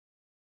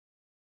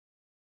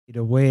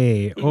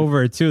Away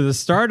over to the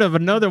start of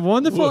another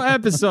wonderful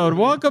episode.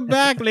 Welcome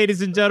back,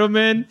 ladies and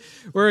gentlemen.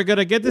 We're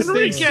gonna get this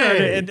thing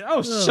started.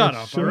 And shut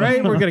up! All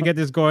right, we're gonna get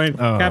this going.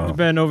 Captain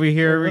Ben over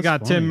here. We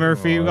got Tim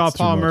Murphy. We got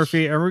Paul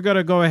Murphy, and we're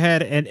gonna go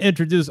ahead and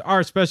introduce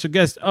our special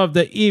guest of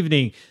the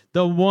evening,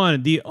 the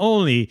one, the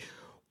only,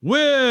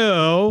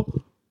 Will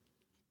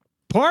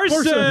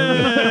Parsons.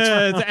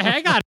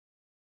 Hang on.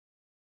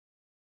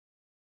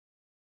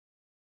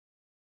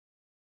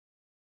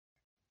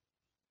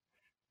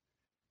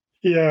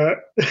 Yeah.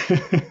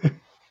 The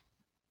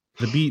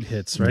beat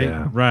hits, right?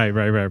 Yeah. Right.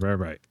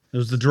 It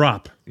was the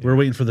drop. We're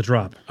waiting for the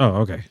drop.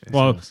 Oh, okay.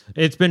 Well,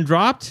 it's been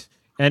dropped,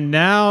 and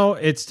now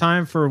it's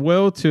time for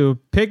Will to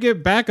pick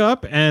it back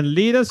up and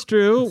lead us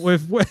through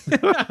with.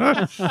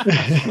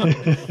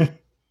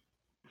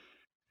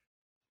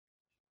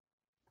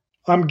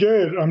 I'm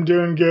good. I'm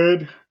doing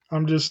good.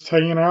 I'm just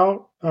hanging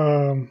out.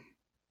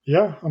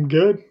 Yeah, I'm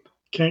good.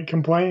 Can't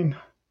complain.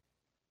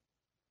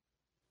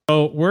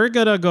 So we're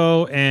gonna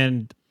go,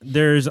 and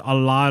there's a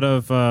lot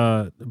of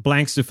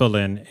blanks to fill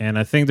in, and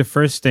I think the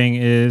first thing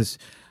is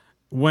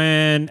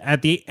when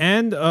at the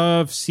end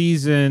of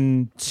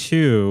season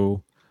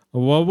 2,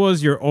 what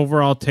was your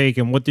overall take,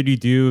 and what did you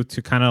do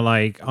to kind of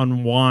like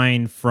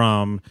unwind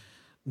from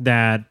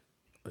that?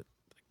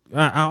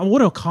 I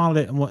wouldn't call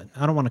it.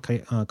 I don't want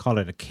to call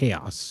it a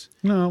chaos.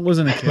 No, it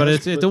wasn't a chaos, but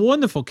it's a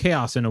wonderful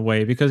chaos in a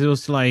way, because it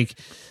was like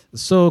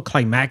so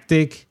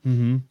climactic.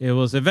 Mm-hmm. It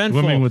was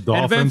eventful. Swimming with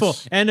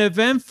dolphins. An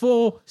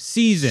eventful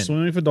season.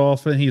 Swimming for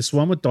dolphins. He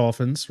swam with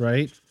dolphins,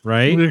 right?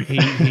 Right.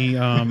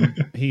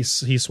 He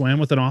swam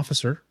with an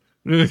officer.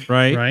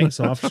 Right.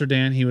 So Officer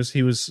Dan, he was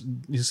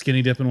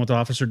skinny dipping with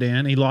Officer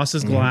Dan. He lost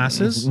his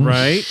glasses.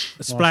 Right.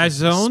 Splash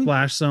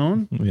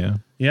zone.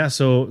 Yeah.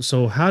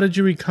 So how did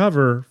you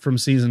recover from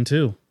season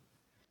 2?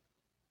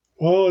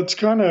 Well, it's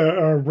kind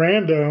of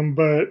random,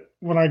 but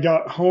when I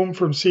got home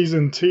from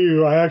season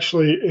 2, I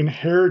actually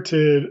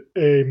inherited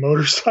a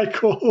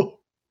motorcycle,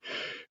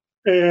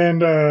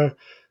 and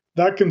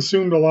that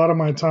consumed a lot of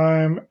my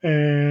time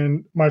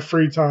and my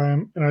free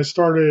time. And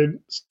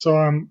so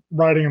I'm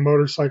riding a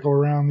motorcycle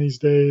around these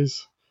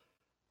days.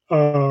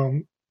 Yeah,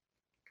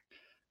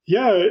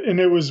 and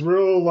it was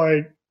real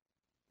like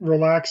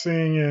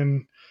relaxing.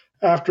 And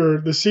after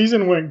the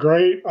season went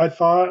great, I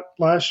thought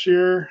last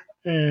year,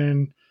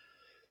 and it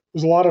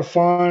was a lot of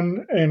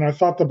fun. And I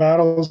thought the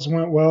battles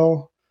went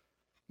well.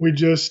 We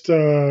just,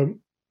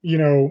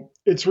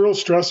 it's real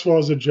stressful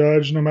as a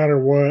judge, no matter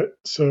what.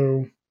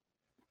 So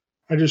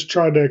I just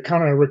tried to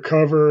kind of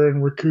recover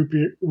and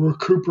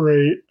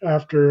recuperate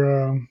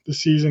after the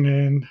season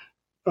end.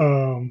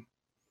 And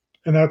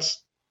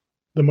that's,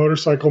 the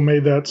motorcycle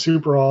made that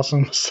super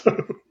awesome. So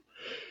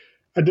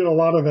I did a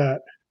lot of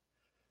that.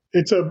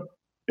 It's a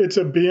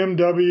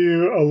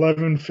BMW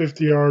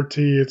 1150 RT.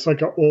 It's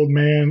like an old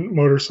man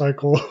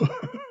motorcycle.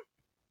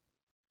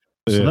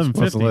 Yeah,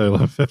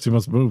 1150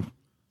 must move.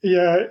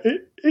 Yeah,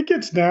 it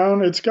gets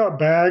down. It's got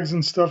bags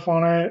and stuff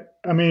on it.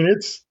 I mean,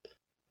 it's...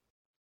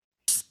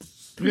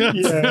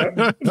 Yeah,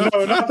 no,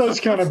 not those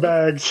kind of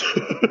bags.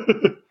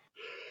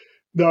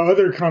 The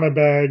other kind of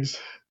bags.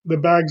 The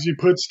bags you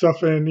put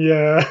stuff in,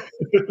 yeah.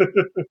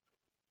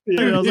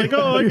 Yeah, I was like,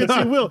 I can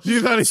see Will.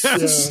 You thought he had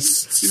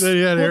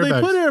Well, airbags. they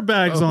put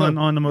airbags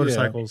on the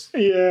motorcycles.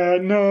 Yeah,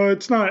 no,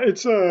 it's not.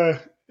 It's an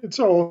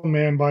old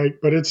man bike,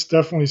 but it's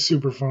definitely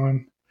super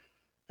fun.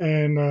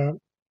 And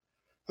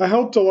I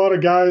helped a lot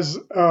of guys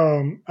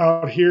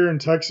out here in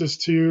Texas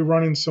too,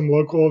 running some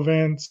local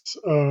events.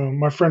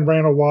 My friend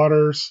Randall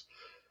Waters,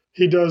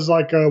 he does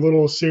like a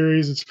little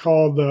series. It's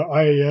called the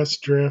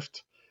IAS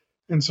Drift.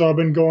 And so I've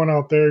been going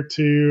out there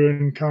too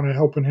and kind of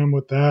helping him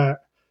with that.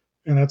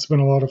 And that's been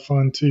a lot of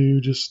fun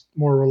too, just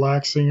more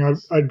relaxing.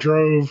 I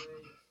drove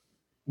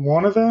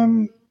one of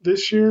them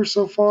this year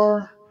so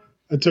far.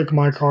 I took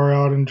my car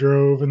out and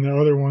drove, and the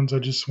other ones I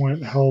just went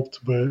and helped,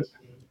 but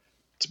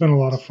it's been a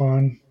lot of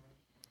fun.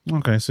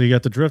 Okay, so you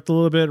got to drift a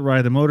little bit,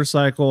 ride the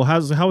motorcycle. How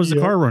was the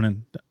car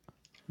running?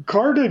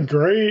 Car did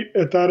great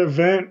at that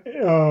event,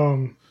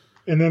 and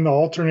then the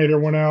alternator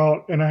went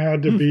out, and I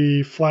had to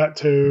be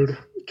flat-toed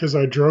because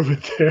I drove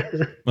it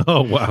there.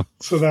 Oh, wow.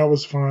 So that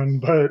was fun,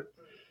 but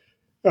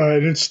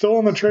and it's still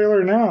on the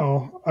trailer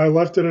now. I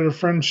left it at a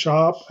friend's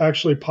shop.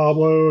 Actually,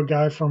 Pablo, a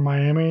guy from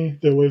Miami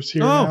that lives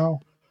here now.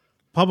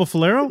 Pablo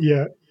Falero?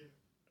 Yeah.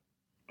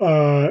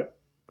 No,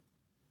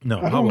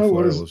 Pablo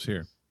Falero lives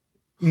here.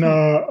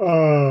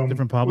 No.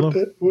 Different Pablo?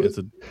 What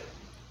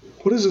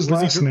is his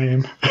last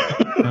name?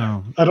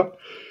 Oh. I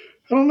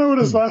don't know what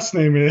his last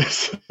name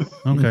is.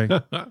 Okay.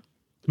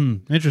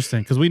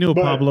 Interesting, because we knew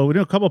Pablo. We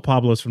knew a couple of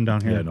Pablos from down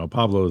here. Yeah, no,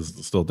 Pablo is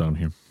still down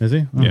here. Is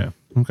he? Oh. Yeah.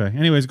 Okay.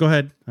 Anyways, go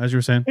ahead. As you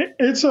were saying,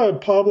 it's a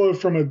Pablo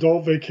from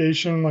Adult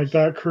Vacation, like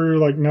that crew,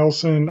 like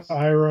Nelson,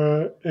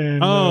 Ira,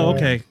 and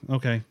okay.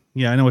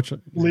 Yeah, I know what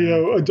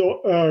Leo.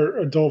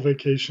 Adult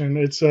Vacation.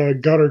 It's a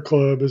Gutter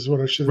Club, is what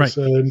I should have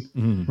said.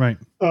 Mm-hmm. Right.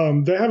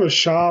 They have a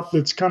shop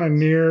that's kind of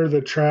near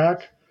the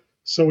track,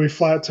 so we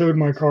flat towed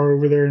my car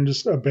over there and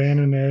just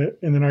abandoned it.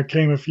 And then I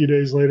came a few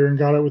days later and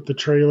got it with the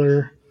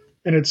trailer,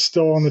 and it's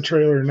still on the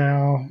trailer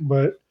now.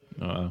 But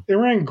It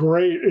ran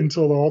great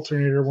until the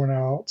alternator went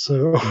out.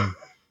 So,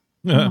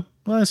 well,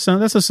 that's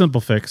a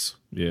simple fix.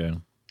 Yeah.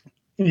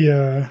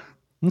 Yeah.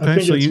 Okay, I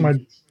think it's my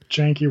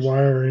janky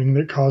wiring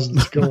that caused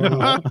it to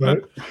go out.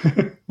 But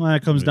well,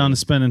 it comes down to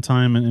spending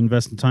time and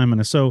investing time in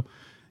it. So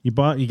you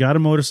got a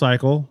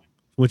motorcycle,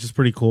 which is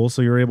pretty cool.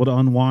 So you're able to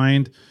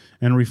unwind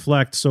and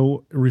reflect.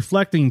 So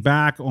reflecting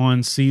back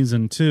on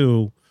season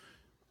 2,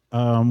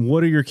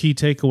 what are your key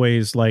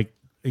takeaways? Like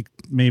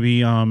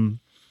maybe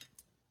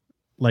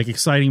like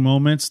exciting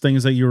moments,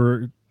 things that you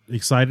were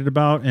excited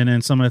about, and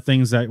then some of the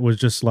things that was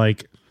just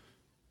like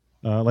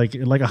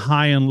a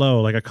high and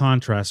low, like a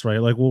contrast, right?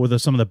 Like what were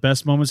some of the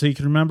best moments that you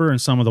can remember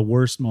and some of the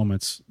worst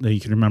moments that you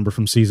can remember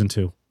from season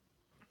 2?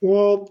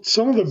 Well,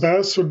 some of the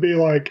best would be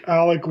like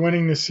Alec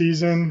winning the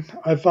season.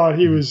 I thought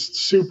he was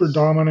super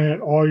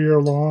dominant all year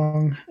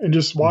long, and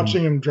just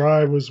watching him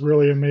drive was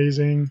really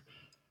amazing.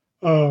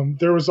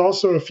 There was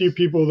also a few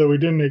people that we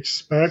didn't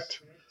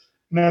expect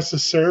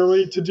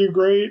necessarily to do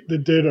great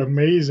that did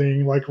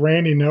amazing, like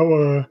Randy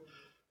Noah.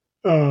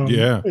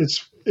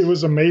 It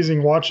was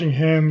amazing watching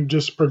him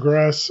just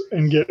progress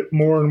and get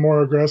more and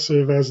more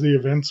aggressive as the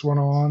events went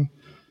on.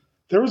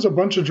 There was a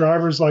bunch of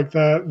drivers like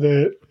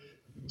that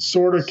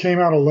sort of came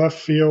out of left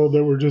field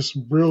that were just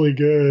really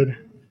good.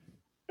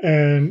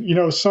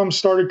 And, some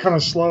started kind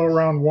of slow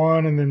around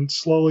 1 and then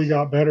slowly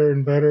got better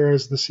and better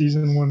as the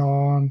season went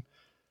on.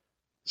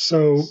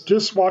 So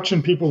just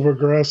watching people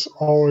progress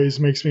always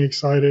makes me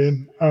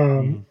excited.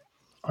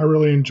 I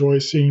really enjoy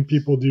seeing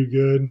people do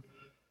good.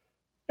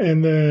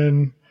 And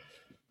then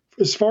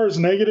as far as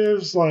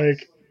negatives,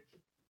 like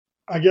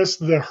I guess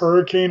the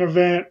hurricane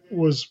event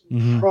was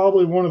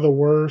probably one of the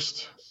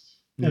worst.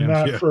 And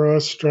that for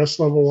us, stress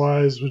level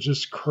wise, was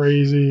just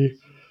crazy.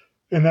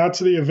 And that's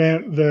the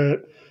event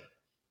that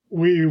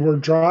we were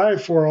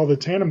drive for all the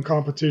tandem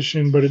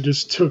competition, but it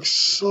just took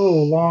so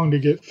long to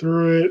get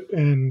through it.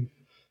 And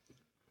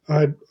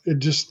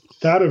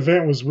that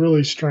event was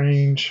really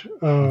strange.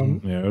 A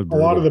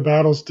lot of the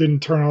battles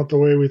didn't turn out the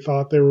way we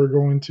thought they were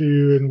going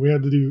to, and we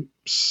had to do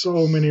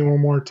so many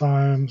more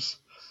times.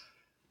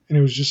 And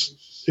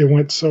it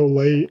went so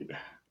late.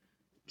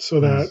 So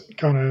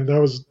that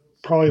was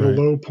probably the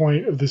low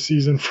point of the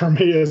season for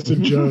me as a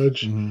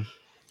judge.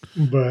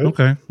 But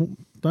okay,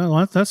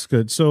 well, that's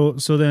good. So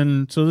those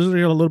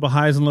are a little bit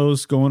highs and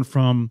lows going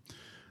from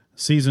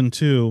season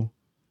 2.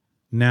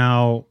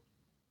 Now,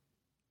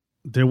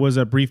 there was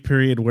a brief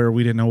period where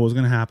we didn't know what was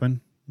going to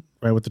happen,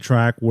 right, with the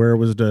track. Where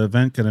was the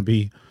event going to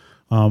be?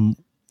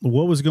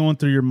 What was going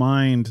through your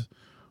mind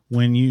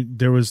when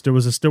there was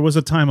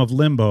a time of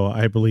limbo,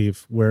 I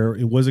believe, where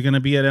it was going to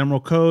be at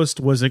Emerald Coast?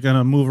 Was it going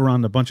to move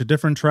around a bunch of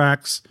different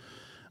tracks,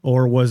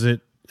 or was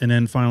it? And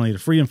then finally, the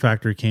Freedom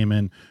Factory came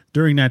in.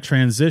 During that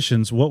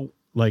transitions,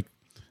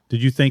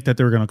 did you think that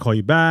they were going to call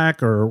you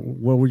back, or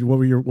what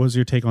was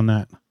your take on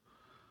that?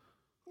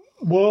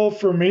 Well,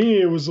 for me,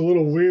 it was a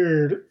little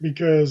weird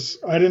because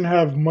I didn't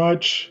have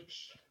much.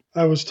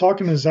 I was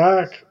talking to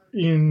Zach,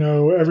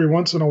 every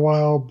once in a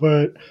while,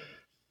 but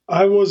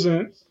I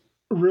wasn't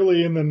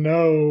really in the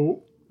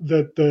know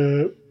that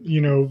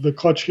the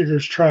Klutch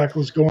Kickers track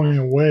was going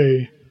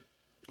away.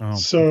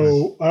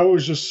 So I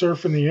was just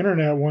surfing the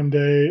internet one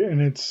day,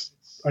 and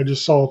I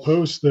just saw a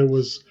post that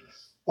was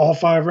all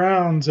 5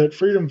 rounds at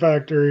Freedom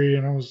Factory,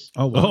 and I was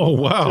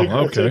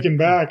taken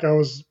back. I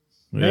was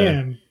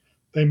man.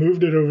 They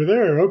moved it over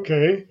there.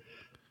 Okay.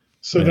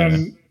 So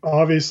then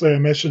obviously I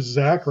messaged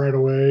Zach right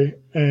away,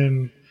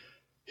 and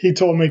he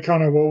told me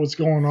kind of what was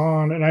going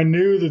on. And I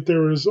knew that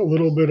there was a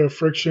little bit of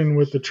friction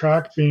with the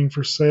track being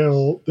for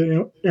sale,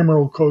 the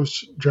Emerald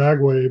Coast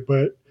Dragway,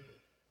 but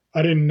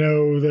I didn't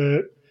know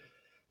that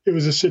it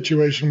was a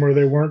situation where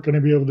they weren't going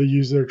to be able to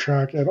use their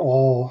track at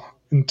all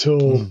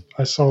until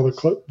I saw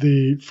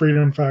the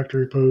Freedom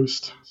Factory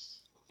post.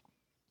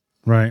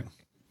 Right.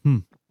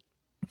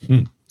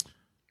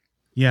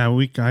 Yeah,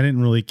 I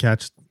didn't really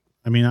catch.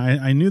 I mean,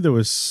 I knew there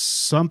was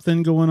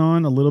something going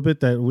on a little bit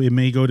that we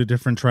may go to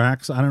different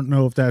tracks. I don't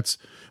know if that's,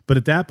 but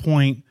at that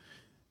point,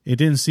 it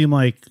didn't seem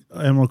like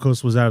Emerald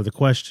Coast was out of the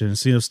question.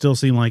 It still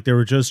seemed like they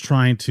were just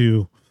trying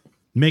to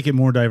make it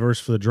more diverse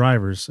for the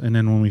drivers. And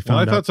then when we found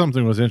out, I thought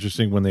something was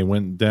interesting when they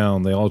went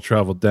down. They all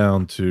traveled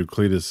down to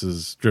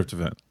Cletus's drift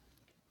event.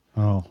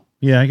 Oh,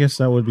 yeah, I guess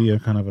that would be a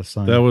kind of a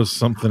sign. That was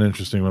something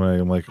interesting when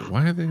I'm like,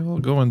 why are they all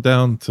going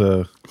down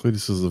to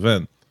Cletus's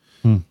event?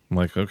 I'm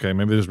like, okay,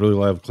 maybe there's really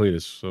live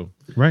Cletus. So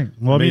right,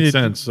 well, it made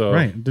sense. So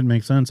right, it didn't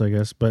make sense, I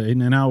guess, but and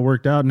now it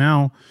worked out.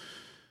 Now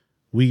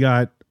we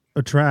got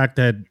a track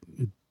that,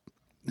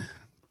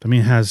 I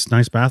mean, has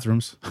nice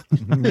bathrooms.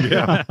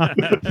 Yeah,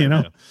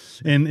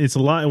 and it's a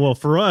lot. Well,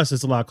 for us,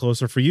 it's a lot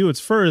closer. For you, it's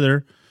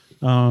further.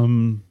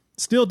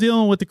 Still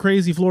dealing with the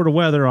crazy Florida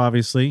weather,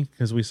 obviously,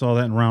 because we saw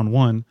that in round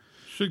 1.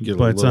 Should get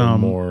a little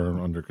more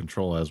under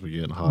control as we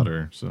get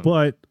hotter. So,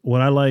 but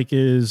what I like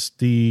is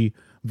the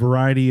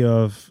variety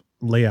of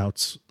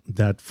layouts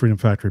that Freedom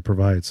Factory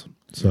provides.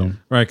 So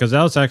right, because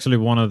that was actually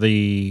one of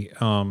the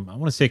I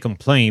want to say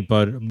complaint,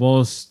 but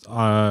most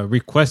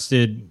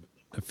requested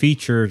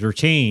features or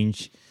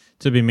change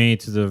to be made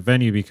to the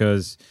venue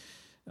because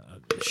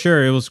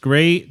sure, it was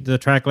great. The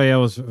track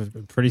layout was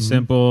pretty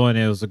simple, and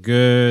it was a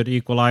good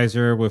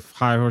equalizer with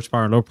high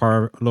horsepower and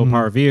low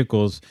power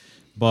vehicles.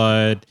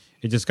 But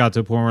it just got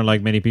to a point where,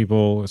 like many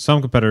people,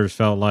 some competitors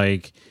felt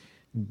like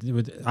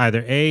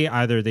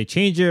either they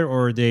change it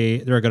or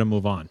they're going to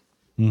move on.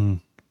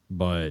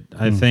 But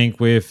I think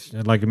with,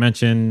 like you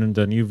mentioned,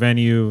 the new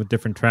venue,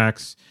 different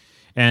tracks,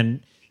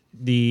 and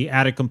the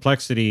added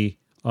complexity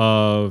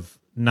of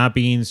not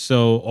being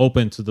so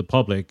open to the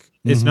public.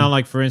 It's not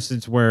like, for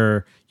instance,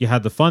 where you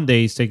had the fun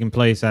days taking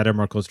place at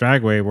Emerald Coast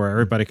Dragway where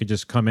everybody could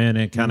just come in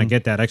and kind of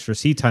get that extra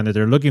seat time that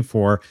they're looking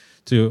for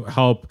to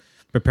help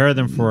prepare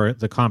them for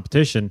the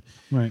competition.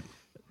 Right.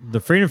 The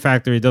Freedom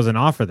Factory doesn't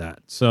offer that.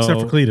 So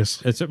except for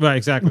Cletus. Right,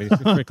 exactly.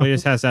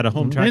 Cletus has that a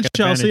home track and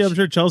Chelsea, advantage. I'm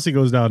sure Chelsea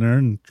goes down there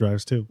and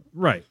drives too.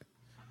 Right.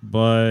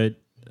 But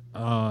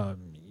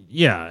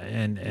yeah,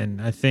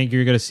 and I think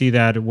you're going to see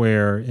that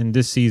where in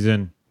this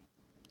season,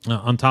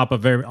 on top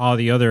of all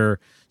the other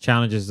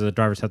challenges that the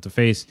drivers have to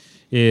face,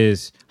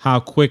 is how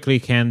quickly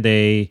can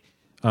they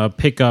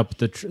pick up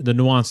the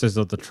nuances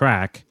of the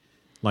track,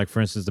 like for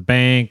instance the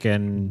bank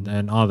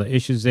and all the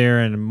issues there,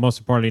 and most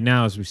importantly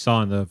now, as we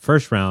saw in the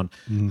first round,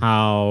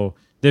 how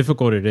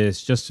difficult it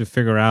is just to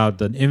figure out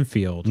the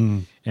infield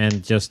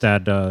and just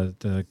that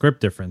the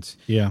grip difference.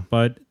 Yeah.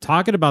 But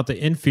talking about the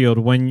infield,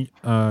 when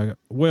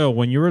Will,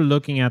 when you were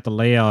looking at the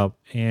layout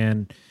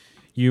and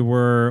you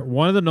were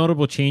one of the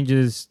notable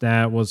changes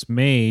that was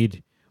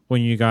made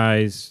when you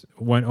guys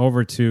went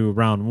over to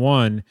round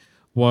one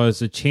was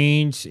a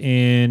change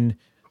in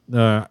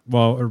it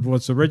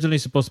was originally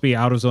supposed to be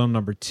out of zone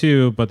number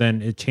 2, but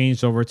then it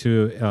changed over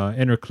to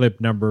inner clip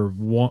number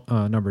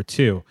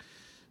 2.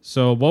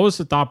 So what was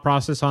the thought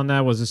process on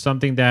that? Was it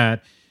something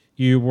that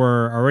you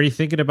were already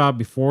thinking about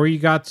before you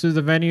got to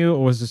the venue,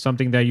 or was it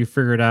something that you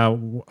figured out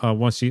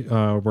once you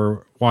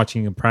were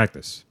watching in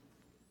practice?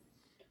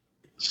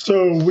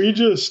 So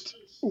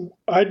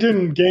I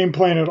didn't game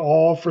plan at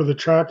all for the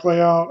track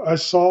layout. I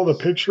saw the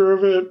picture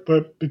of it,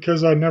 but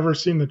because I'd never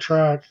seen the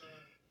track,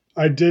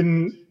 I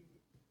didn't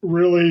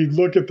really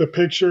look at the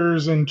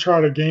pictures and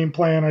try to game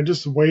plan. I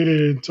just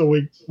waited until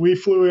we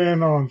flew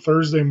in on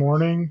Thursday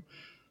morning,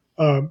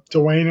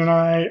 Dwayne and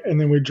I,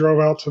 and then we drove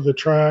out to the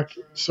track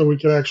so we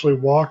could actually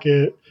walk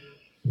it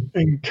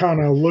and kind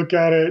of look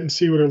at it and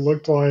see what it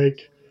looked like.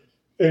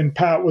 And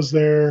Pat was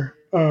there.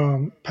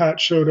 Pat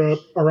showed up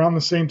around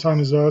the same time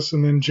as us,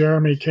 and then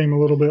Jeremy came a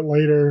little bit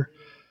later,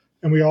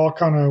 and we all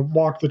kind of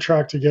walked the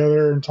track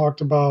together and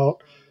talked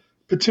about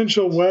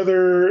potential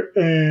weather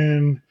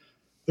and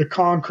the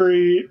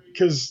concrete,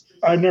 because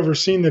I've never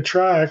seen the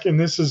track, and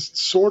this is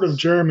sort of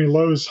Jeremy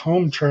Lowe's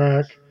home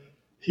track.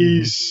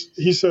 He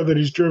said that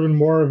he's driven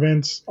more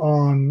events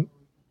on,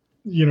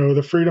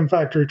 the Freedom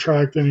Factory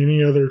track than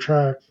any other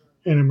track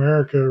in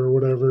America or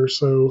whatever.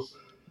 So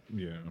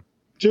yeah.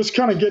 Just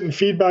kind of getting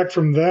feedback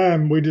from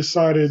them, we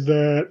decided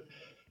that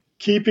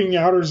keeping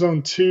Outer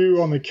Zone 2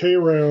 on the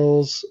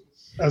K-rails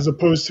as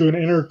opposed to an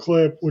inner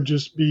clip would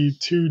just be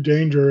too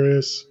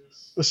dangerous,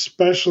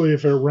 especially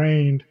if it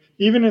rained.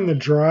 Even in the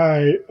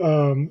dry,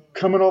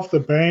 coming off the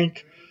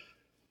bank,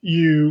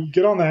 you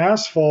get on the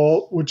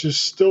asphalt, which is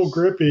still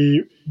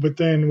grippy, but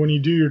then when you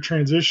do your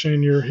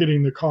transition, you're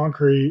hitting the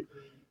concrete,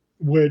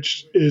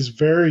 which is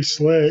very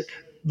slick.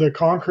 The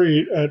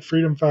concrete at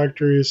Freedom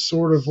Factory is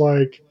sort of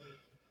like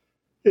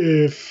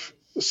if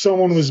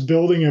someone was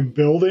building a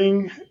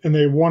building and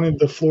they wanted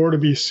the floor to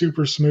be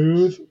super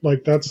smooth,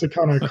 like that's the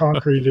kind of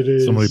concrete it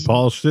is. Somebody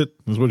polished it,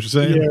 is what you're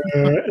saying?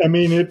 Yeah, I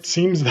mean, it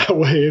seems that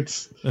way.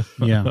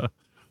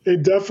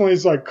 It definitely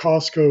is like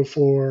Costco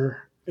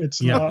floor.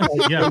 It's not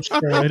like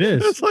it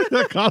is. It's like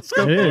that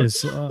Costco. It is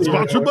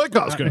sponsored by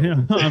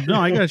Costco. No,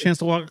 I got a chance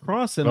to walk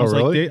across it. And Oh, I was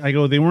really?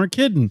 like, they weren't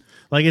kidding.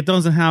 Like it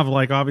doesn't have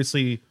like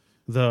obviously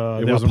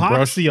the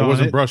epoxy on it. It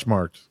wasn't brush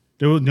marked.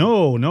 It was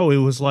no. It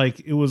was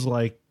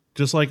like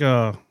just like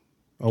a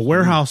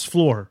warehouse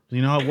floor.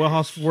 You know,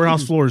 warehouse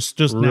floor is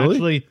just Really?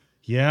 naturally.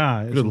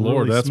 Yeah. Good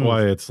Lord, really that's smooth.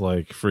 why it's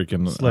like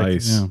freaking Like,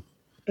 ice. yeah.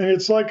 And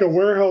it's like a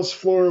warehouse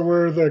floor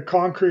where the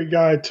concrete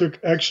guy took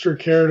extra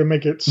care to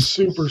make it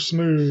super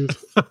smooth.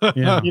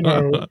 Yeah.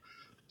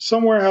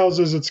 Some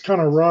warehouses it's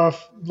kind of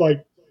rough.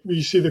 Like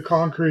you see the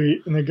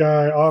concrete, and the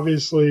guy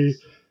obviously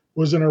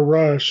was in a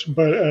rush.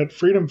 But at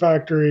Freedom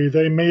Factory,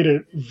 they made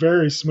it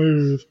very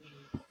smooth.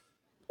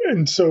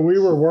 And so we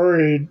were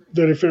worried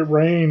that if it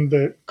rained,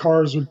 that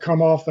cars would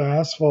come off the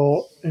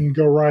asphalt and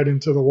go right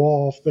into the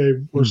wall if they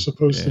were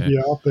supposed to be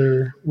out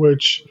there,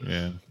 which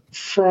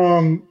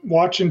from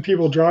watching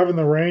people drive in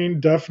the rain,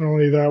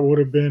 definitely that would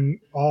have been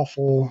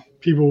awful.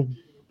 People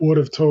would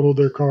have totaled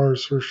their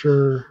cars for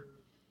sure.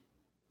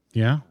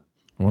 Yeah.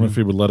 I wonder if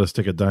he would let us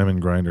take a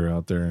diamond grinder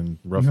out there and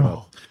rough it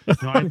up.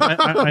 No,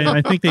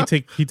 I think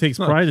he takes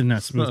pride in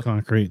that smooth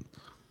concrete.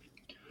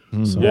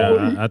 So.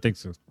 Yeah, I think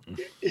so.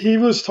 He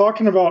was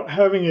talking about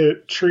having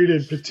it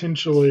treated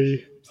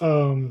potentially.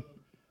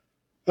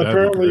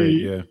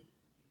 Apparently,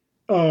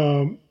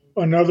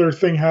 another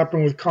thing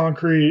happened with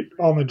concrete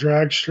on the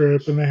drag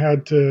strip, and they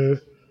had to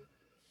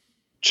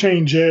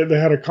change it. They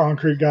had a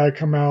concrete guy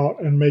come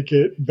out and make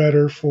it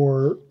better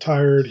for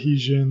tire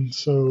adhesion.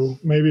 So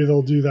maybe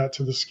they'll do that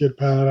to the skid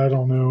pad. I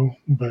don't know,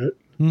 but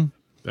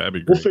that'd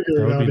be great. We'll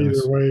figure it out either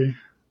nice. way.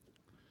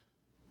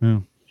 Yeah.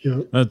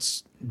 Yep.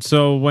 That's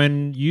so.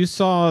 When you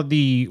saw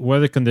the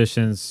weather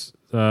conditions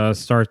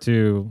start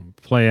to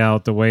play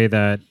out the way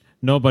that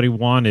nobody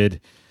wanted,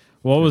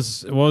 what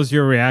was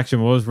your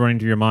reaction? What was running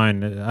through your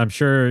mind? I'm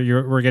sure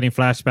we're getting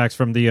flashbacks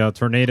from the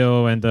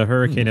tornado and the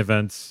hurricane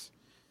events.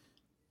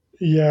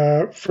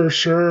 Yeah, for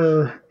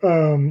sure.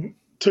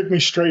 Took me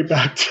straight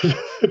back to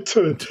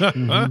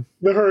the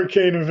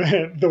hurricane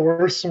event, the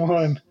worst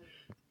one.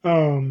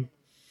 I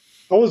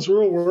was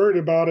real worried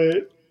about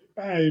it.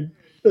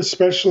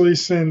 Especially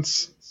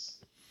since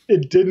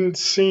it didn't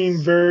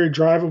seem very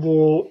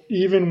drivable,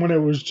 even when it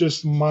was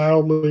just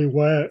mildly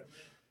wet.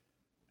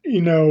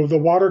 The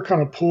water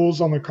kind of pools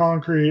on the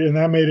concrete, and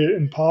that made it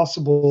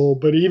impossible.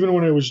 But even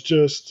when it was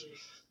just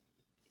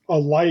a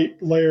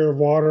light layer of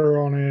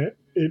water on it,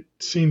 it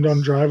seemed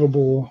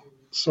undrivable.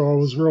 So I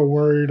was real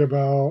worried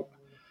about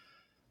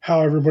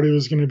how everybody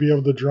was going to be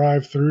able to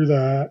drive through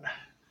that.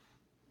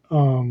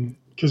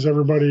 Because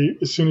everybody,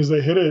 as soon as they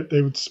hit it,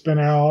 they would spin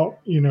out,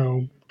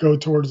 go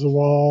towards the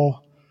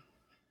wall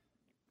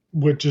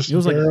with just it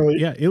was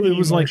barely. It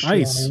was like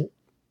ice.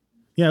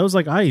 Yeah, it was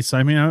like ice.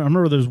 I mean, I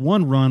remember there's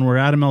one run where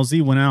Adam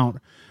LZ went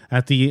out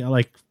at the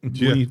when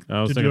he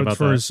I was to thinking do it about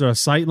for that. his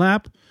sight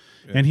lap,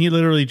 and he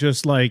literally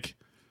just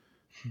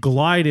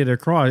glided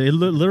across. It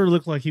literally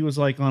looked like he was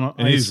like on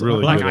And ice, he's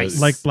really black good at-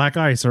 ice, like black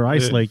ice or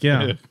ice lake.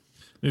 Yeah.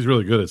 He's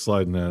really good at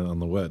sliding that on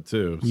the wet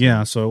too. So.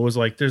 Yeah, so it was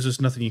like there's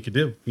just nothing you could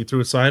do. He threw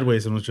it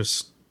sideways and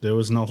there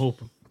was no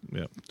hope.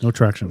 Yeah. No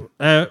traction.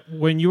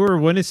 When you were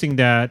witnessing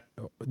that,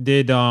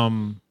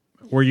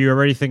 were you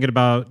already thinking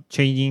about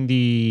changing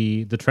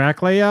the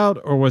track layout,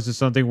 or was it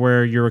something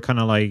where you were kind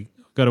of like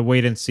gotta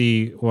wait and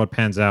see what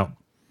pans out?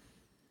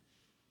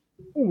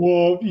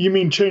 Well, you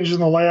mean changing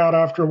the layout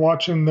after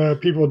watching the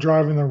people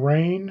drive in the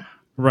rain?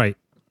 Right.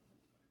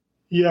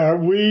 Yeah,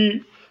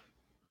 we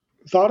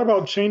thought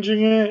about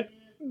changing it,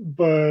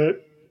 but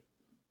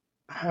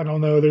I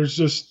don't know. There's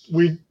just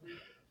we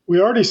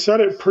already set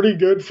it pretty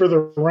good for the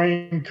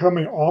rain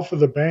coming off of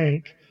the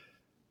bank,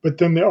 but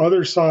then the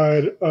other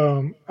side,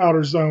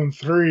 outer zone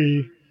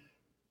 3,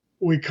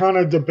 we kind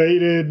of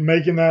debated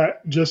making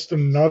that just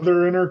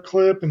another inner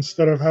clip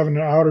instead of having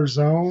an outer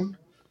zone.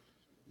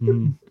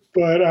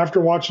 But after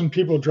watching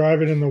people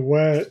drive it in the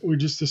wet, we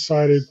just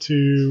decided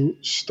to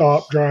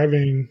stop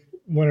driving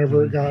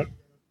whenever it got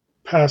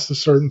past a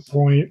certain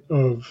point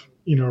of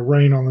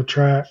rain on the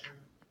track.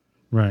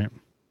 Right.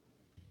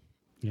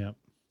 Yeah.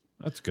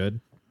 That's good.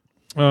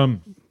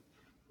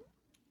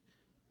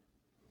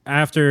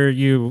 After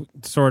you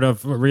sort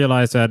of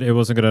realized that it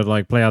wasn't going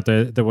to play out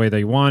the way that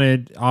you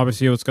wanted,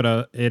 obviously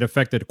it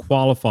affected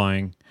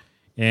qualifying.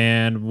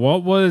 And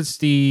what was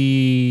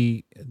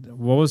the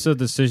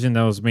decision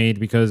that was made?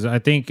 Because I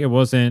think it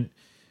wasn't,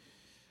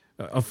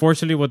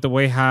 unfortunately, with the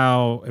way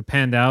how it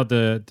panned out,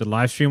 the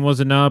live stream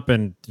wasn't up,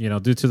 and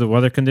due to the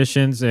weather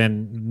conditions,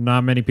 and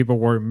not many people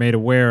were made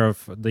aware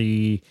of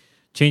the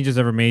changes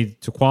that were made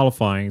to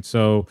qualifying.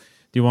 So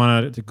do you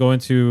want to go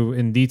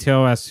in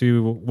detail as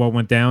to what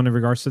went down in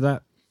regards to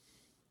that?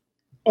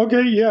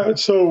 Okay, yeah.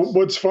 So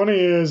what's funny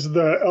is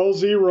the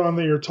LZ run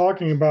that you're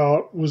talking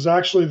about was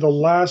actually the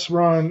last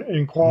run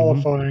in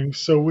qualifying.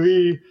 So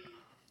we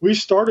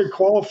started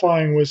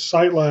qualifying with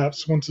sight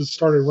laps once it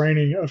started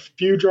raining. A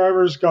few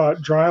drivers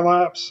got dry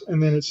laps,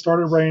 and then it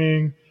started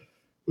raining.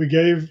 We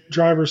gave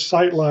drivers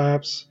sight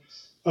laps.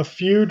 A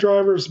few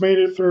drivers made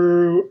it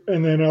through,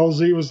 and then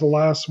LZ was the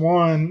last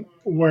one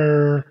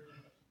where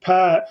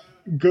Pat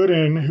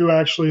Gooden, who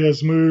actually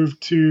has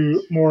moved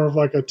to more of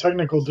like a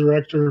technical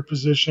director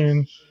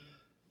position,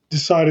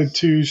 decided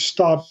to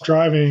stop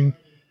driving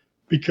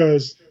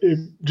because it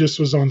just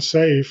was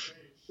unsafe,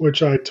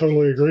 which I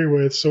totally agree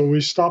with. So we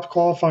stopped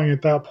qualifying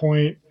at that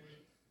point,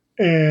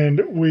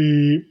 and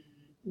we,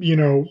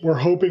 we're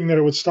hoping that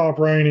it would stop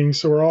raining.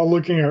 So we're all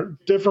looking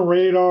at different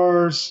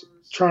radars,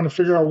 trying to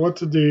figure out what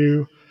to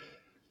do.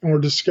 And we're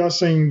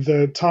discussing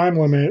the time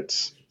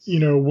limits,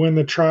 when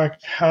the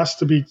track has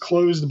to be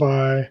closed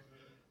by,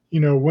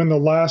 when the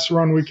last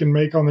run we can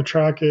make on the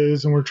track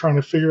is, and we're trying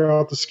to figure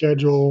out the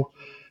schedule,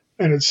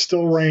 and it's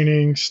still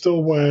raining,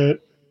 still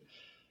wet.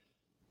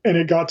 And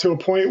it got to a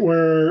point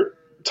where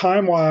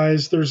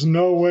time-wise, there's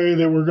no way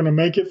that we're going to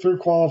make it through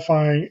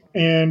qualifying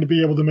and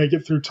be able to make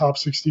it through top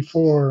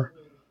 64.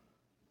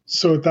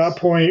 So at that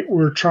point,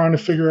 we're trying to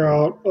figure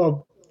out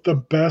the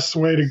best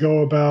way to go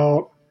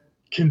about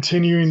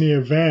continuing the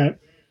event,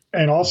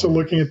 and also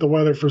looking at the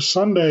weather for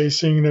Sunday,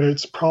 seeing that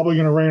it's probably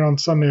going to rain on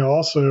Sunday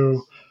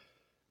also.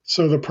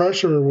 So the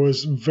pressure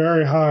was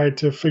very high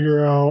to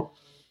figure out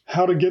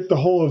how to get the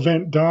whole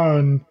event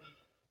done,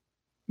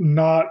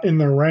 not in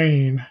the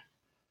rain.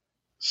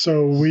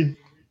 So we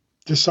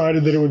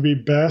decided that it would be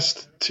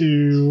best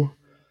to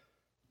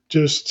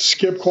just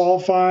skip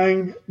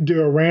qualifying,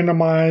 do a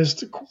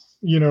randomized,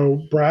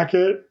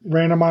 bracket,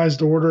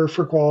 randomized order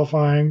for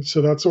qualifying.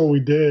 So that's what we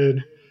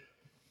did.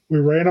 we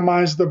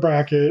randomized the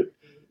bracket,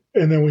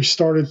 and then we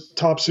started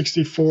top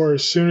 64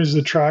 as soon as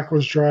the track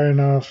was dry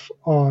enough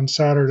on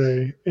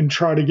Saturday, and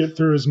try to get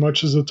through as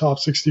much as the top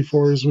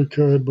 64 as we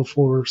could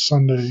before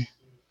Sunday.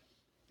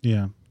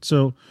 Yeah.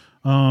 So,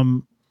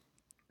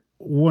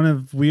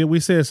 we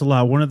say this a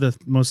lot. One of the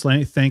most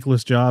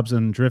thankless jobs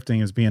in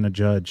drifting is being a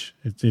judge.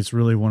 It's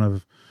really one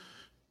of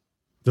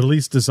the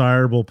least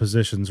desirable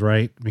positions,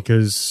 right?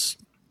 Because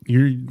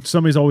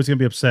somebody's always going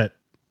to be upset.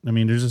 I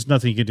mean, there's just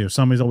nothing you can do.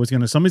 Somebody's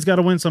got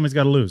to win, somebody's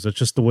got to lose. That's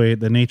just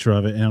the nature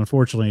of it. And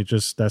unfortunately,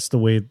 that's the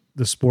way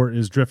the sport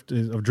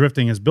of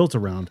drifting is built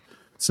around.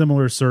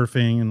 Similar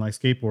surfing and like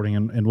skateboarding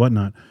and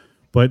whatnot.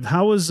 But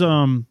how is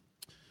saying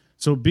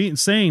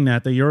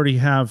that you already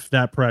have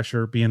that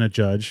pressure being a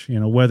judge,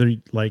 whether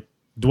like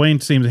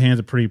Dwayne seems to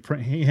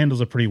handles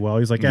it pretty well.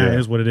 He's like, it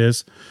is what it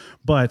is.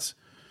 But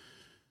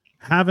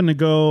having to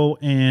go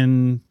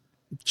and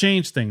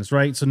change things,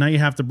 right? So now you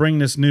have to bring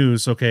this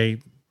news. Okay,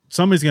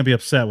 somebody's going to be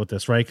upset with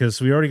this, right? Because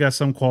we already got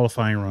some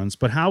qualifying runs.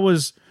 But how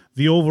was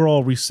the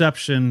overall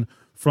reception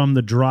from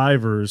the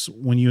drivers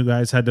when you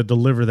guys had to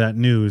deliver that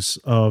news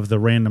of the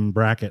random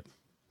bracket?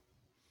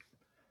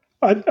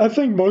 I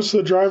think most of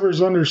the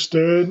drivers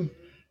understood.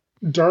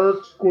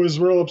 Dirk was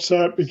real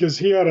upset because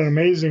he had an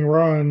amazing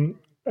run.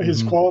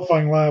 His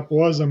qualifying lap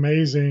was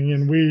amazing,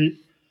 and we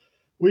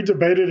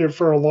debated it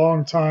for a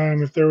long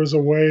time if there was a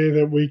way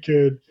that we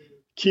could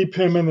keep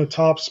him in the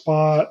top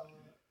spot.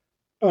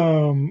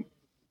 Because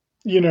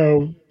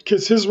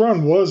his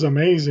run was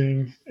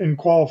amazing in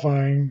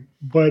qualifying,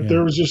 but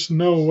there was just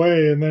no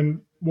way. And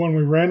then when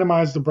we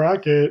randomized the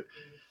bracket,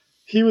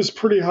 he was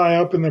pretty high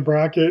up in the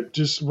bracket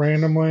just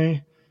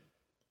randomly.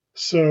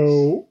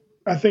 So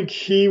I think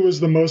he was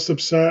the most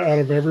upset out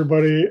of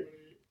everybody.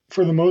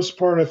 For the most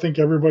part, I think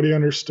everybody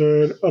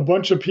understood. A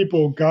bunch of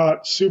people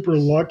got super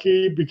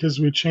lucky because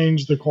we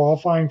changed the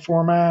qualifying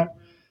format.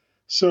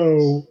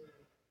 So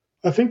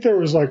I think there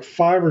was like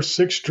 5 or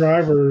 6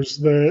 drivers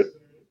that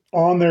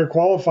on their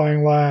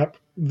qualifying lap,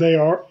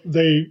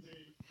 they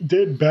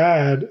did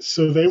bad.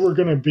 So they were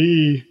going to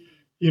be,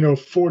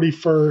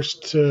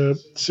 41st to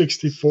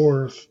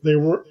 64th. They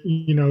were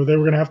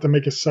going to have to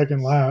make a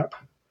second lap.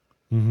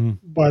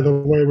 By the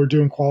way we're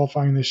doing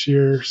qualifying this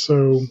year.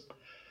 So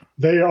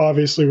they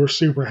obviously were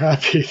super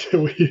happy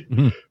that we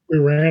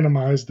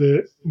randomized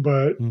it.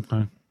 But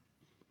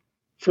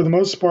for the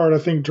most part, I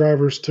think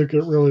drivers took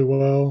it really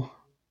well.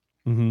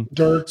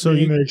 Dirk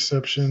being the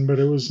exception, but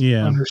it was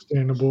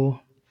understandable.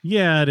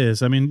 Yeah, it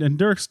is. I mean, and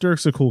Dirk's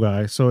a cool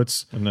guy, so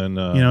it's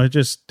it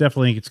just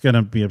definitely it's going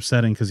to be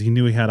upsetting because he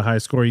knew he had a high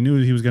score. He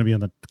knew he was going to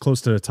be close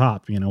to the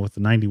top. With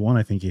the 91,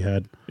 I think he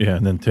had. Yeah,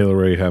 and then Taylor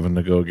Ray having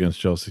to go against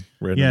Chelsea.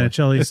 Randomly.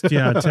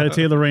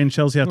 Taylor Ray and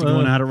Chelsea have to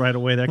go at it right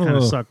away. That kind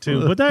of sucked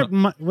too. But it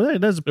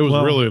was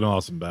really an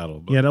awesome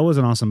battle. But. Yeah, that was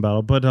an awesome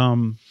battle. But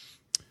kind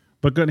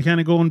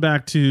of going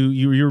back to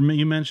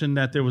you mentioned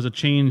that there was a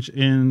change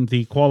in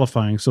the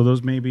qualifying. So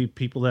those may be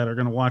people that are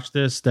going to watch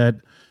this that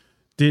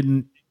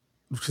didn't.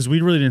 Because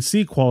we really didn't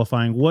see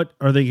qualifying, what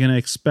are they going to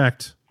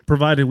expect,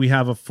 provided we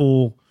have a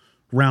full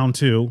round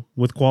 2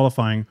 with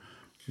qualifying?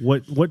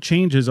 What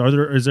changes are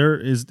there? Is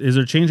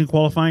there change in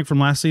qualifying from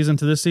last season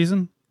to this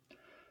season?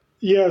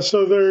 Yeah,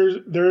 so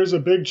there is a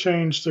big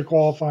change to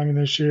qualifying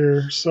this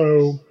year.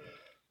 So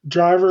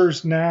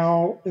drivers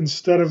now,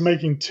 instead of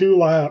making 2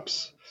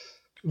 laps,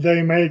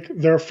 they make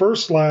their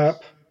first lap.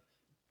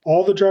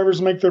 All the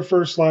drivers make their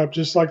first lap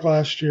just like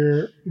last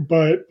year,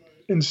 but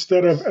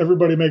instead of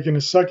everybody making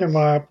a second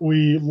lap,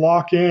 we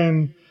lock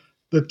in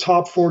the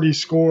top 40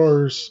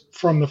 scores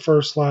from the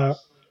first lap.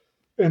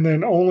 And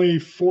then only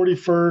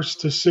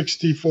 41st to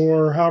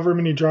 64, however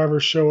many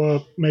drivers show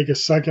up, make a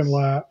second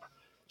lap,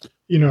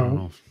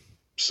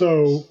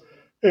 So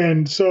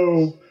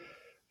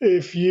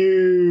if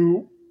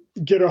you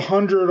get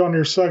 100 on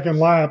your second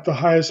lap, the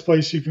highest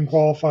place you can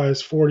qualify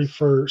is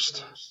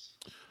 41st.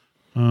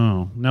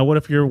 Oh, now what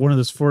if you're one of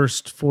those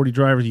first 40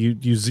 drivers,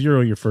 you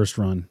zero your first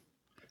run?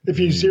 If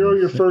you zero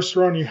your first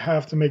run, you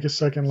have to make a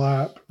second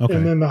lap. Okay.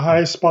 And then the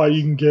highest spot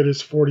you can get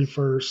is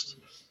 41st.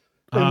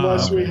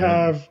 Unless we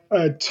have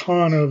a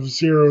ton of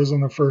zeros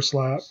on the first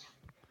lap.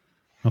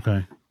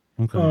 Okay.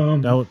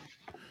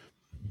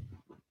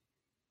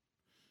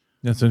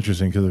 That's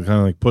interesting because it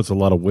kind of puts a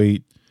lot of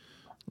weight.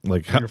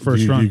 Like, how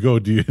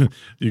do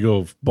you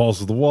go balls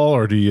to the wall,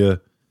 or do you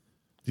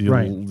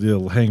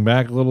hang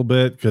back a little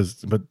bit?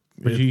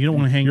 But you don't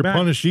want to hang back. You're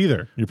punished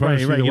either. You're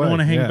punished right. Either you don't way. want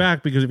to hang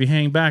back because if you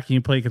hang back and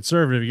you play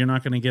conservative, you're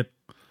not going to get.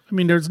 I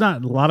mean, there's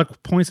not a lot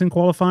of points in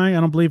qualifying. I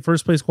don't believe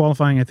first place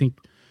qualifying. I think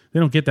they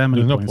don't get that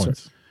many points. No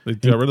points. They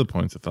got rid of the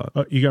points, I thought.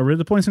 You got rid of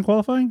the points in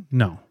qualifying?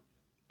 No.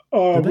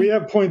 We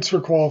have points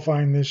for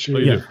qualifying this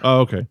year.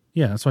 Oh, okay.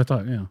 Yeah, that's what I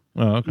thought. Yeah.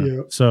 Oh, okay.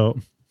 Yeah. So,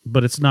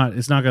 but it's not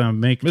going to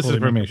make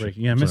misinformation.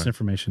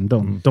 Misinformation.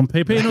 Don't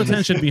pay no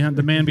attention behind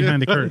the man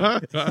behind the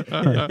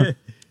curtain.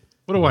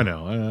 What do I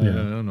know? I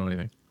don't know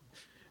anything.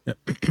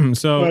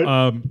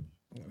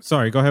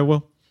 Sorry, go ahead,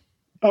 Will.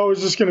 I was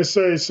just going to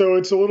say, so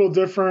it's a little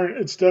different.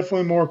 It's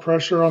definitely more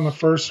pressure on the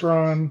first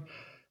run.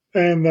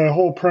 And the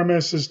whole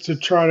premise is to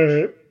try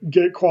to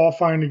get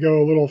qualifying to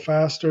go a little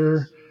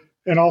faster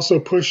and also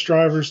push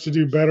drivers to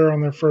do better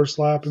on their first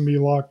lap and be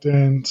locked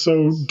in.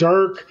 So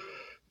Dirk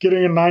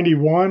getting a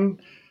 91,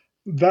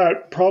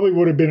 that probably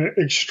would have been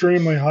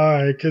extremely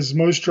high because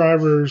most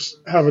drivers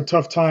have a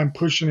tough time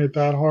pushing it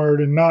that hard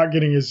and not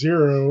getting a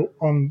 0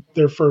 on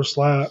their first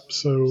lap.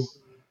 So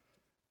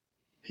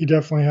he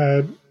definitely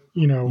had,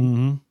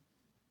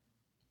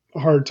 a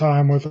hard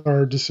time with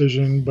our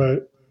decision,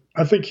 but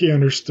I think he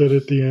understood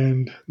at the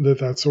end that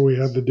that's what we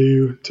had to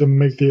do to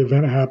make the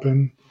event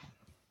happen.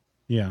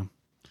 Yeah.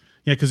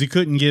 Yeah, because you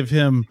couldn't give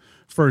him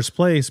first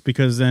place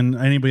because then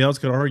anybody else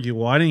could argue,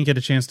 well, I didn't get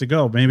a chance to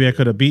go. Maybe I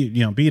could have beat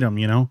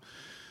him,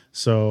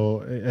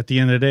 So at the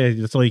end of the day,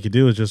 that's all you could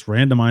do is just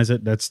randomize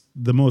it. That's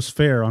the most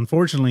fair.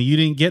 Unfortunately, you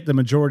didn't get the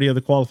majority of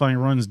the qualifying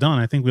runs done.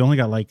 I think we only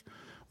got like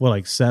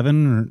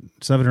 7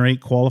 or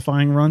 8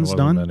 qualifying runs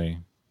done. Many.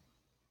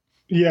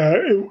 Yeah,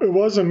 it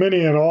wasn't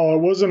many at all.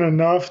 It wasn't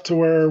enough to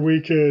where we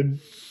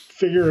could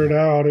figure it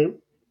out.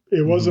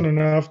 It wasn't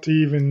enough to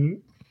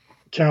even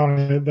count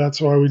it. That's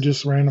why we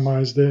just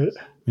randomized it.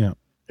 Yeah.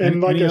 And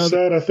like I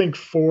said, I think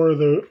 4 of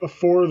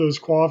those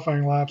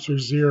qualifying laps are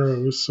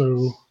 0s.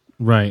 So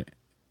right.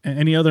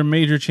 Any other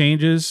major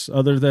changes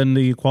other than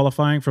the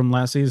qualifying from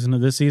last season to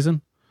this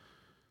season?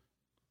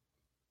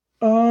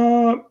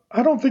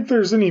 I don't think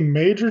there's any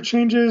major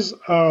changes.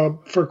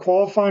 For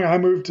qualifying, I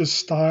moved to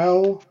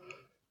style.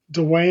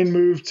 Dwayne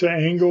moved to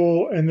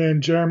angle, and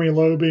then Jeremy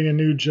Lowe being a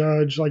new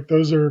judge. Like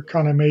those are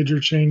kind of major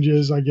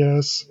changes, I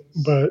guess.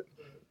 But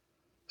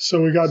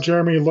so we got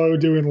Jeremy Lowe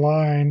doing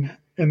line,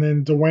 and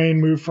then Dwayne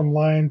moved from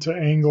line to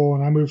angle,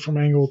 and I moved from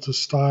angle to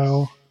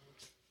style.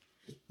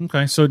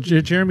 Okay, so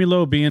Jeremy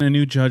Lowe being a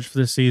new judge for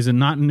this season,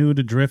 not new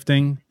to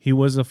drifting. He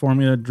was a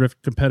Formula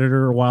Drift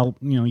competitor a while,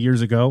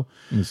 years ago.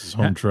 And this is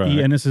home track.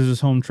 And this is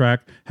his home track.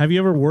 Have you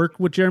ever worked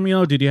with Jeremy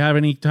Lowe? Did you have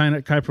any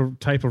type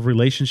of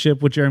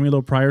relationship with Jeremy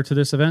Lowe prior to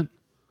this event?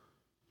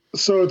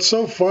 So it's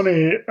so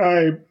funny.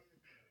 I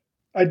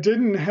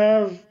didn't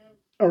have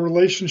a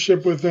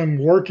relationship with him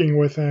working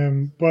with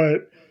him,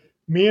 but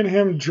me and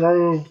him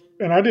drove,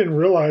 and I didn't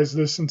realize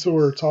this until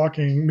we were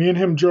talking. Me and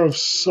him drove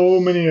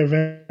so many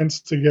events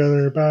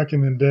together back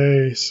in the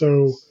day.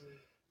 So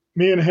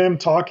me and him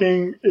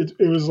talking, it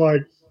was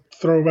like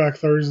Throwback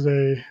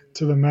Thursday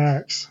to the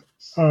max.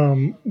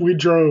 We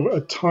drove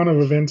a ton of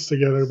events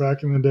together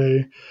back in the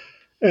day,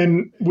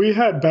 and we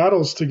had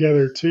battles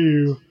together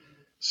too.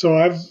 So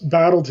I've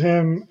battled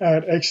him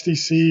at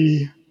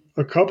XTC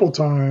a couple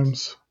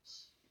times.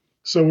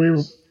 So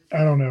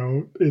I don't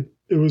know,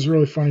 it was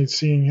really funny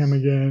seeing him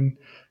again.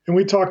 And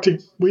we talked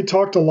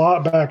a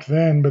lot back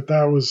then, but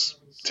that was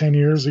 10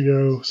 years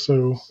ago.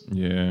 So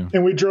yeah.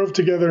 And we drove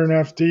together in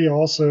FD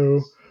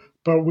also,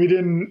 but we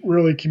didn't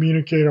really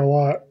communicate a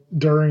lot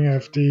during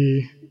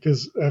FD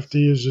because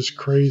FD is just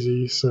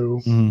crazy. So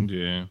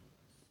yeah.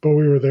 But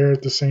we were there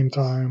at the same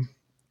time.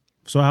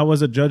 So how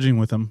was it judging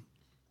with him?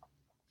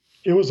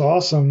 It was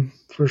awesome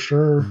for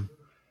sure.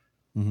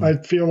 Mm-hmm. I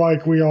feel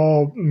like we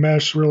all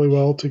mesh really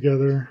well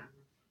together.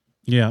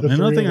 Yeah, and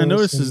another thing I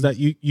noticed is that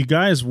you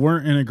guys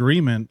weren't in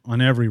agreement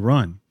on every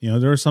run.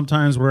 There are some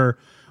times where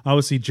I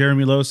would see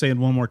Jeremy Lowe saying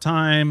one more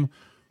time,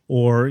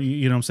 or what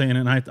I'm saying,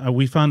 and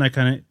we found that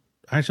kind of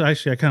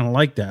actually I kind of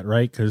like that,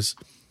 right? Because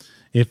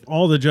if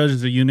all the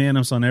judges are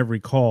unanimous on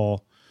every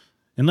call,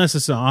 unless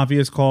it's an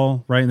obvious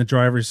call, right,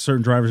 and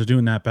certain drivers are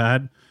doing that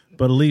bad,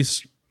 but at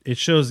least it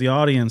shows the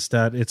audience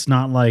that it's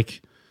not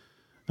like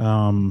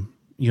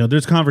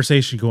there's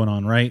conversation going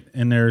on, right?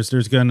 And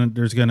there's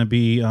gonna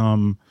be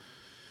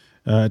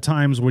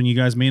times when you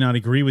guys may not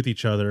agree with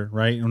each other,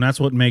 right? And that's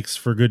what makes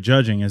for good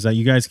judging, is that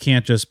you guys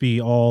can't just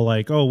be all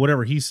like, oh,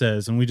 whatever he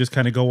says, and we just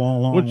kind of go all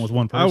along with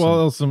one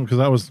person. Because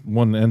I was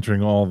one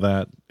entering all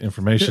that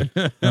information.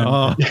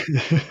 Yeah,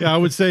 I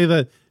would say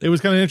that it was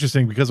kind of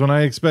interesting because when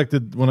I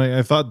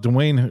thought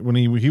Dwayne, when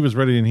he was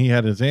ready and he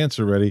had his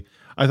answer ready,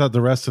 I thought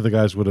the rest of the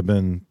guys would have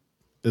been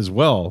as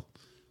well.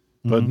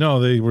 But no,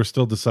 they were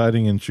still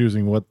deciding and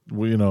choosing what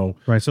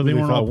Right, so they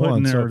weren't all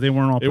putting their. They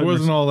weren't all. It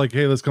wasn't all like,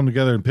 "Hey, let's come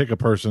together and pick a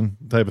person"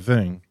 type of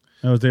thing.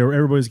 No,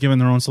 everybody's giving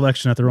their own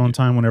selection at their own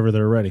time whenever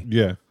they're ready.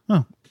 Yeah.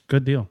 Oh,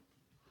 good deal.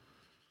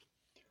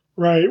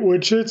 Right,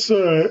 which it's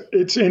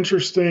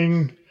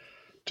interesting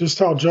just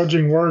how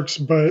judging works,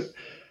 but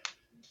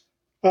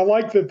I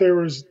like that there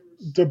was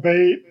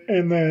debate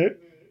and that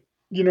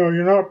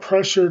you're not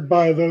pressured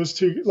by those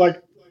two.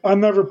 Like, I'm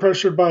never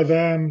pressured by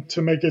them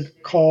to make a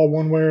call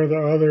one way or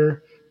the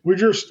other. We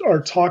just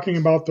are talking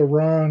about the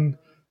run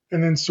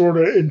and then sort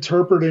of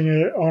interpreting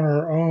it on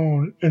our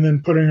own and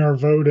then putting our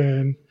vote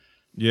in.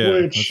 Yeah.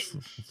 Which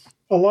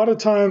a lot of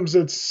times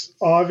it's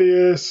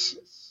obvious,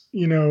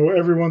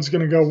 everyone's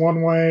going to go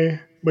one way,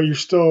 but you're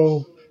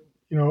still,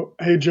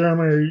 hey,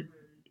 Jeremy,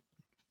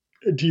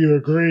 do you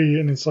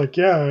agree? And it's like,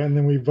 yeah. And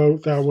then we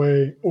vote that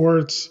way. Or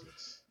it's,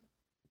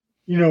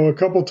 a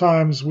couple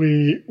times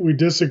we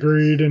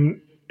disagreed and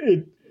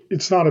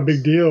it's not a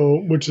big deal,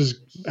 which is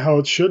how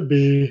it should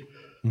be.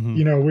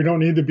 Mm-hmm. We don't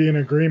need to be in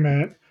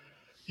agreement.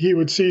 He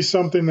would see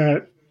something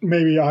that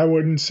maybe I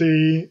wouldn't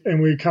see,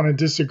 and we kind of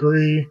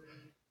disagree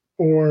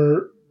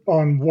or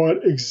on what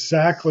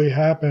exactly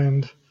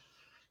happened.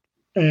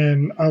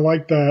 And I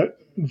like that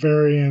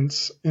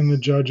variance in the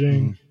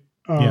judging.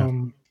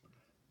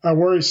 I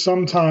worry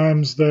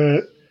sometimes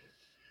that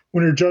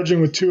when you're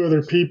judging with two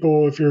other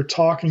people, if you're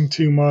talking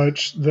too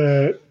much,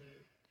 that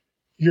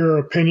your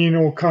opinion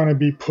will kind of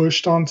be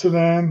pushed onto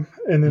them,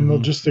 and then they'll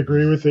just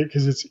agree with it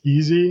because it's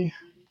easy.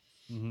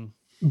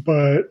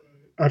 But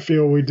I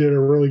feel we did a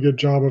really good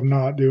job of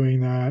not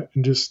doing that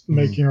and just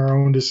making our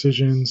own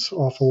decisions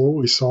off of what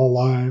we saw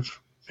live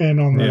and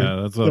on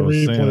that's what I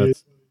was saying.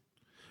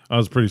 I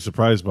was pretty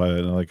surprised by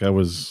it. Like, I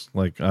was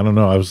like, I don't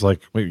know. I was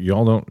like, wait,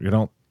 you're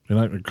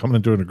not coming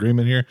into an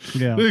agreement here?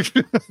 Yeah.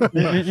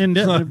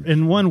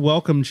 and one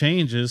welcome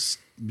change is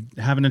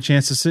having a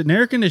chance to sit in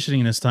air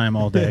conditioning this time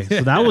all day.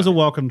 So that was a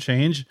welcome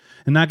change,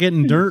 and not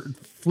getting dirt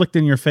flicked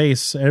in your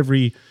face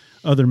every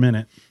other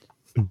minute.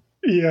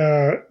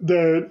 Yeah.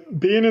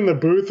 Being in the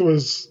booth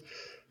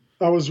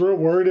I was real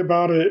worried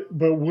about it,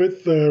 but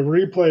with the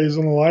replays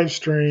on the live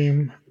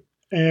stream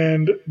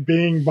and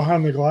being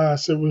behind the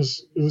glass, it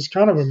was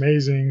kind of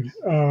amazing.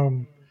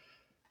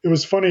 It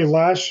was funny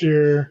last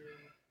year.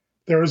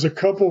 There was a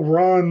couple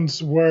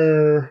runs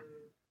where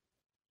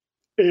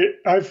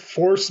I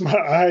forced my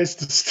eyes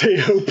to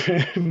stay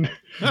open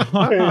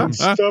and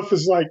stuff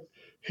is like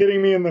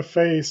hitting me in the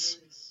face.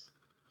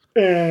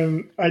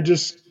 And I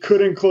just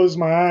couldn't close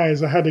my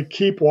eyes. I had to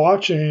keep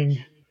watching,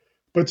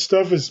 but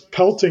stuff is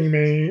pelting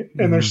me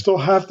and there's still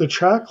half the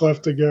track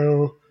left to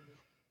go.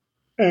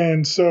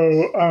 And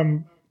so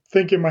I'm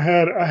thinking in my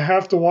head, I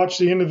have to watch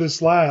the end of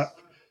this lap.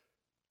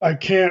 I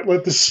can't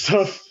let this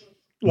stuff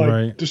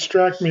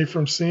distract me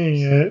from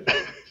seeing it,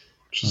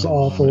 which is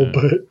awful, man.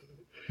 But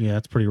yeah,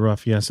 it's pretty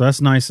rough. Yeah. So that's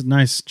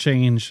nice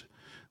change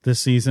this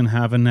season,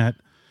 having that,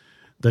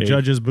 the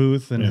judges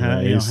booth and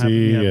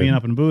being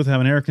up in the booth,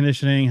 having air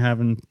conditioning,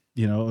 having,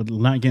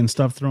 not getting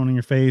stuff thrown in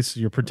your face.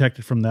 You're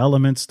protected from the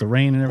elements, the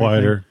rain and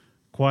everything.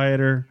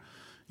 Quieter.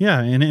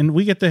 Yeah. And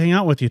we get to hang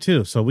out with you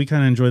too. So we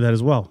kind of enjoy that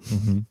as well.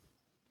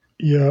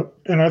 Yeah.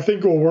 And I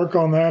think we'll work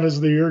on that as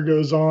the year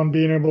goes on,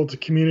 being able to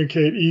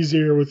communicate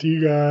easier with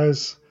you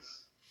guys.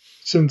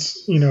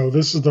 Since,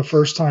 this is the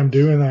first time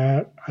doing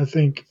that, I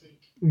think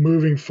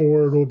moving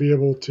forward, we'll be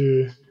able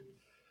to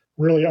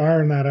really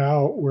iron that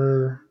out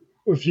where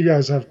if you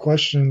guys have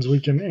questions,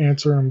 we can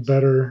answer them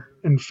better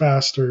and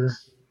faster.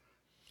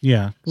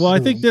 Yeah. Well, I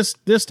think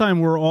this time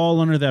we're all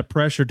under that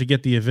pressure to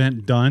get the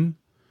event done,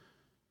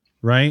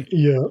 right?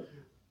 Yeah.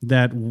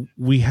 That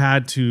we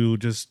had to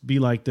just be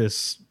like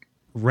this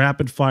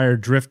rapid fire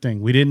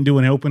drifting. We didn't do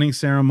an opening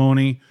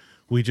ceremony.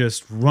 We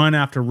just run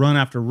after run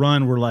after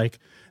run. We're like,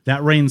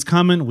 that rain's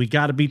coming. We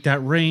got to beat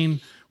that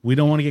rain. We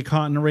don't want to get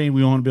caught in the rain.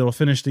 We want to be able to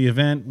finish the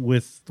event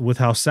with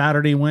how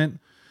Saturday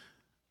went.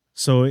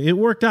 So it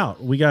worked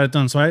out. We got it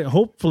done. So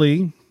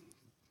hopefully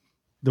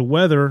the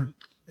weather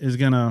is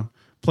going to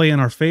play in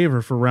our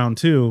favor for round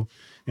 2,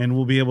 and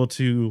we'll be able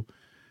to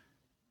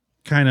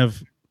kind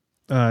of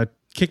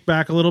kick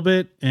back a little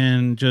bit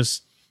and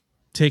just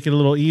take it a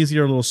little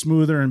easier, a little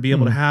smoother, and be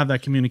able to have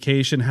that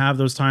communication, have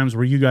those times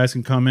where you guys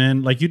can come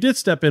in. Like you did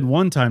step in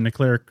one time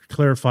to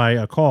clarify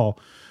a call,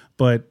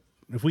 but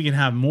if we can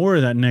have more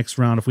of that next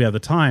round, if we have the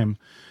time,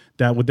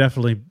 that would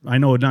definitely, I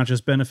know, would not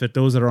just benefit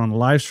those that are on the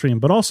live stream,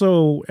 but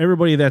also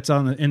everybody that's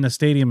in the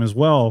stadium as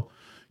well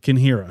can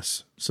hear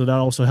us. So that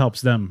also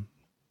helps them.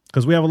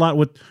 Because we have a lot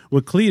with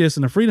Cletus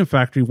and the Freedom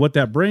Factory. What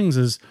that brings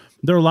is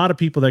there are a lot of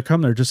people that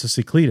come there just to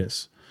see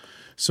Cletus.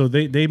 So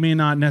they may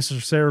not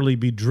necessarily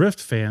be drift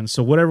fans.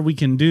 So whatever we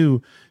can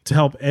do to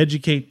help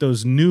educate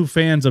those new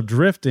fans of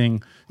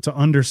drifting to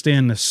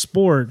understand the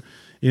sport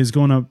is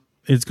going to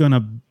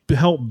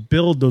help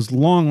build those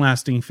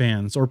long-lasting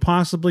fans, or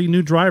possibly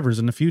new drivers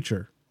in the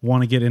future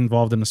want to get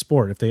involved in the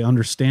sport. If they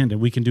understand it,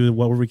 we can do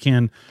whatever we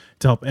can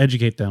to help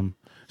educate them.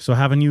 So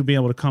having you be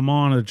able to come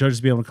on, or the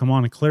judges be able to come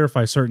on and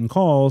clarify certain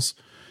calls,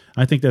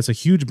 I think that's a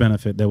huge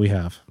benefit that we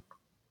have.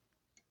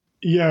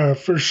 Yeah,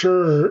 for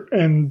sure.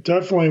 And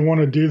definitely want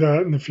to do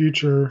that in the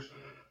future.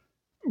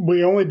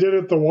 We only did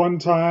it the one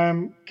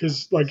time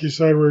because, like you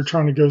said, we were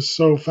trying to go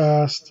so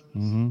fast.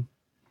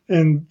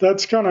 And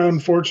that's kind of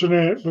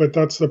unfortunate, but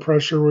that's the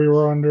pressure we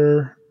were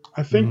under.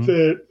 I think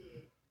that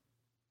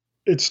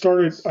it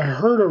started, I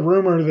heard a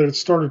rumor that it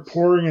started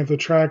pouring at the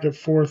track at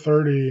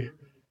 4:30,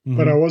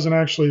 but I wasn't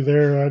actually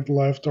there. I'd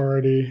left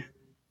already.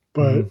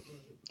 But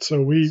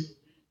so we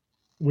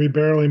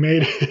barely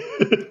made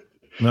it.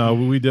 No,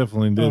 we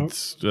definitely did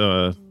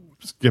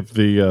skip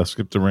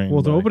the rain.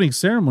 Well, the opening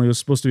ceremony was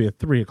supposed to be at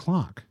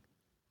 3:00.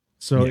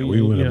 So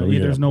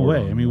there's no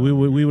way. I mean,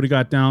 we would have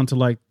got down to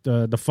like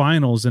the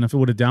finals, and if it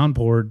would have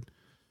downpoured,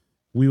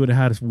 we would have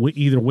had to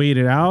either wait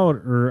it out,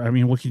 or, I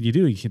mean, what can you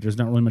do? There's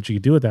not really much you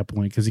can do at that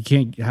point, because you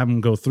can't have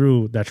them go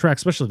through that track,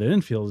 especially the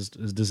infield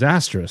is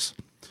disastrous.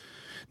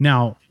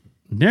 Now,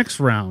 next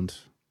round,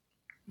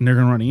 they're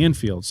going to run the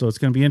infield, so it's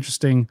going to be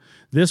interesting.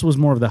 This was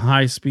more of the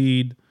high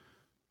speed,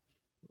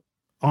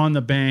 on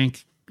the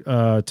bank,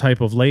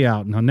 type of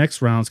layout. Now,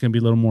 next round is going to be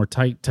a little more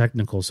tight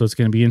technical, so it's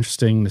going to be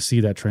interesting to see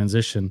that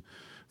transition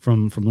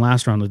from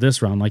last round to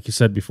this round. Like you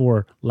said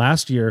before,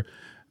 last year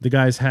the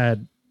guys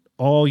had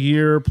all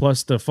year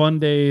plus the fun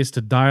days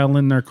to dial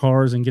in their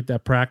cars and get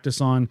that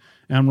practice on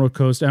Emerald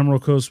Coast.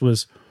 Emerald Coast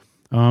was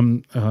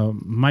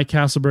Mike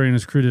Castleberry and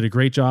his crew did a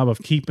great job of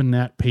keeping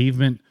that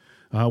pavement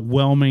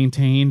well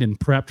maintained and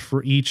prepped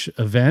for each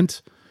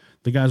event.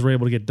 The guys were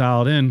able to get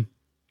dialed in.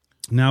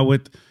 Now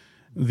with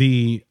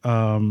the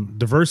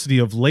diversity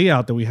of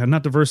layout that we had,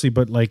 not diversity,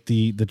 but like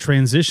the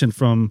transition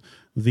from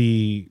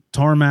the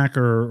tarmac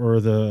or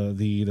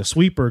the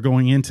sweeper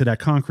going into that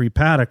concrete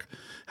paddock,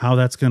 how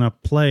that's going to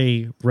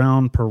play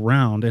round per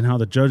round, and how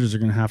the judges are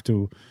going to have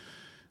to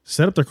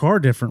set up their car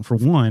different for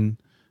one,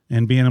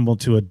 and being able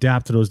to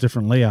adapt to those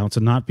different layouts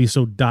and not be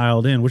so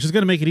dialed in, which is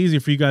going to make it easier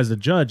for you guys to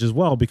judge as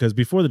well, because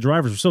before the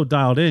drivers were so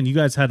dialed in, you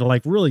guys had to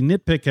like really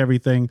nitpick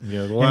everything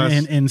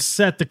and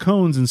set the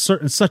cones in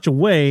such a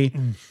way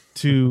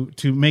to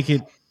make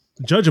it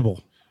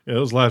judgeable. Yeah,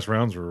 those last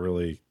rounds were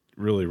really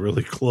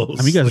close.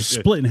 I mean, you guys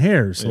are splitting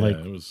hairs. Yeah, like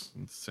it was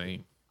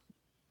insane.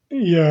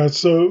 Yeah,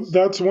 so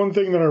that's one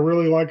thing that I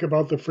really like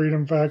about the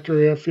Freedom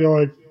Factory. I feel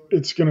like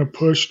it's going to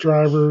push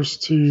drivers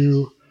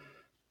to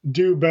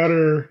do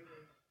better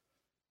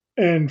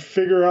and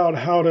figure out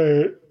how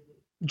to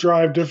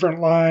drive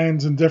different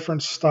lines and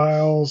different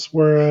styles,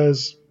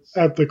 whereas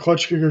at the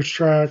Klutch Kickers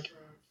track,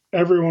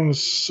 everyone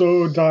was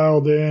so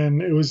dialed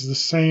in. It was the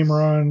same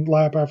run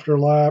lap after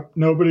lap.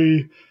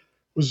 Nobody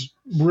was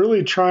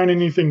really trying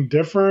anything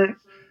different.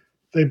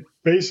 They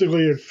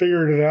basically had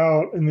figured it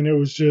out, and then it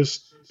was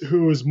just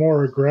who was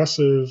more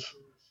aggressive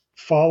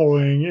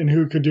following and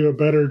who could do a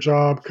better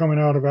job coming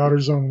out of outer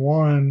zone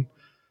 1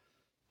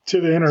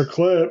 to the inner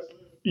clip.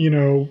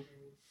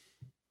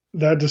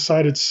 That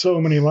decided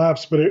so many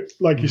laps, but it,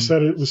 like you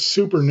said, it was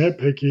super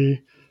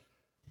nitpicky.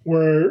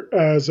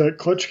 Whereas at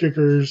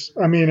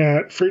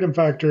at Freedom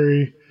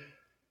Factory,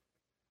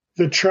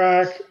 the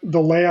track,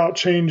 the layout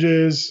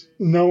changes,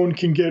 no one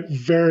can get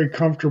very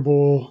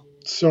comfortable.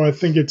 So I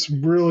think it's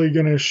really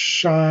going to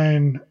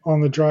shine on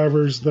the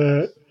drivers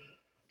that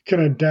can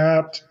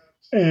adapt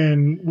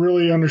and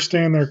really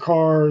understand their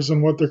cars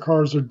and what their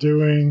cars are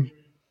doing,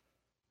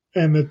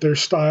 and that their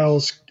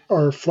styles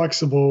are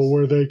flexible,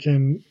 where they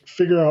can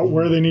figure out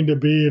where they need to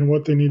be and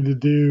what they need to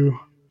do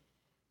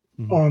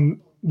on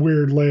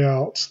weird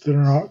layouts that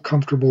are not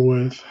comfortable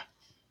with.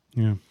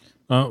 Yeah.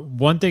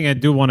 One thing I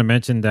do want to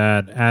mention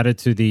that added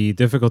to the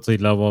difficulty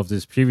level of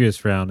this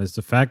previous round is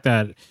the fact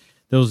that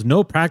there was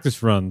no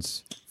practice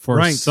runs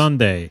for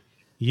Sunday.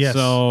 Yes.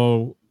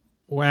 So,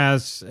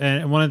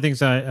 and one of the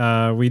things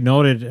we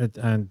noted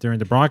during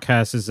the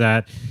broadcast is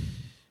that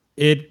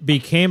it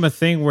became a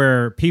thing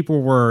where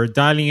people were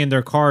dialing in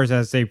their cars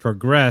as they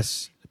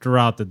progress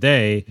throughout the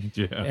day.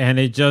 Yeah. And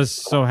it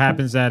just so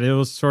happens that it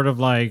was sort of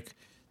like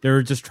they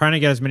were just trying to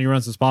get as many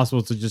runs as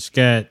possible to just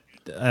get,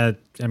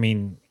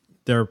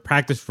 their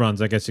practice runs,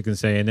 I guess you can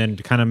say, and then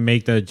to kind of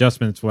make the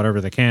adjustments,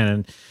 whatever they can.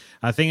 And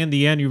I think in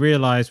the end, you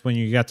realize when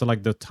you got to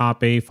like the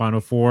top 8,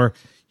 final 4,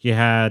 you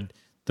had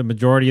the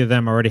majority of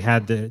them already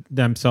had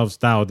themselves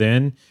dialed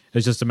in.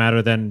 It's just a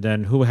matter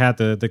then who had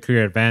the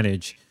clear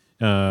advantage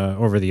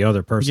over the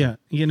other person.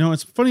 Yeah,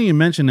 it's funny you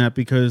mention that,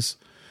 because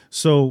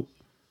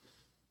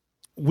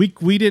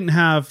we didn't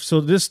have,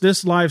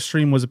 this live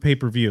stream was a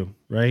pay-per-view,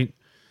 right?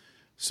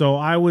 So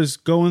I was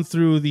going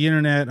through the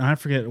internet, and I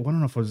forget, I don't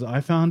know if it was I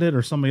found it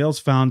or somebody else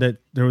found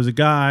it. There was a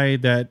guy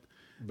Ben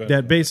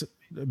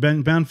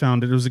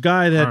found it. There was a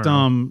guy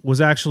that was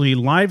actually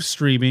live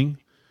streaming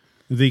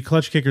the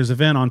Klutch Kickers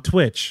event on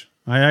Twitch.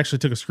 I actually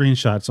took a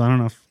screenshot, so I don't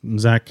know if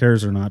Zach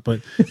cares or not,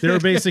 but they were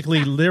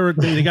basically,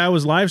 the guy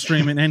was live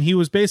streaming, and he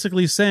was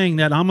basically saying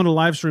that I'm going to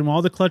live stream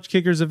all the Klutch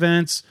Kickers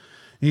events.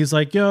 And he's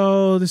like,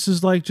 yo, this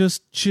is like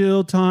just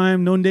chill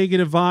time, no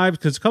negative vibes,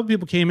 because a couple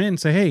people came in and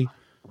say, hey,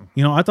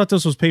 I thought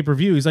this was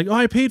pay-per-view. He's like, oh,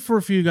 I paid for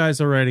a few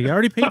guys already. I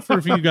already paid for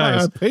a few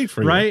guys. I paid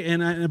for right? you.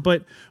 And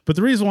but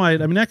the reason why,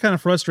 that kind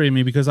of frustrated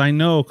me, because I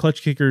know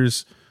Klutch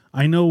Kickers,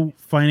 I know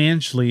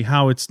financially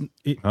how much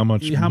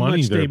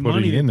money they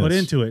put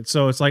into it.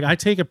 So it's like I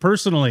take it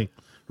personally,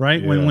 right?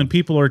 Yeah. When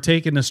people are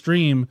taking the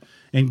stream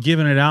and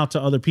giving it out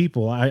to other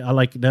people, I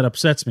like that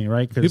upsets me,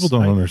 right? People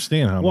don't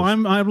understand how. Well,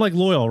 I'm like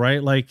loyal,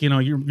 right? Like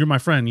you're my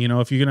friend.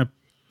 If you're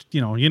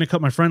gonna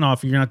cut my friend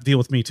off, you're gonna have to deal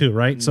with me too,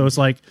 right? So it's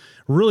like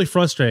really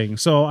frustrating.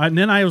 So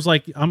then I was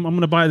like, I'm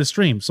gonna buy the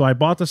stream. So I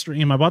bought the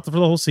stream. I bought it for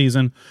the whole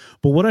season.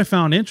 But what I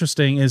found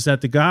interesting is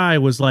that the guy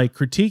was like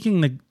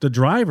critiquing the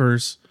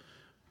drivers.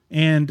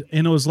 And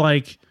it was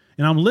like,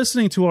 and I'm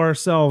listening to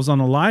ourselves on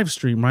the live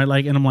stream, right?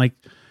 Like, and I'm like,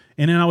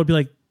 and then I would be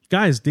like,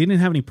 guys, they didn't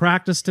have any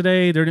practice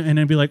today. And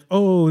then be like,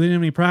 oh, they didn't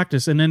have any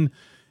practice. And then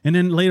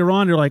later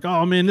on, they're like,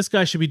 oh man, this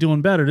guy should be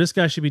doing better. This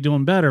guy should be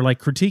doing better. Like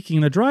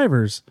critiquing the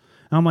drivers.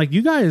 And I'm like,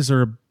 you guys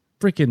are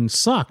freaking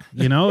suck.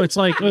 It's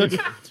like,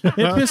 it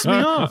pissed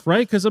me off,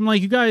 right? Because I'm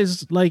like, you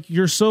guys, like,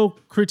 you're so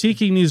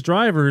critiquing these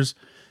drivers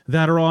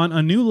that are on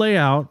a new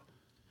layout.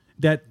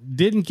 that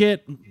didn't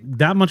get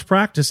that much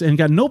practice and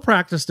got no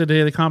practice the day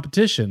of the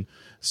competition.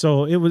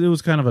 So it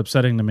was kind of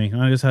upsetting to me.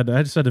 I just had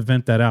to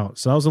vent that out.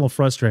 So that was a little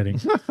frustrating.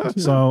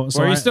 So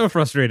are you still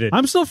frustrated?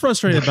 I'm still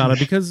frustrated about it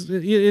because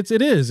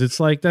it is. It's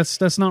like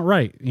that's not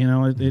right. You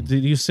know,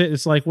 you sit.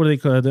 It's like, what do they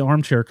call it? The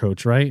armchair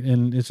coach, right?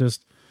 And it's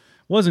just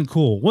wasn't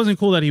cool. Wasn't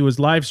cool that he was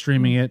live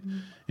streaming it,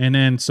 and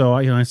then so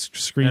I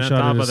screenshot. And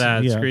on top of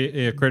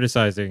that,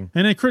 criticizing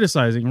and then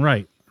criticizing,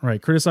 right,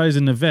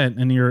 criticizing the event,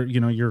 and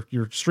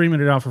you're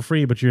streaming it out for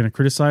free, but you're going to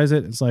criticize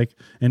it. It's like,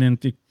 and then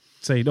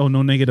say, oh,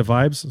 no negative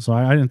vibes. So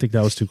I didn't think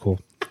that was too cool.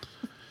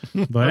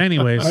 But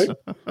anyways,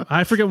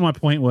 I forget what my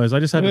point was. I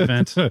just had to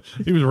vent.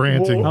 He was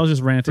ranting. I was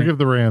just ranting. Forgive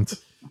the rant.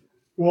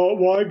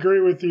 Well, I agree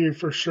with you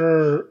for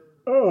sure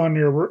on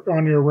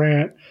your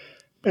rant.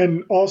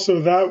 And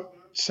also that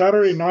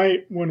Saturday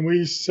night when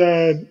we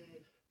said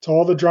to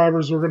all the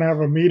drivers we're going to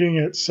have a meeting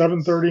at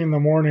 7:30 in the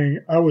morning,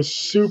 I was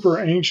super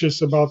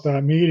anxious about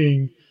that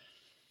meeting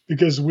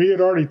because we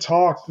had already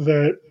talked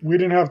that we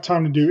didn't have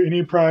time to do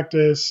any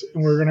practice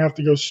and we were going to have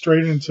to go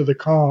straight into the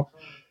comp.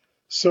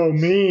 So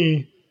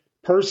me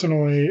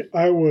personally,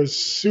 I was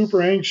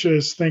super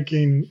anxious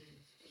thinking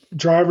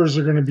drivers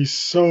are going to be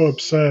so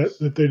upset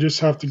that they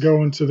just have to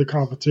go into the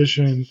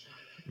competition.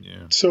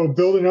 Yeah. So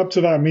building up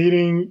to that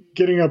meeting,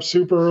 getting up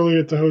super early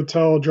at the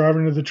hotel,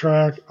 driving to the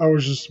track, I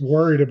was just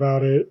worried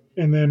about it.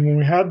 And then when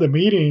we had the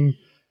meeting,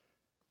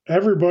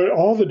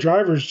 all the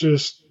drivers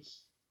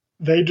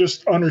they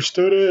just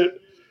understood it.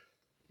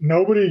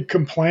 Nobody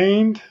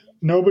complained.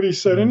 Nobody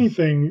said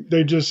anything.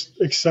 They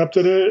just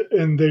accepted it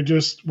and they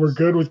just were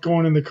good with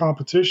going in the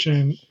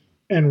competition.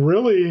 And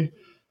really,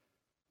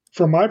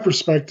 from my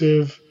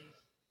perspective,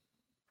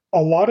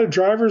 a lot of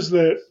drivers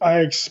that I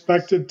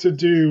expected to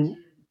do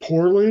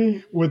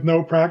poorly with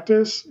no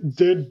practice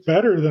did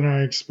better than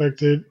I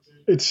expected.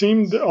 It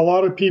seemed a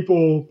lot of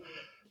people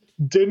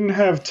didn't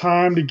have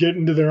time to get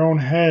into their own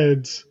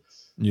heads.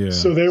 Yeah.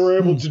 So they were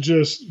able to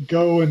just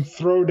go and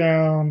throw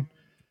down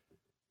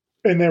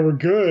and they were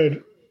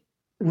good.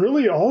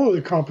 Really all of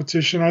the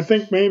competition, I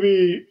think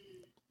maybe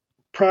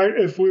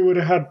if we would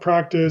have had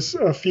practice,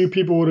 a few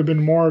people would have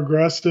been more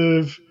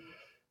aggressive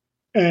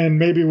and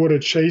maybe would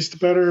have chased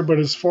better. But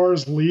as far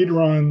as lead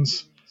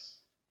runs,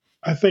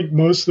 I think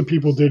most of the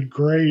people did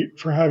great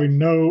for having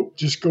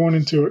just going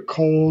into it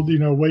cold,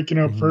 waking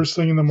up first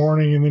thing in the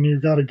morning and then you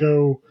got to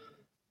go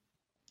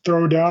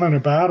throw down in a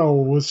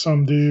battle with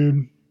some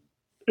dude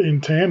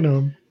in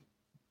tandem.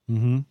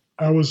 Mm-hmm.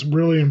 I was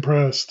really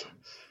impressed.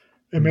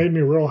 It made me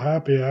real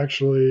happy,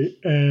 actually.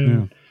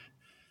 And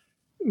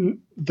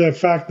the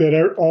fact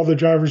that all the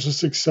drivers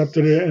just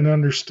accepted it and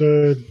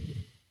understood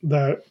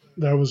that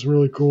was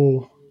really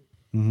cool.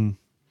 Mm-hmm.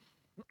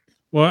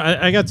 Well,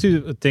 I got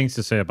two things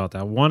to say about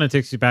that. One, it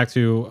takes you back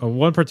to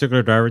one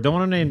particular driver. Don't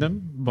want to name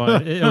them,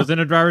 but it was in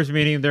a driver's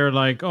meeting. They're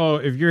like, oh,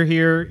 if you're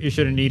here, you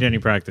shouldn't need any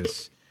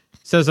practice.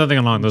 Says something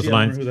along those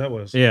lines. I remember who that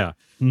was. Yeah.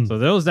 So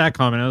there was that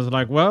comment. I was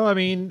like, well, I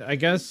mean, I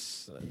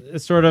guess it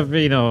sort of,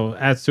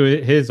 adds to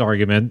his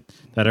argument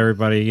that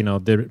everybody,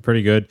 did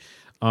pretty good.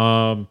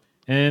 And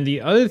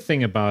the other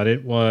thing about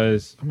it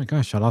was, oh my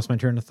gosh, I lost my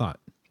train of thought.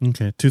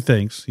 Okay. Two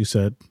things you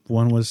said.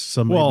 One was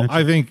somebody. Well,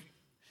 I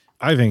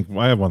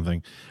have one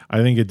thing.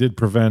 I think it did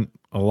prevent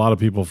a lot of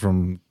people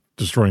from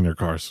destroying their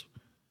cars.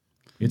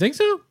 You think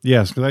so?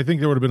 Yes, because I think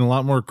there would have been a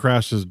lot more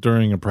crashes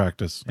during a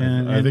practice.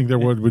 I think there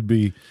would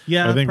be.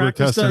 Yeah, I think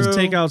practice does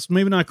take out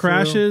maybe not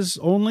crashes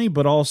only,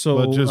 but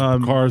also just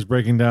cars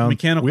breaking down.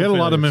 Mechanical. We had failures.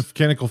 a lot of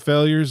mechanical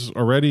failures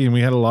already, and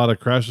we had a lot of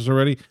crashes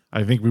already.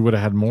 I think we would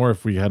have had more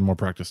if we had more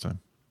practice time.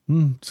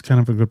 It's kind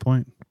of a good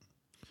point.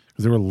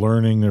 Because they were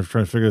learning, they're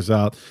trying to figure this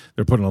out.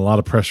 They're putting a lot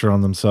of pressure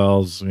on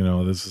themselves.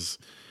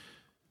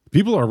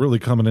 People are really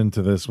coming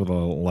into this with a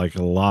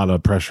lot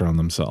of pressure on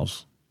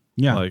themselves.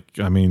 Yeah.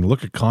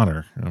 Look at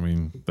Connor.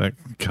 That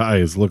guy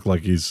has looked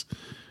like he's.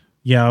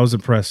 Yeah, I was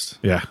impressed.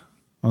 Yeah,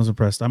 I was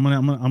impressed. I'm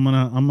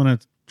gonna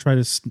try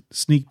to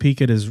sneak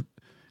peek at his,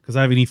 because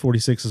I have an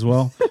E46 as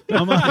well.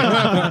 I'm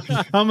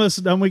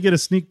gonna get a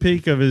sneak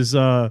peek of his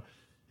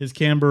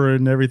camber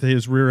and everything,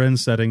 his rear end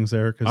settings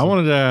there. I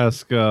wanted to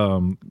ask,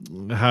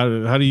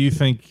 how do you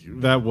think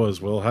that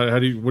was, Will? What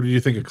did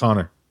you think of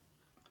Connor?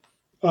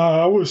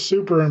 I was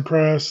super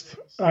impressed.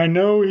 I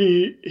know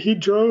he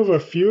drove a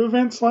few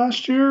events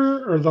last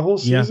year or the whole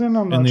season.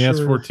 I'm not sure. In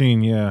the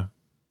S14, yeah.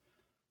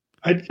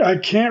 I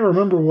can't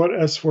remember what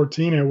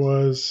S14 it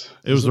was.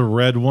 It was a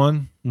red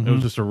one. Mm-hmm. It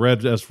was just a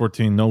red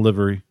S14, no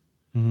livery.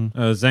 Mm-hmm.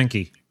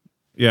 Zenki.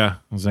 Yeah,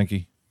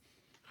 Zenki.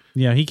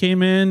 Yeah, he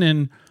came in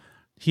and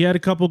he had a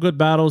couple good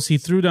battles. He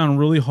threw down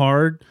really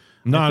hard.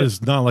 Not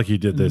like he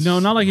did this. No,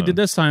 not like he did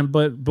this time.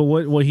 But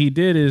what he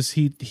did is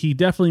he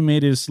definitely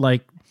made his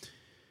a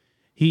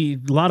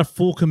lot of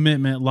full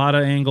commitment, a lot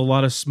of angle, a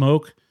lot of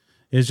smoke.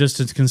 It's just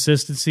his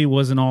consistency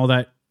wasn't all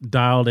that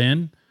dialed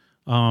in.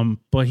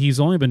 But he's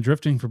only been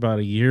drifting for about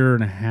a year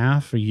and a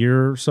half, a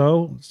year or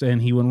so,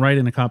 and he went right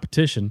into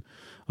competition.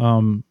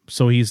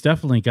 So he's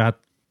definitely got.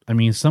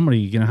 Somebody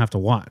you're gonna have to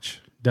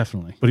watch,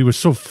 definitely. But he was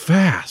so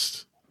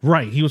fast.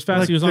 Right. He was fast.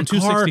 Like he was on the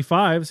car-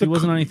 265s. He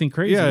wasn't on anything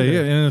crazy. Yeah, either. yeah,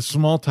 and a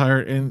small tire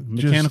and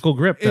Mechanical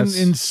grip. That's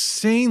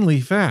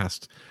insanely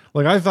fast.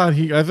 Like I thought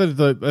I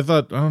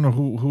don't know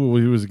who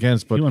he was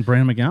against, but he went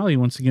Brandon McDowell. He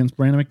went against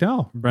Brandon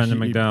McDowell. Brandon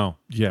McDowell.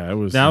 Yeah, it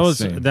was That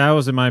insane.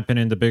 was in my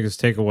opinion the biggest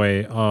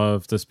takeaway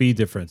of the speed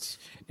difference,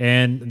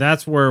 and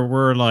that's where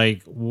we're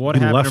like, what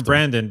He happened left to him.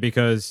 Brandon?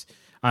 Because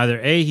either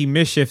A, he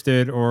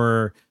misshifted,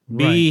 or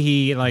B, Right.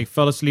 he like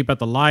fell asleep at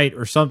the light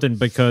or something,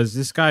 because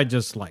this guy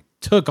just like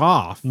took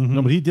off.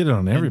 No, but he did it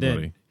on and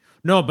everybody. then-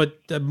 no, but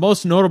the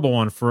most notable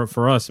one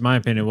for us, in my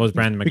opinion, was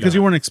Brandon McDowell. Because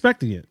you weren't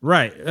expecting it.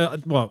 Right.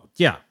 Well,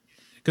 yeah.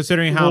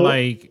 Considering how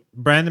like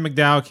Brandon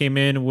McDowell came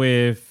in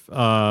with,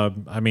 a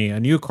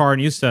new car,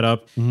 new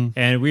setup,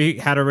 and we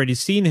had already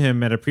seen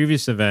him at a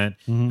previous event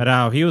at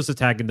how he was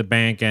attacking the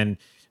bank, and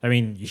I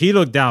mean he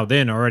looked dialed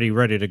in, already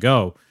ready to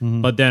go.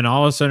 But then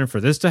all of a sudden,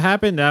 for this to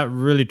happen, that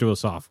really threw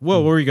us off.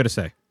 What were you gonna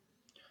say?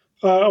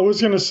 I was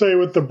going to say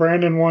with the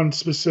Brandon one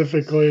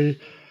specifically.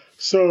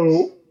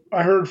 So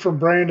I heard from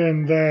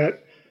Brandon that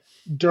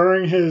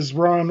during his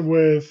run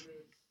with,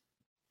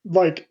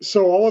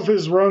 all of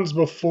his runs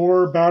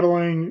before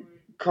battling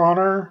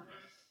Connor,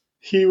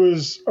 he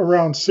was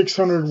around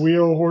 600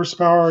 wheel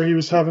horsepower. He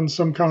was having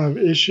some kind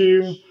of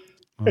issue.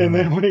 And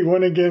then when he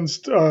went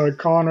against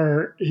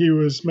Connor, he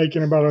was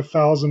making about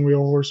 1,000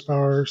 wheel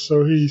horsepower.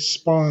 So he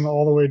spun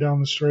all the way down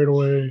the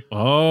straightaway.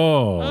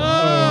 Oh,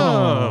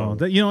 Oh,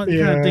 that, you know,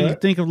 Yeah.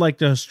 think of like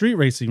the street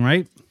racing,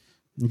 right?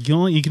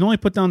 You can only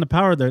put down the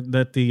power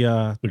that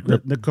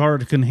the car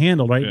can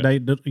handle, right?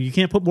 Yeah. You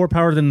can't put more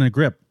power than the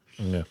grip.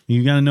 yeah.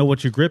 You got to know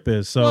what your grip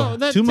is. So Well,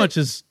 that too much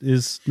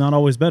is not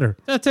always better.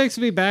 That takes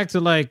me back to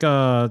like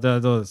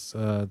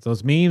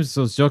those memes,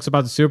 those jokes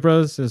about the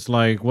Supras. It's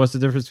like, what's the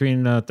difference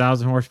between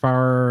 1,000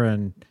 horsepower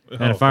and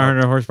a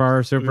 500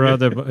 horsepower Supra?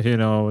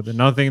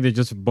 Nothing. They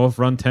just both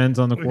run 10s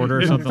on the quarter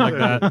or something like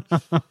that.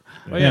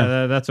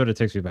 But that's what it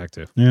takes me back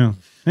to. Yeah,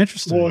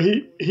 interesting. Well,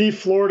 he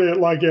floored it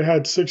like it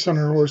had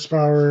 600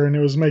 horsepower and it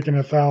was making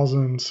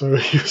 1,000. So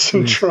he was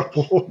in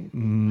trouble.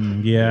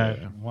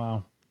 Yeah.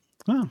 Wow.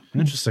 Oh,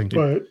 interesting.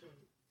 But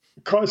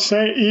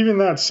even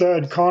that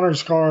said,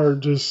 Connor's car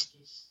just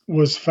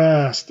was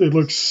fast. It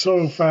looked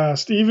so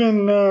fast.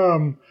 Even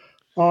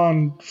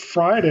on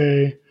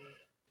Friday,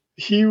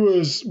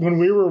 when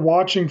we were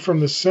watching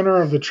from the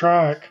center of the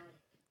track,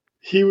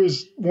 he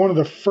was one of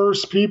the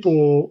first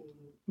people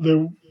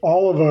that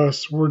all of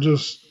us were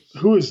just,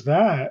 who is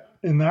that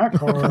in that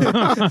car?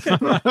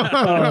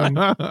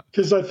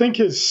 Because I think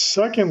his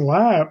second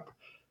lap,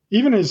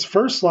 even his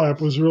first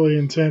lap was really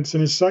intense, and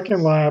his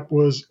second lap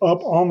was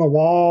up on the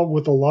wall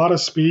with a lot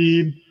of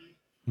speed.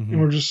 And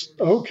we're just,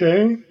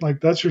 okay, like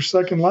that's your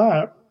second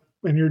lap,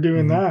 and you're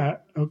doing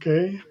that.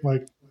 Okay,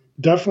 like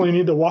definitely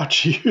need to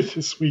watch you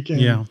this weekend.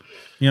 Yeah,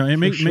 it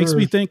makes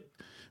me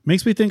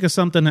think of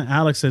something that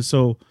Alex said.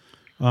 So,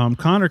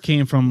 Connor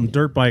came from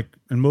dirt bike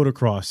and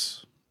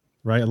motocross,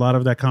 right? A lot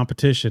of that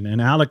competition,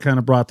 and Alec kind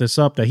of brought this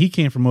up that he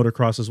came from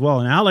motocross as well.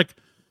 And Alec,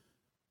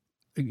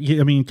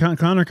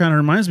 Connor kind of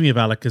reminds me of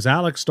Alec because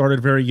Alec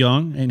started very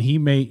young, and he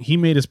made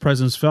his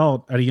presence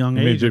felt at a young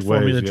age in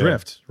Formula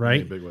Drift,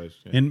 right? Big ways,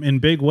 yeah. In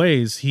big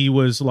ways, he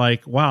was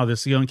like, wow,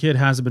 this young kid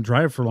hasn't been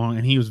driving for long,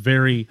 and he was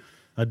very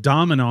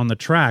dominant on the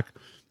track.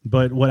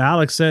 But what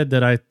Alex said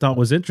that I thought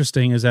was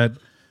interesting is that,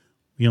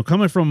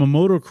 coming from a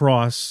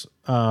motocross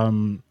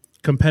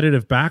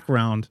competitive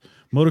background,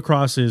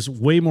 motocross is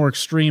way more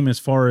extreme as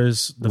far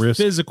as the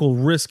physical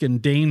risk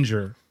and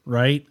danger,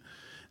 right?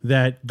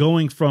 That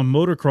going from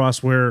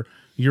motocross where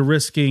you're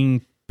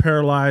risking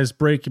paralyzed,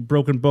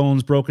 broken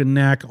bones, broken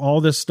neck,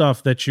 all this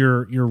stuff that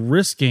you're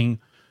risking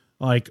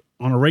like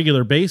on a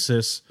regular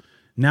basis.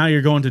 Now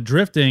you're going to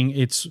drifting.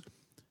 It's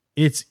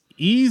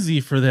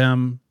easy for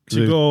them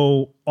to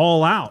go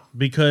all out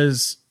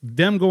because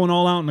them going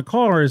all out in the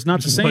car is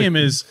not the same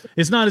as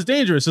it's not as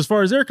dangerous as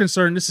far as they're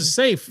concerned. This is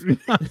safe.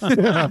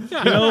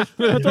 I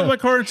throw my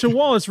car into a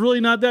wall. It's really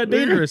not that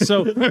dangerous.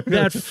 So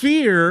that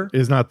fear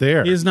is not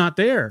there.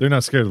 They're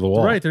not scared of the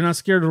wall. Right. They're not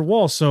scared of the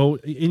wall. So,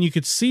 and you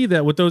could see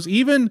that with those,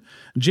 even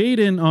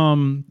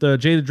Jaden, the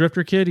Jay the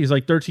Drifter kid, he's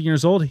like 13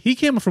 years old. He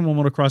came from a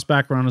motocross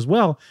background as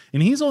well.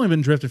 And he's only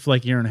been drifted for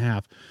like a year and a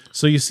half.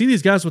 So you see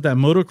these guys with that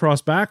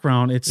motocross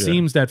background, it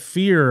seems that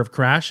fear of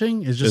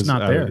crashing is just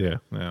not there.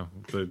 Yeah.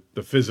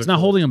 The physical. It's not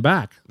holding them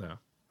back. No.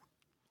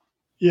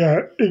 Yeah,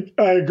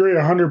 I agree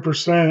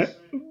 100%.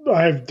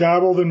 I've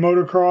dabbled in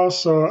motocross,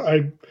 so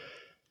I'm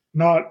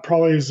not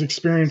probably as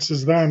experienced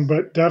as them,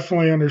 but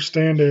definitely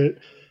understand it.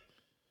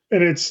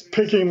 And it's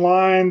picking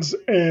lines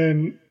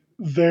and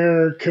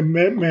their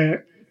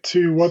commitment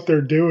to what they're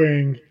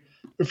doing.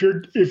 If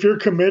you're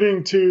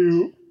committing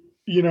to,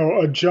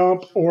 a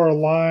jump or a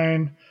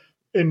line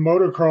in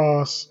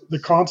motocross, the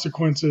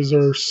consequences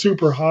are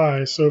super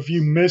high. So if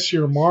you miss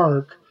your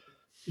mark,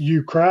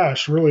 you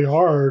crash really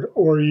hard,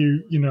 or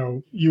you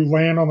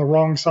land on the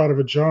wrong side of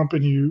a jump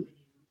and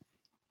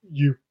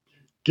you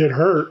get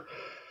hurt.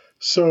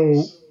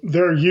 So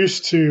they're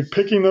used to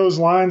picking those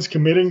lines,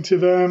 committing to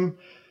them,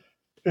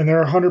 and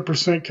they're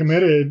 100%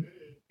 committed.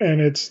 And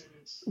it's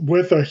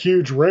with a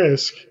huge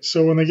risk.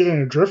 So when they get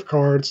in a drift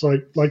car, it's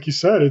like you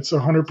said, it's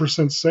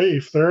 100%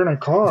 safe. They're in a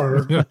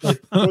car.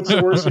 Like, what's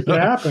the worst that could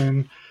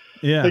happen?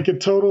 Yeah. They could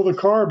total the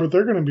car, but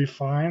they're going to be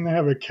fine. They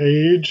have a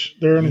cage.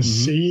 They're in a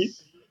seat.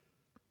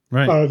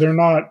 Right. They're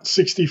not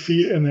 60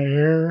 feet in the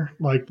air.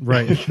 Like,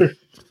 Right.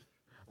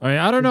 I mean,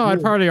 I don't know.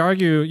 I'd probably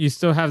argue you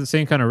still have the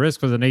same kind of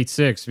risk with an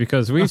 8.6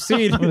 because we've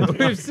seen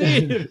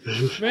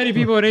many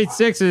people with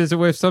 8.6s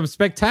with some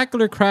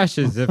spectacular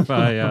crashes. If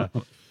I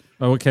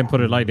we can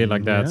put it lightly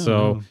like that. Yeah.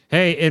 So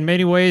hey, in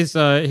many ways,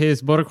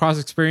 his motocross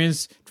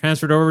experience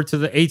transferred over to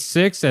the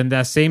 8.6, and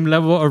that same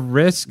level of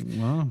risk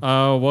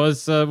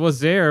was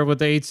there with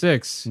the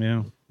 8.6.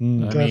 Yeah. I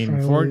mean,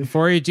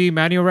 4AG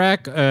manual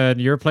rack,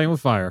 you're playing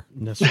with fire.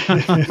 That's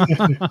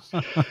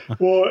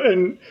Well,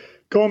 and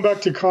going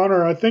back to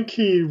Connor, I think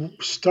he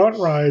stunt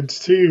rides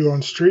too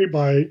on street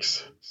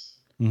bikes.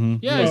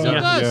 Yeah, he still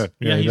does.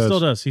 Yeah, he still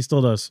does. He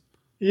still does.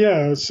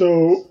 Yeah,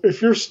 so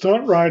if you're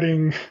stunt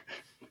riding,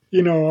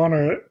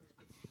 on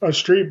a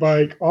street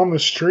bike on the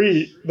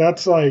street,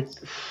 that's like,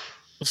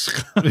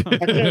 I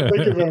can't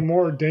think of a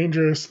more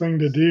dangerous thing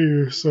to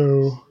do.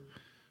 So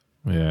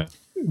Yeah.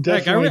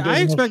 definitely I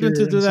expect him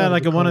to do that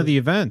like at one of the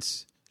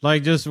events.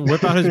 Like just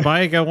whip out his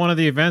bike at one of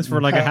the events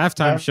for like a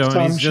halftime show,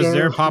 and he's just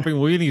there popping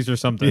wheelies or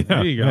something. Yeah.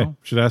 There you go. Hey,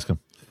 should ask him.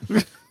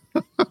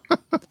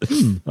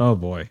 Oh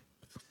boy,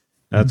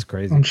 that's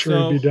crazy. I'm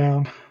sure he'd be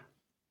down.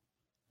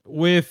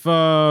 With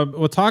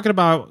we're talking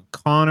about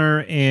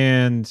Connor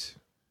and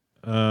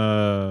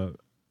Brandon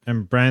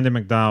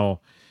McDowell,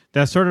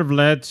 that sort of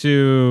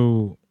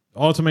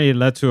ultimately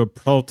led to a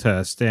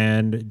protest.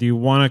 And do you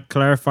want to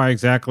clarify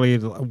exactly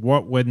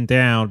what went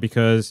down?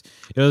 Because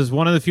it was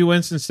one of the few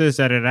instances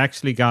that it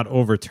actually got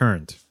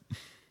overturned.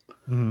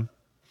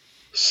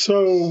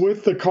 So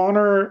with the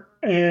Connor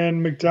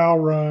and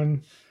McDowell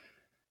run,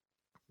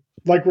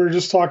 like we were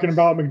just talking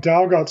about,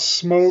 McDowell got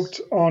smoked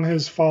on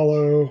his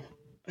follow.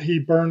 He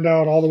burned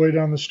out all the way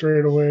down the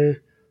straightaway.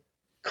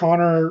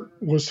 Connor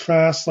was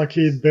fast like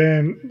he had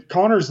been.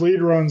 Connor's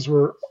lead runs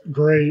were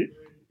great,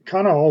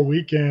 kind of all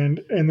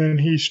weekend, and then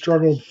he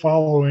struggled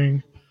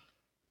following.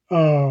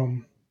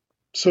 So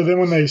then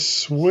when they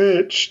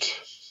switched,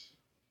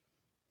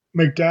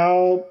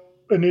 McDowell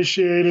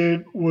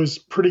initiated, was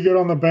pretty good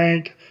on the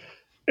bank,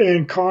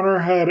 and Connor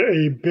had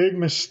a big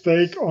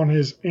mistake on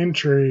his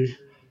entry.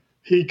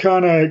 He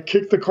kind of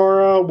kicked the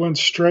car out, went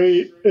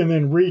straight, and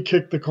then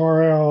re-kicked the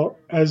car out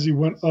as he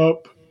went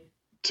up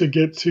to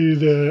get to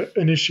the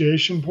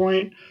initiation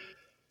point.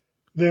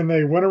 Then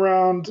they went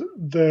around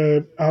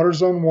the outer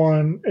zone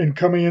 1, and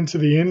coming into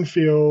the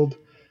infield,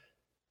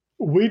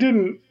 we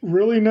didn't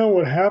really know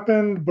what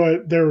happened,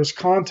 but there was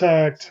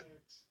contact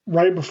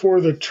right before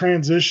the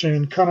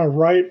transition, kind of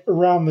right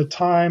around the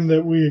time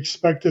that we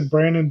expected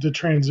Brandon to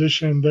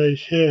transition. They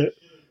hit,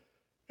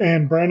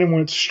 and Brandon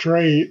went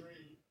straight.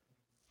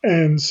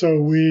 And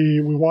so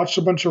we watched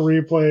a bunch of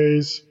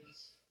replays.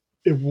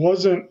 It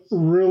wasn't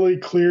really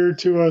clear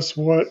to us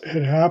what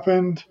had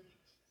happened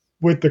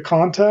with the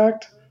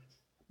contact,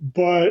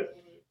 but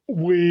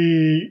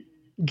we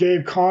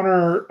gave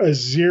Connor a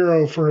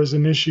 0 for his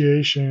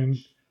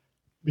initiation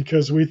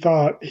because we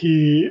thought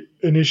he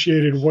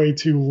initiated way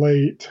too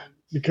late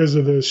because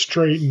of the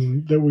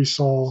straighten that we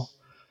saw.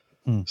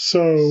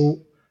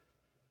 So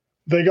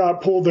they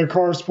got their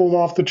cars pulled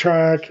off the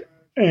track,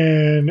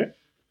 and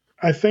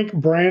I think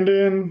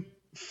Brandon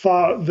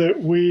thought that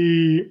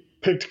we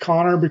picked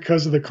Connor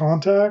because of the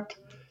contact.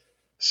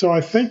 So I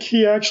think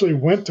he actually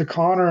went to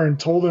Connor and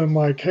told him,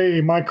 like,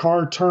 hey, my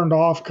car turned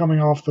off coming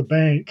off the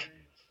bank.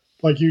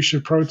 Like, you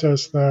should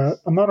protest that.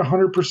 I'm not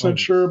 100%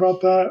 sure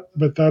about that,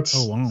 but that's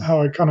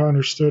how I kind of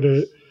understood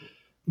it.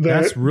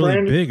 That's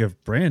really big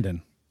of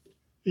Brandon.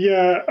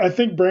 Yeah, I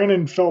think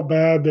Brandon felt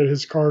bad that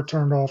his car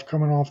turned off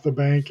coming off the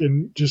bank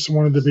and just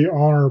wanted to be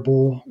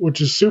honorable,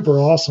 which is super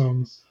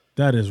awesome.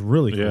 That is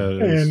really cool. Yeah,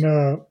 it is.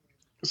 And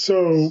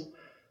so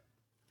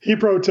he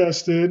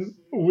protested.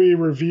 We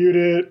reviewed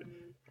it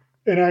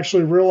and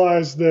actually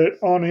realized that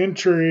on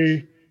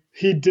entry,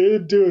 he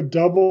did do a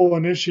double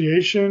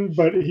initiation,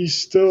 but he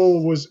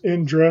still was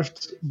in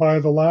drift by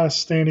the last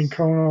standing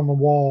cone on the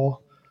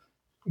wall,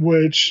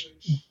 which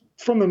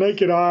from the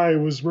naked eye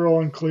was real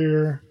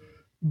unclear.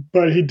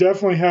 But he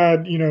definitely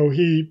had,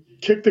 he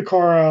kicked the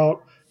car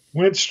out,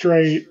 went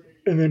straight,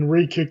 and then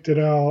re-kicked it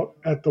out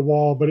at the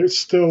wall, but it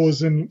still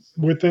was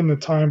within the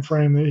time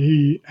frame that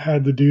he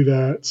had to do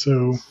that.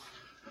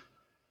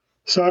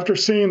 So after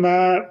seeing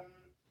that,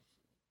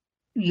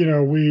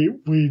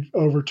 we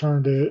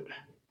overturned it,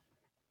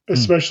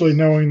 especially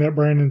knowing that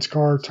Brandon's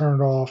car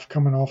turned off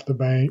coming off the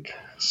bank.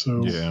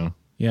 So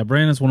yeah,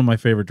 Brandon's one of my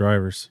favorite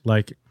drivers.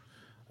 Like,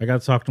 I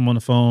got to talk to him on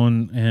the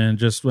phone, and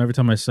just every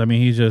time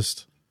he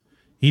just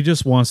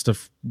wants to.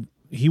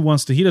 He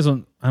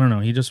doesn't, I don't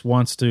know. He just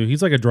wants to,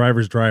 he's like a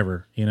driver's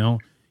driver, he's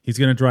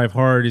going to drive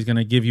hard. He's going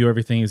to give you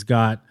everything he's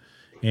got,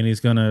 and he's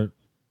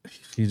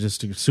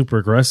just super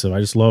aggressive.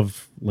 I just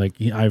love,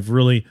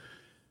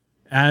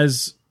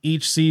 as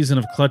each season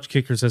of Klutch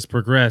Kickers has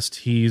progressed,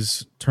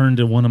 he's turned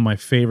to one of my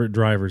favorite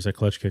drivers at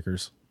Klutch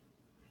Kickers.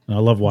 I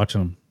love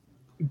watching them.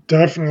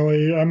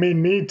 Definitely. I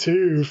mean, me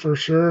too, for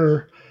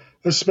sure.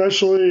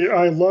 Especially,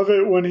 I love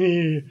it when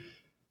he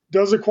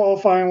does a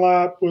qualifying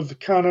lap with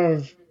kind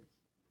of,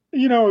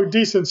 a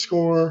decent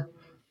score,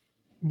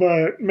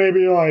 but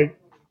maybe like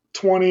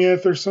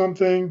 20th or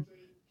something.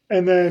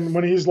 And then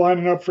when he's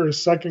lining up for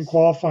his second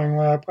qualifying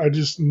lap, I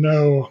just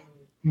know,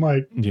 I'm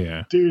like,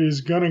 dude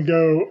is going to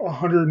go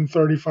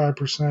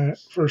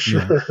 135% for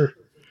sure. Yeah.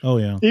 Oh,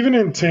 yeah. Even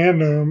in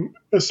tandem,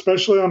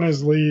 especially on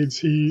his leads,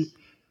 he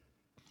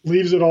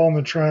leaves it all on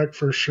the track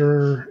for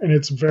sure. And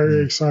it's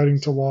very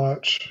exciting to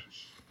watch.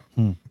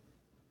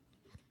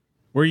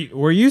 Were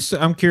you?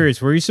 I'm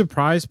curious. Were you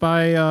surprised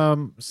by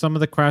some of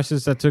the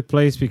crashes that took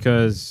place?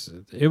 Because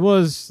there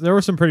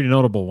were some pretty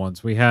notable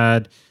ones. We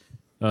had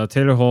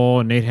Taylor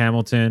Hall and Nate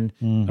Hamilton,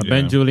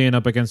 Ben Julian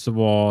up against the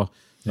wall,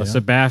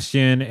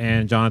 Sebastian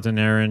and Jonathan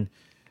Aaron,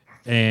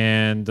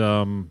 and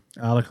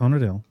Alec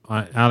Honordale.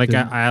 Alec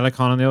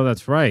Honordale.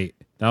 That's right.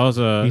 That was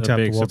a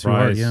big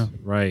surprise. Hard,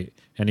 right,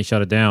 and he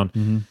shut it down.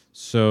 Mm-hmm.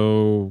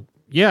 So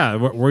yeah,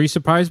 were you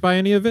surprised by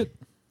any of it?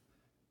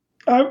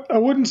 I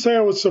wouldn't say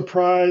I was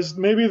surprised.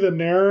 Maybe the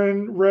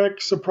Naren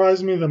wreck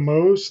surprised me the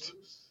most,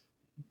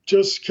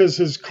 just because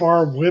his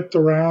car whipped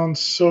around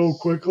so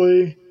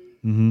quickly.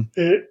 Mm-hmm.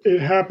 It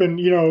happened,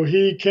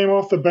 he came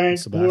off the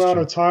bank, blew out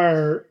a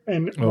tire,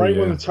 and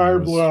when the tire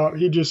blew out,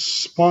 he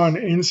just spun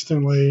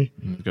instantly.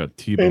 Got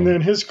T-boned. And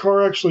then his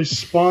car actually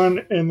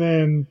spun and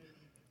then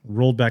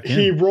rolled back in.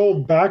 He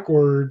rolled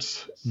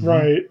backwards,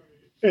 right?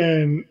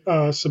 And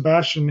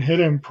Sebastian hit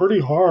him pretty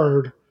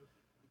hard.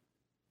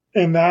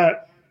 And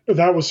that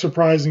was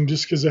surprising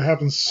just because it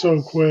happened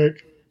so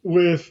quick.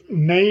 With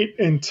Nate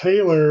and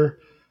Taylor,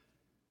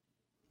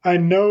 I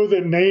know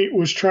that Nate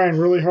was trying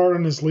really hard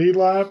on his lead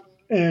lap,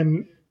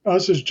 and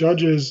us as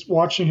judges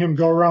watching him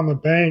go around the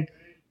bank,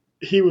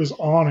 he was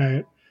on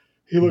it.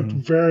 He looked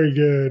very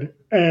good.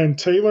 And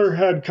Taylor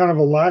had kind of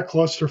a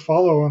lackluster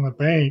follow on the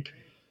bank.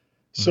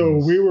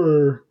 So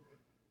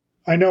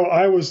I know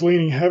I was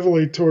leaning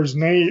heavily towards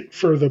Nate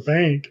for the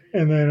bank.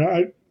 And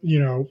then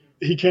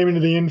he came into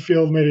the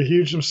infield, made a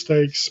huge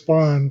mistake,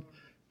 spun.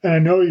 And I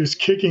know he was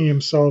kicking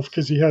himself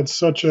because he had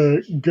such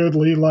a good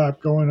lead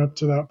lap going up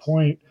to that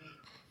point.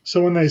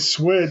 So when they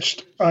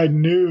switched, I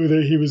knew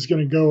that he was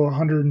going to go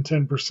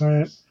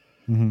 110%.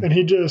 And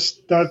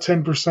that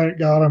 10%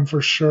 got him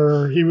for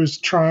sure. He was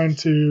trying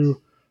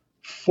to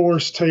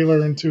force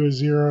Taylor into a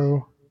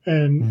zero,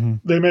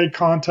 and they made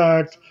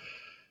contact.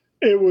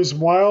 It was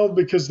wild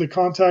because the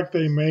contact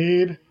they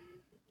made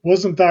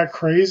wasn't that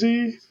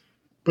crazy,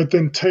 but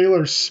then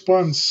Taylor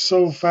spun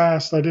so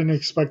fast, I didn't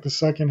expect the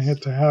second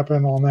hit to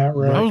happen on that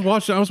wreck. I was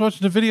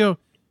watching the video.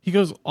 He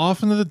goes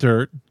off into the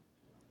dirt,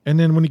 and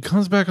then when he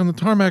comes back on the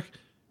tarmac,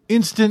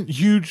 instant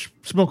huge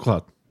smoke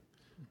cloud.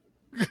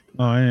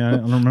 Oh, yeah, I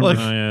don't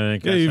remember.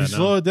 You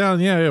slow it down.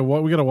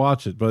 We got to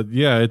watch it. But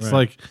it's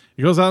like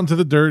he goes out into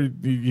the dirt.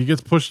 He gets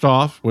pushed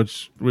off,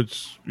 which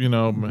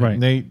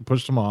Nate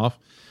pushed him off.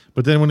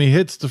 But then when he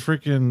hits the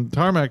freaking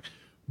tarmac,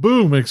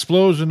 boom,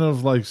 explosion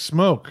of like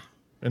smoke.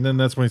 And then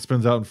that's when he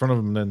spins out in front of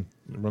him and then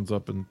runs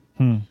up and.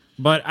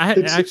 But I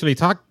had actually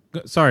talked.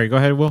 Sorry, go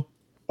ahead, Will.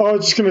 I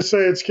was just going to say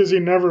it's because he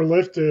never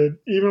lifted.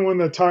 Even when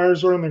the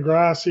tires were in the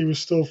grass, he was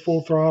still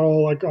full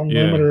throttle, like on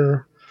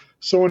limiter.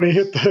 So when he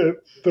hit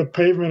the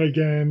pavement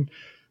again,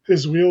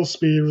 his wheel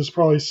speed was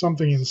probably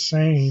something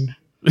insane.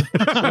 So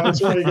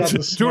that's why he got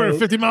the smoke.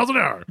 250 miles an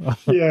hour.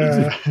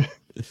 Yeah.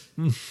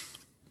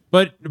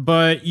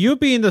 But you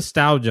being the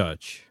style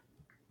judge,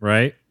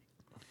 right?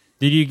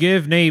 Did you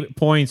give Nate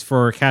points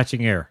for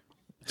catching air?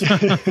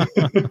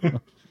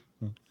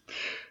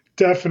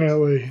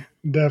 Definitely.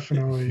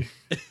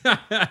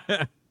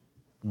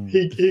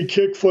 He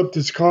kick flipped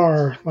his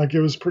car like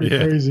it was pretty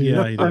crazy.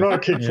 Yeah, or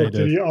not kick flipped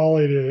it, he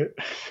ollied it.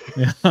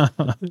 Yeah.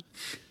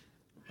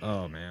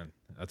 Oh man,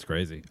 that's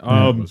crazy.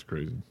 That was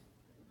crazy.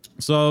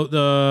 So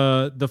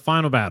the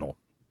final battle,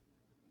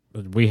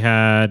 we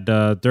had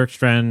Dirk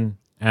Stratton,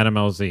 Adam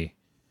LZ.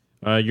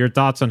 Your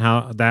thoughts on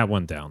how that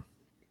went down?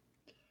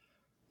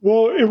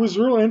 Well, it was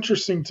real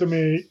interesting to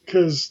me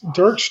because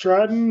Dirk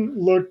Stratton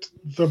looked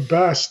the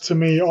best to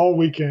me all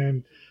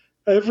weekend.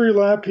 Every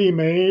lap he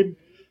made,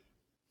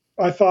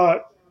 I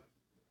thought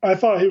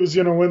he was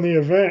going to win the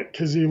event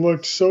because he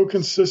looked so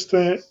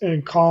consistent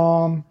and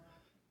calm,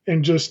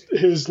 and just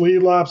his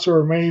lead laps were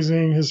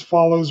amazing. His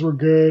follows were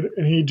good,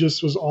 and he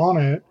just was on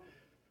it.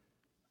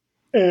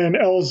 And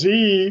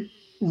LZ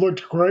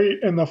looked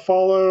great in the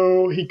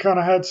follow. He kind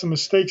of had some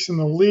mistakes in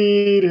the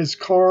lead. His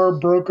car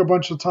broke a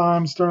bunch of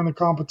times during the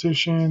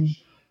competition.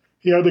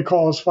 He had to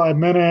call his 5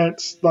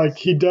 minutes. Like,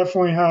 he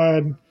definitely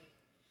had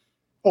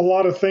a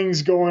lot of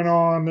things going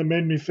on that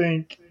made me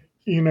think,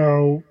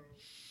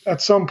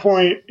 at some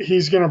point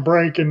he's going to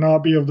break and not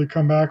be able to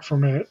come back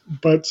from it.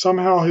 But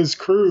somehow his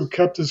crew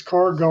kept his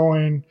car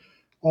going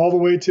all the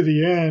way to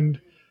the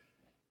end.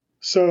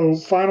 So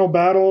final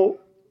battle,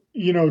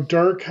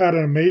 Dirk had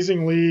an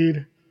amazing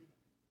lead,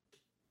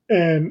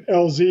 and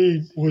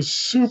LZ was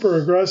super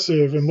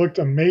aggressive and looked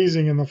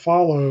amazing in the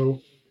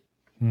follow.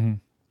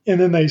 And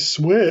then they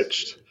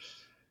switched,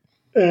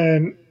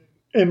 And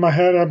in my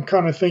head, I'm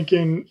kind of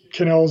thinking,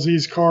 can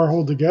LZ's car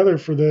hold together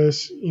for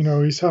this? You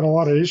know, he's had a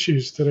lot of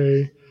issues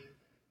today.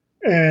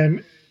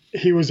 And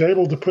he was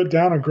able to put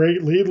down a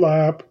great lead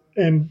lap.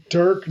 And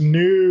Dirk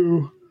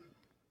knew,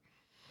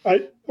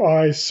 I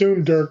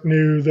assume Dirk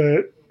knew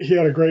that he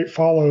had a great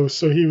follow.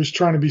 So he was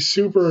trying to be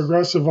super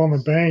aggressive on the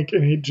bank.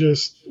 And he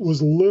just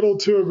was a little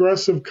too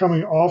aggressive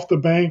coming off the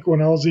bank when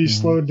LZ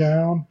slowed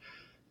down,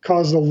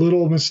 caused a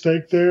little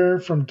mistake there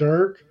from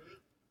Dirk.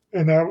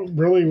 And that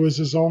really was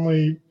his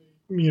only,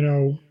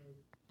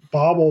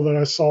 bobble that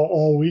I saw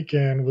all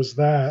weekend was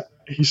that.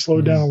 He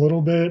slowed down a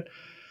little bit.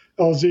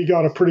 LZ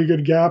got a pretty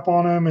good gap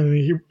on him,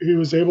 and he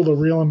was able to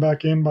reel him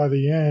back in by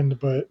the end.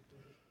 But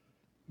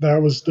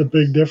that was the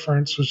big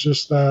difference, was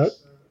just that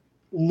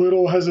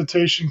little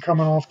hesitation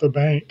coming off the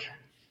bank.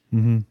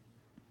 Mm-hmm.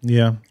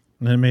 Yeah,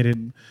 and it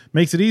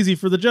makes it easy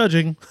for the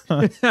judging.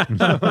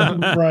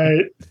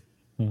 Right.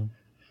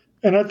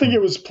 And I think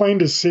it was plain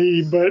to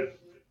see, but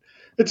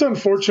it's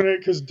unfortunate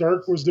because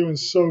Dirk was doing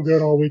so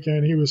good all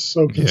weekend. He was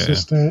so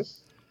consistent.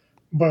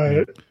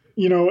 But,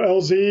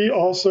 LZ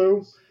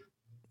also,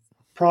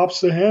 props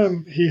to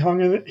him. He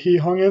hung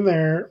in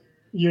there.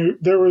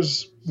 There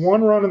was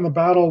one run in the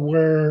battle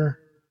where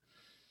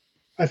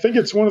I think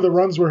it's one of the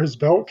runs where his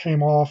belt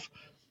came off,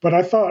 but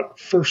I thought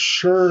for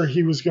sure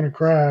he was going to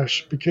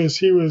crash because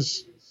he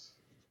was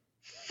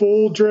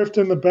full drift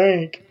in the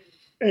bank,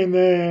 and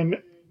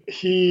then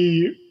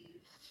he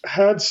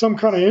had some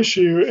kind of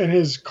issue and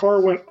his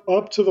car went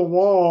up to the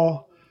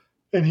wall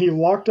and he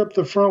locked up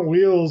the front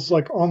wheels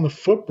like on the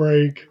foot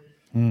brake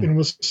and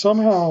was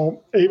somehow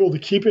able to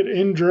keep it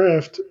in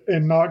drift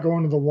and not go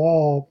into the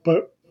wall.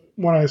 But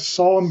when I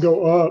saw him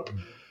go up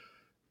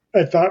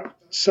at that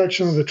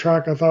section of the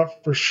track, I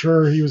thought for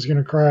sure he was going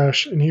to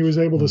crash, and he was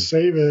able to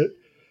save it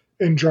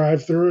and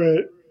drive through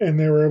it, and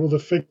they were able to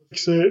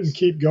fix it and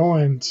keep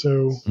going.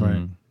 So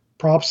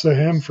props to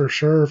him for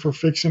sure for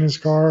fixing his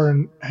car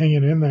and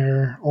hanging in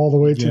there all the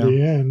way to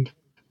the end.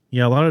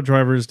 Yeah, a lot of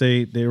drivers,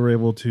 they were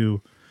able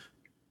to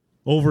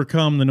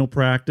overcome the no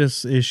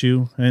practice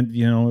issue. And,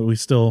 we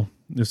still,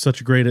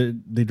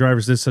 the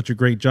drivers did such a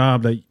great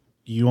job that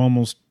you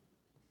almost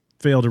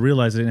fail to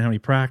realize they didn't have any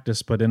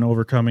practice, but in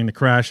overcoming the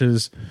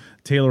crashes,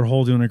 Taylor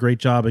Hall doing a great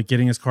job at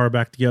getting his car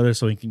back together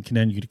so he can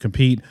continue to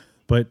compete.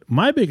 But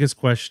my biggest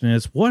question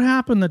is, what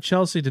happened to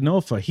Chelsea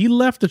Denofa? He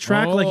left the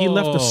track like he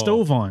left the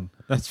stove on.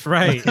 That's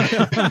right.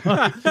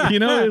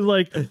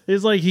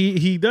 It's like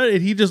he did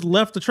it. He just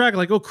left the track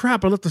like, oh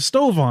crap, I left the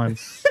stove on,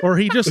 or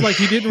he just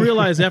he didn't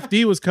realize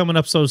FD was coming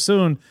up so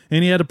soon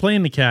and he had a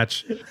plane to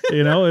catch.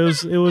 It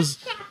was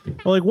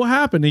like, what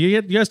happened?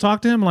 You guys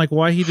talk to him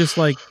why he just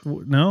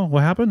no,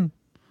 what happened?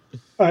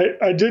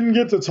 I didn't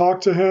get to talk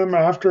to him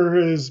after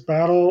his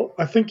battle.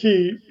 I think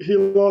he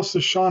lost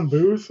to Sean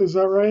Booth. Is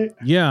that right?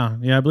 Yeah,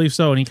 I believe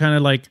so. And he kind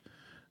of I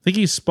think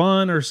he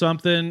spun or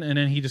something, and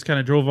then he just kind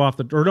of drove off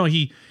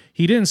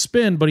he didn't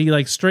spin, but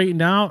he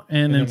straightened out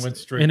and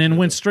then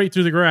went straight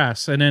through the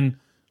grass and then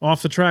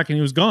off the track, and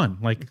he was gone.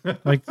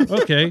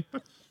 Okay.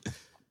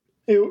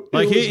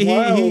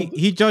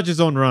 He judged his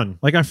own run.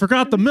 I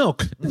forgot the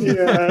milk.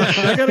 Yeah.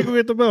 I gotta go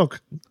get the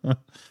milk.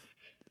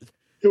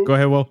 Go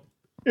ahead, Will.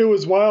 It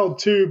was wild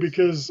too,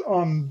 because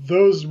on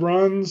those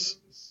runs,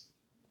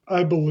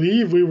 I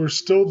believe we were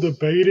still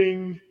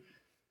debating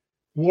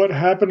what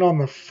happened on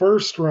the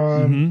first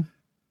run.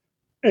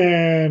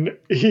 And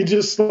he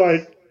just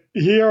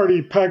he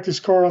already packed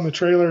his car on the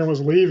trailer and was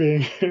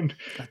leaving. And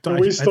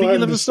we still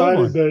hadn't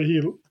decided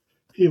that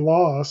he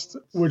lost,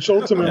 which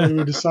ultimately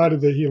we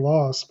decided that he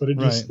lost, but it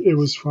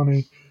was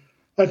funny.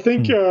 I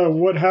think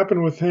what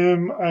happened with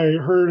him, I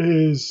heard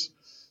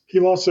he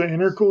lost an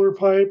intercooler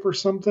pipe or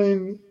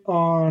something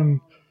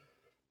on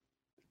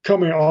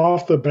coming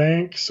off the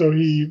bank. So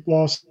he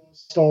lost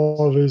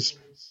all of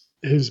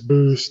his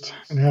boost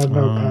and had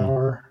no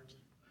power.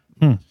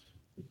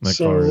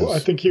 So I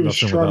think he was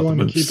struggling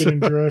to keep it in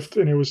drift,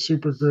 and it was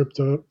super gripped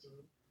up.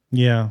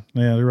 Yeah,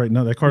 you're right.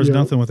 No, that car's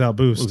nothing without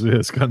boost.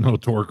 It's got no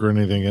torque or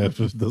anything. It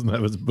just doesn't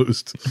have its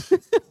boost.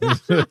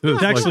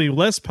 It's actually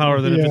less power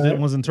than if it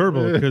wasn't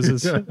turbo, because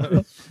it's...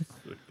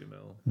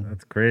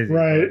 That's crazy.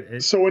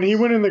 Right. So when he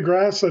went in the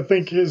grass, I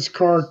think his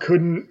car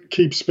couldn't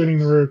keep spinning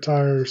the rear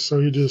tires, so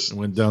he just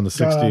went down to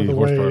 60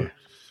 horsepower.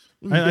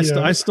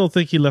 I still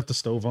think he left the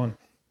stove on.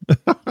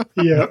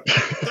 Yeah.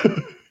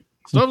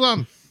 Stove's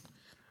on.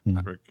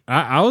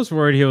 I was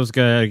worried he was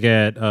gonna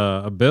get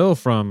a bill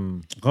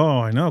from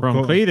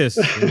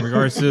Cletus in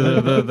regards to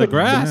the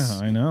grass.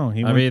 Yeah, I know.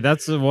 I mean,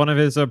 that's one of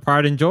his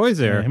pride and joys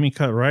there. Yeah, he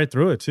cut right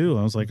through it too.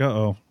 I was like,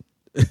 uh-oh.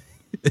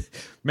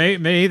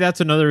 Maybe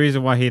that's another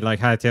reason why he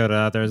hightailed it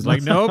out there. It's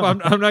nope, I'm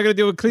not gonna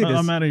deal with Cletus.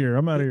 I'm out of here.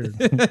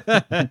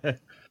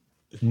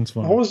 That's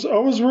fine. I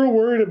was real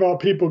worried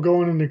about people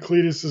going into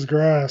Cletus's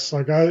grass.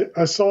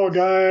 I saw a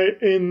guy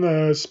in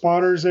the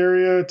spotters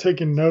area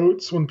taking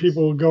notes when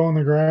people would go in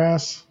the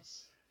grass.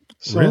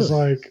 So really? I was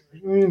like,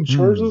 we can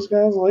charge those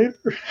guys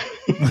later.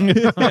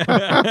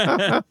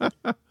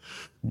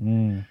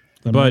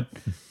 But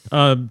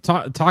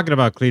talking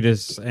about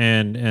Cletus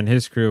and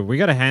his crew, we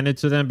got to hand it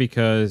to them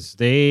because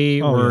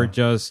they were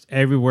just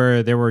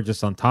everywhere. They were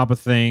just on top of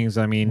things.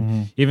 I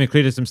mean, even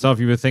Cletus himself,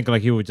 you would think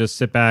like he would just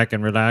sit back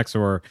and relax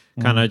or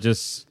kind of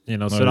just,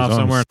 sit off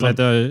somewhere and let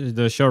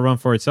the show run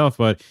for itself.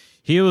 But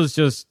he was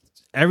just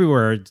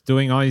everywhere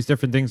doing all these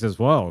different things as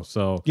well.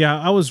 So yeah,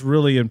 I was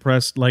really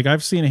impressed. Like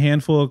I've seen a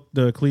handful of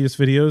the Cletus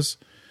videos.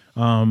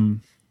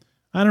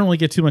 I don't really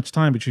get too much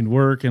time between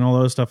work and all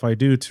those stuff I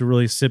do to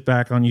really sit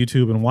back on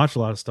YouTube and watch a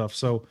lot of stuff.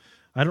 So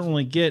I don't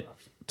really get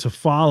to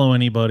follow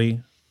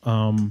anybody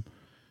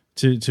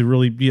to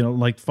really,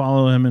 like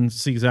follow him and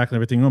see exactly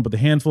everything on. But the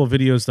handful of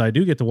videos that I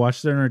do get to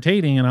watch, they're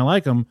entertaining and I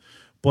like them.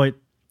 But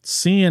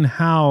seeing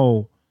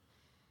how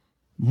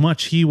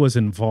much he was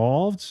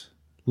involved,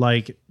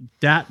 like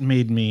that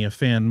made me a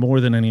fan more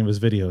than any of his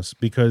videos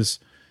because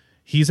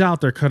he's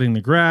out there cutting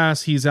the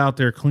grass. He's out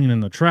there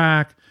cleaning the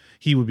track.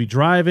 He would be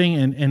driving,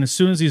 and as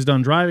soon as he's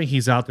done driving,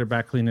 he's out there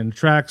back cleaning the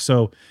track.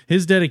 So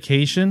his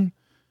dedication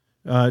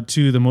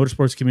to the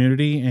motorsports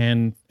community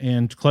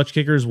and Klutch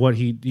Kickers, what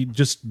he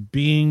just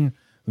being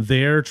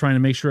there, trying to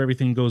make sure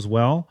everything goes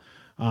well.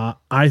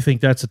 I think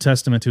that's a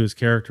testament to his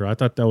character. I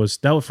thought that was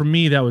for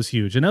me, that was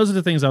huge. And those are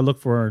the things I look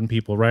for in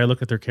people, right? I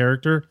look at their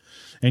character,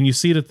 and you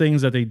see the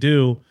things that they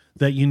do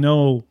that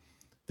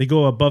they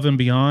go above and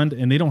beyond,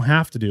 and they don't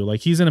have to do. Like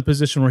he's in a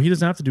position where he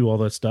doesn't have to do all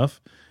that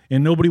stuff.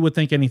 And nobody would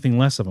think anything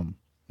less of him.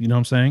 You know what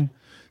I'm saying?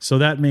 So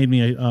that made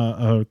me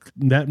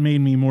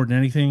more than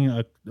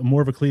anything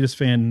more of a Cletus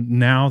fan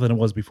now than it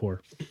was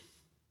before.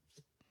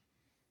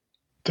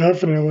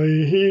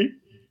 Definitely,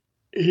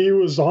 he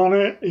was on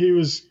it. He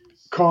was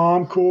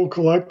calm, cool,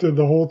 collected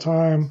the whole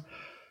time.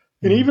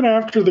 And even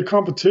after the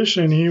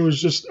competition, he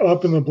was just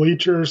up in the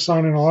bleachers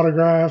signing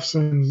autographs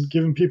and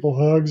giving people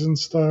hugs and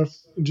stuff.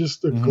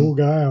 Just a cool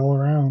guy all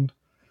around.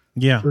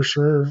 Yeah, for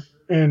sure.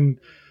 And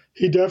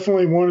he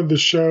definitely wanted the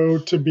show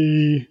to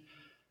be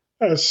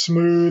as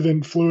smooth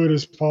and fluid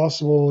as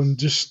possible and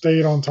just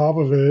stayed on top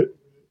of it.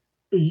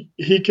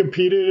 He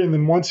competed, and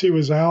then once he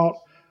was out,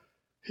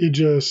 he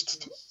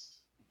just,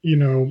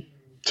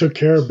 took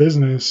care of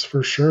business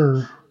for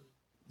sure.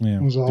 Yeah.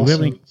 It was awesome.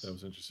 That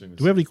was interesting.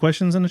 Do we have any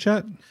questions in the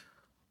chat?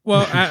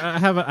 Well, I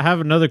have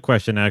another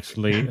question,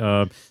 actually.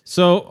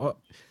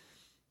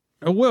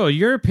 Will,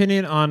 your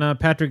opinion on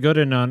Patrick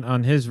Gooden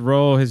on his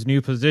role, his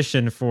new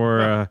position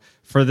for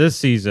this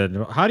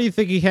season? How do you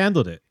think he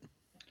handled it?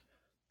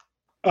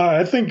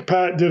 I think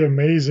Pat did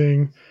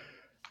amazing.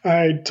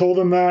 I told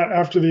him that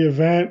after the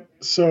event.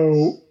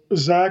 So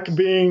Zach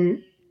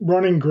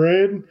running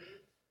grid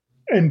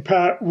and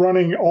Pat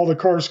running all the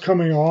cars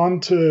coming on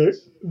to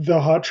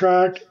the hot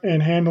track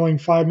and handling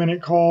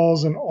 5-minute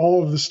calls and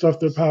all of the stuff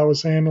that Pat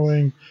was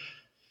handling,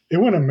 it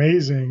went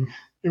amazing.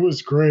 It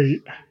was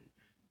great.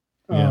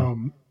 Yeah.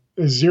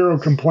 Zero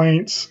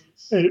complaints.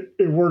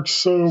 It works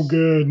so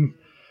good.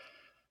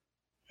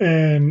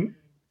 And,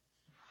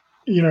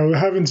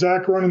 having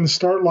Zach running the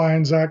start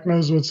line, Zach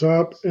knows what's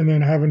up. And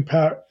then having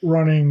Pat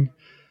running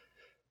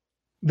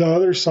the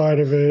other side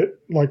of it,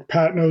 like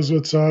Pat knows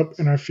what's up.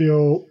 And I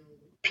feel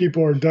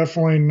people are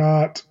definitely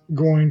not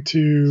going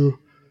to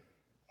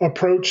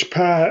approach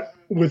Pat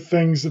with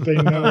things that they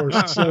know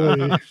are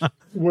silly,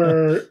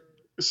 where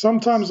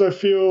sometimes I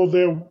feel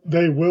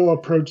they will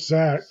approach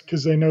Zach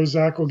because they know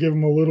Zach will give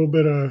them a little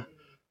bit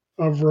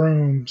of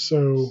room.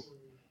 So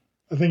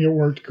I think it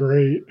worked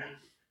great.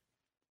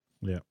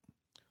 Yeah.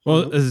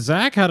 Well,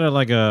 Zach had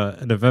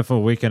an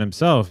eventful weekend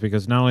himself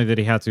because not only did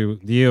he have to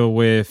deal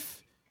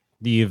with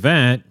the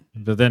event,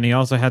 but then he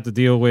also had to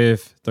deal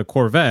with the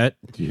Corvette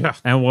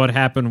and what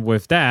happened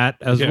with that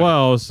as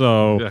well.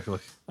 So exactly.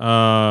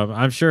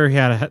 I'm sure he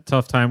had a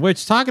tough time.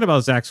 Which, talking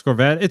about Zach's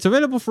Corvette, it's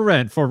available for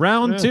rent for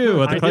round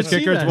 2 at the Klutch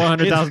Kickers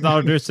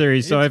 $100,000 Drift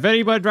Series. So if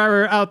anybody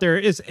driver out there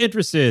is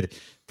interested,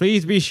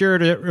 please be sure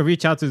to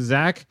reach out to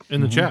Zach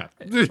in the chat.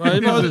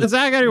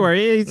 Zach anywhere.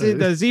 He's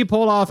the Z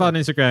Pull Off on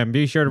Instagram.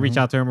 Be sure to reach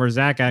out to him or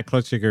Zach at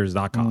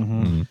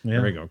klutchkickers.com.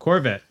 There we go.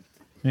 Corvette.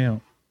 Yeah.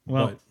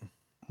 Well,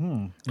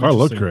 car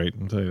looked great,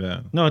 I'll tell you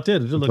that. No, it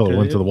did. It did look Until good. it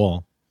went to the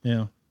wall.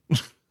 Yeah.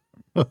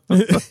 Well,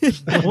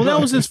 that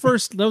was his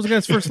first. That was the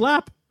guy's first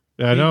lap.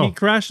 Yeah, I know. He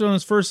crashed on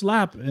his first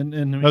lap, and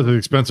that was an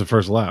expensive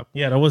first lap.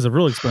 Yeah, that was a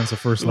real expensive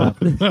first lap.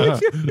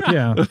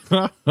 Yeah.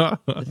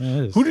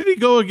 Who did he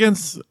go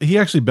against? He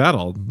actually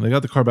battled. They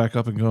got the car back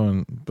up and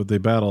going, but they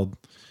battled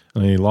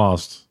and he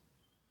lost.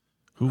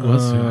 Who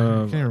was he?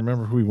 I can't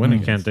remember who he went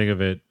against. Can't think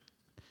of it.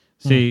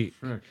 See,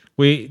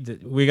 we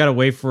got to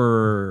wait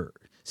for.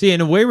 See,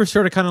 in a way, we're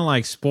sort of kind of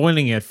like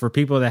spoiling it for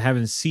people that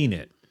haven't seen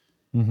it.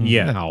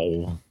 Yeah.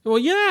 No. Well,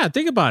 yeah.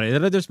 Think about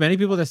it. There's many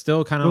people that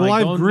still kind of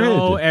like don't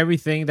know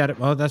everything that.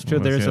 Well, that's true.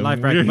 There's a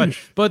live bracket,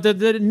 but the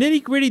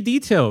nitty gritty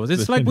details.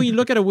 It's like when you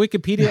look at a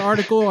Wikipedia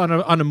article on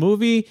a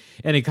movie,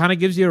 and it kind of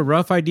gives you a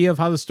rough idea of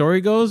how the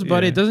story goes,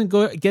 but it doesn't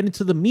get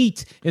into the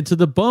meat, into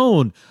the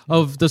bone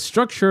of the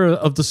structure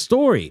of the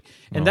story,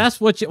 and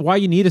that's why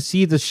you need to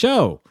see the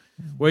show.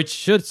 which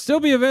should still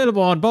be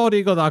available on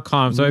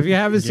baldeagle.com. So if you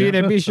haven't seen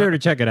it, be sure to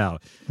check it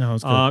out. No,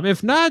 it's good.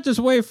 If not, just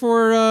wait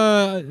for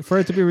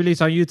it to be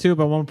released on YouTube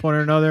at one point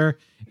or another.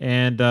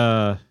 And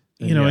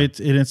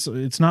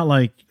it's not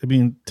like, I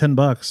mean,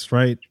 $10,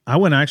 right?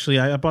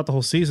 I bought the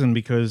whole season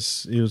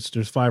because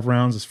there's 5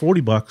 rounds. It's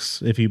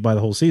 $40 if you buy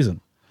the whole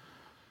season.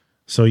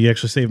 So you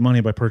actually save money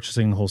by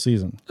purchasing the whole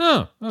season.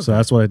 Oh, okay. So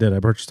that's what I did. I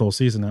purchased the whole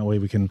season. That way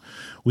we can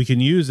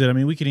use it. I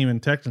mean,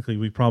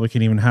 we probably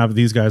can even have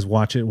these guys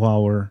watch it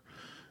while we're,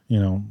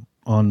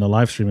 on the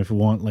live stream if we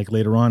want, like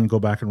later on, go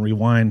back and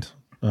rewind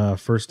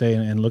first day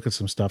and look at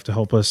some stuff to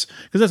help us,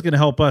 because that's going to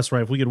help us,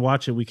 right? If we could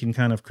watch it, we can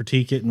kind of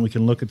critique it and we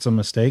can look at some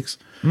mistakes.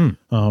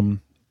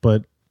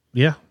 But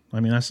yeah, I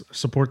mean, I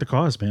support the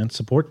cause, man.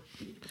 Support.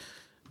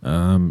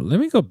 Let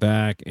me go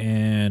back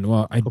and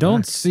I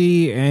don't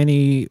see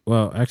any.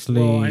 Well,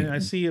 actually, I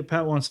see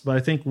Pat wants, but I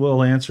think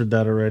Will answered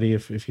that already.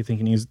 If you think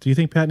he needs, do you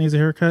think Pat needs a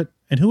haircut?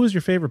 And who is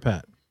your favorite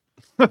Pat?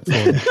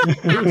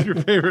 Who's your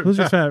favorite? Who's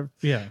your favorite?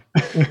 Yeah,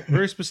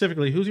 very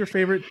specifically, who's your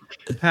favorite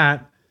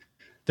Pat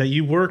that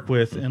you work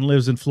with and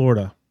lives in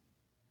Florida?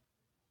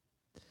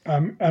 I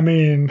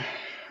mean, I'm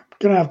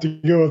gonna have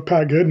to go with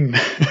Pat Gooden.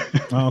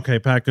 Oh, okay,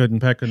 Pat Gooden.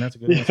 That's a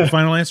good answer.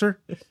 Final answer.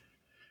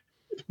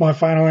 It's my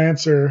final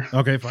answer.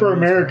 Okay, for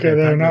America, answer.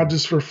 Okay, though, not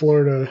just for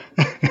Florida.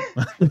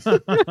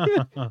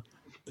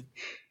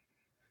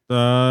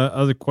 The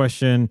other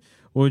question: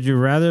 would you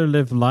rather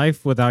live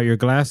life without your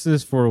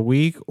glasses for a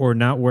week or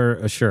not wear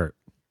a shirt?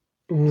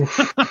 Oof.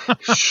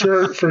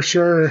 Shirt for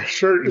sure.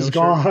 Shirt is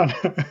gone.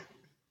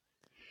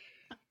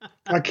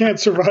 I can't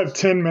survive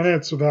 10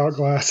 minutes without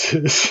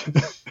glasses.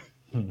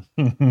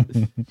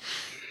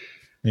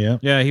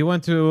 Yeah, he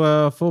went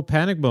to full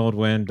panic mode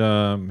when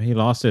he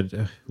lost it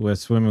with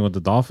swimming with the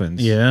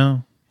dolphins. Yeah,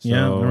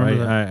 so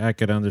I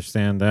could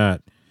understand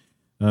that.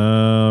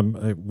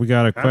 We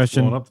got a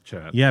question. Blowing up the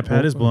chat. Yeah,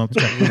 Pat is blowing up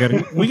the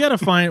chat. We gotta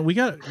find.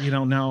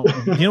 Now.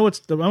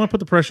 What's? I'm gonna put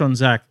the pressure on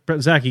Zach.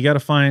 Zach, you got to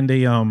find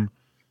a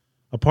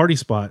party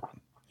spot.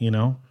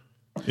 Yeah,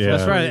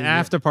 that's right.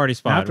 After party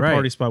spot.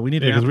 Party spot. We need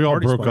because we all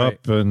broke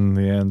up in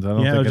the end. I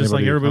don't think it was just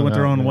like everybody went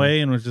their own way.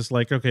 way and was just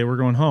like, okay, we're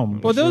going home.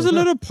 Well, there was a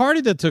little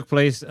party that took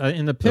place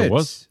in the pits. There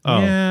was?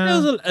 Oh. Yeah, it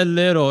was a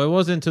little. It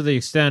wasn't to the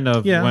extent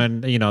of when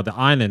the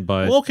island,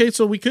 but okay,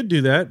 so we could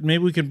do that.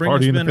 Maybe we could bring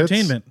Party some in the pits?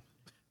 entertainment.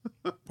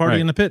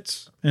 Party in the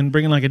pits and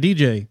bring in like a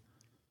DJ.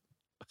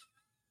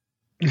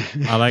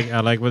 I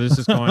like where this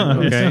is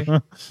going. Okay,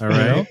 all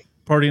right.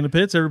 Party in the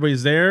pits.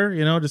 Everybody's there.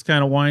 Just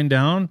kind of wind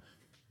down.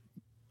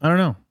 I don't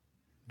know.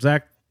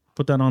 Zach,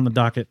 put that on the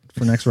docket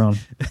for next round.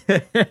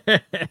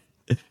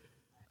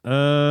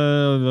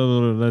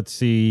 Let's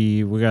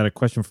see. We got a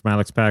question from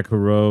Alex Pack who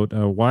wrote,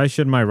 why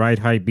should my ride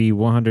height be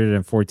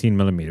 114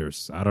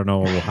 millimeters? I don't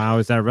know how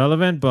is that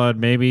relevant, but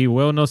maybe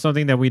Will knows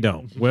something that we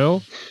don't.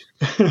 Will?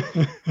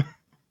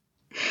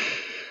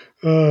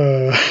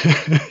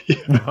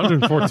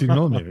 114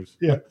 millimeters.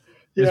 Yeah.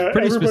 It's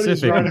pretty everybody's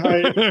specific.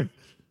 ride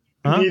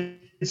height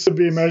needs to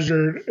be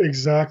measured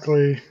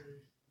exactly.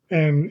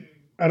 And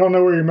I don't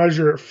know where you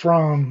measure it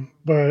from,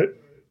 but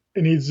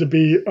it needs to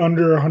be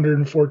under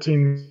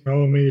 114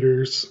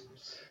 millimeters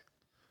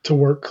to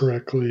work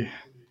correctly.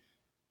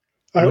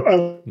 I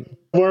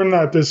learned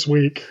that this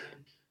week.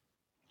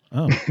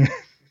 Oh.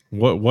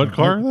 What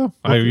car though?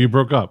 You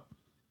broke up.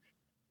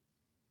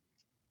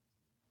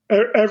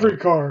 Every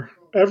car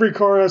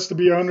has to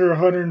be under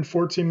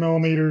 114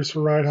 millimeters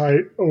for ride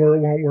height, or it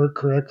won't work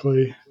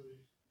correctly.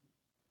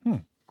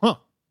 Huh.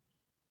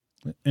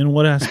 In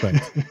what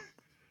aspect?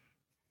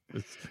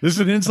 This is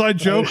an inside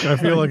joke. I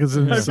feel like it's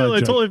an inside joke.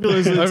 I totally feel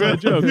it's an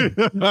inside joke.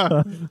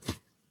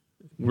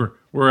 We're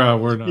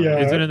not. Yeah,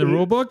 Is it in the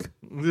rule book?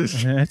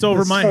 It's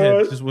over my head.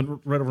 It just went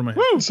right over my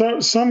head.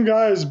 So some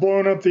guys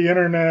blowing up the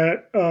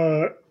internet,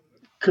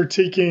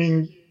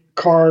 critiquing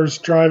cars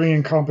driving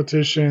in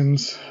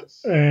competitions,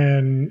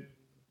 and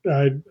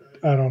I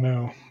don't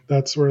know.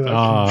 That's where that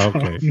came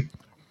from. Okay.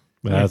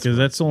 Because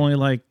that's only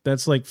like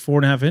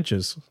 4.5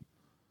 inches.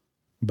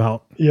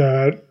 About.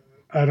 Yeah.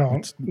 I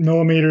don't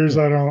millimeters.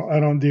 I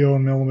don't deal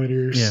in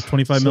millimeters. Yeah,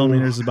 25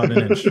 millimeters is about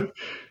an inch.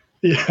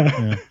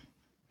 Yeah.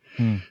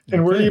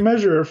 And where do you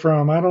measure it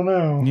from? I don't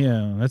know.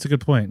 Yeah, that's a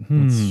good point.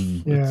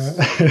 Yeah,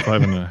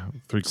 5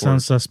 3/4.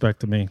 Sounds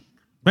suspect to me.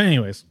 But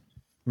anyways,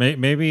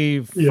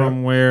 maybe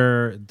from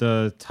where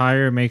the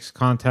tire makes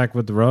contact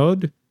with the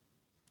road.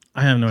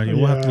 I have no idea.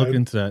 We'll have to look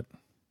into that.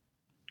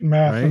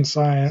 Math and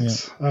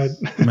science. Yeah.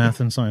 Math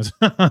and science.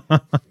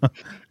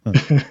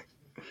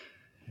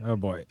 Oh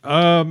boy.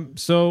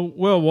 So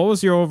Will, what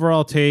was your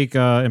overall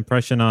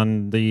impression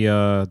on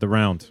the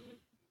round?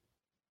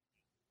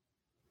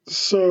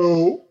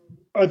 So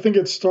I think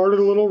it started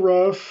a little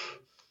rough,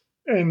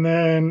 and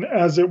then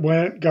as it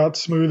went, got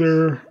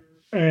smoother,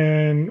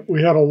 and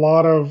we had a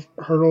lot of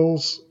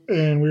hurdles,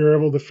 and we were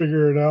able to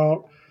figure it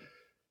out,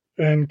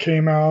 and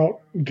came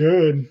out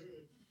good.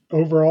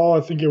 Overall,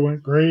 I think it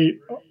went great.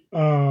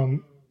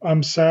 I'm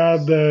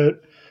sad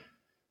that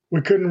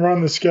we couldn't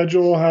run the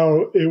schedule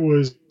how it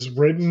was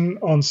written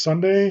on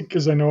Sunday,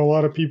 because I know a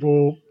lot of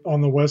people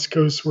on the West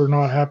Coast were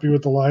not happy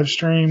with the live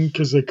stream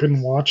because they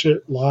couldn't watch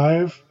it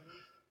live.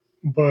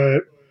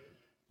 But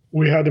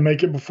we had to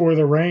make it before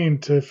the rain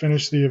to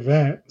finish the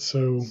event.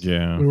 So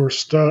we were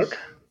stuck,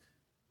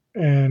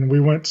 and we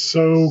went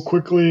so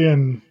quickly,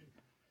 and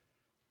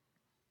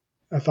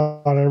I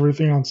thought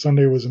everything on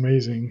Sunday was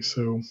amazing.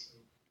 So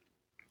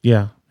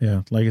yeah.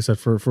 Like I said,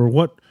 for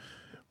what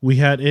we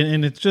had,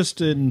 and it's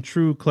just in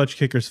true Klutch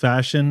Kickers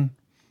fashion,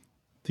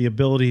 the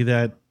ability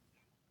that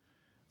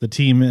the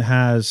team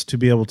has to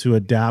be able to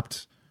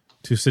adapt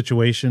to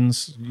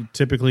situations,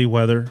 typically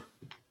weather,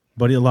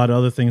 but a lot of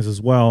other things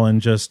as well,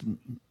 and just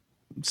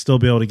still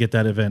be able to get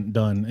that event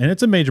done. And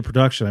it's a major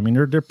production. I mean,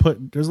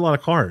 there's a lot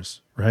of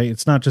cars, right?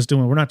 It's not just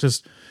we're not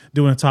just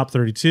doing a top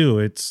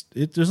 32.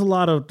 There's a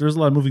lot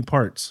of moving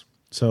parts.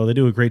 So they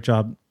do a great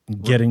job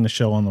getting the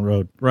show on the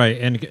road. Right.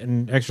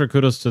 And extra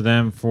kudos to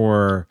them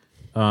for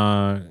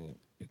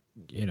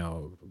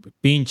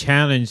being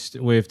challenged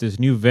with this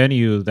new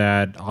venue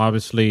that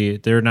obviously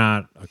they're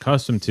not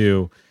accustomed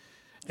to.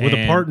 With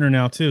a partner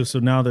now too. So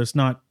now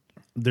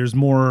there's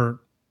more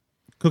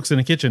cooks in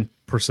the kitchen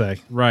per se.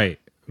 Right.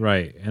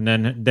 And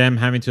then them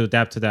having to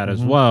adapt to that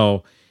as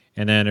well.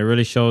 And then it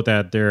really showed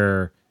that they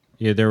were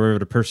able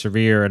to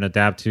persevere and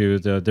adapt to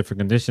the different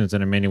conditions.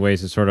 And in many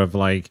ways, it's sort of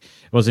like,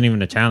 it wasn't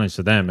even a challenge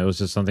to them. It was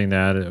just something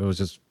that it was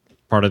just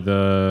part of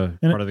the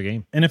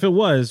game. And if it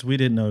was, we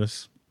didn't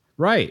notice.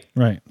 Right.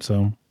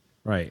 So.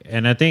 Right.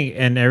 And I think,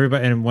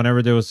 and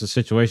whenever there was a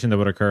situation that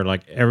would occur,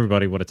 like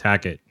everybody would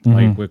attack it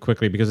like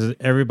quickly, because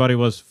everybody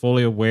was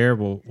fully aware of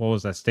what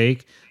was at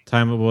stake.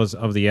 Time was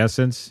of the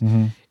essence.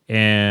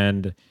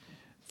 And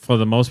for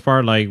the most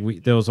part,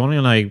 like there was only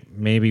like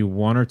maybe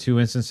one or two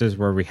instances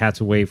where we had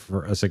to wait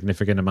for a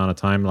significant amount of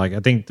time. Like I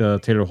think the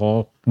Taylor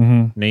Hall,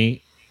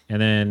 Nate,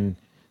 and then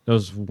there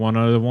was one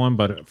other one,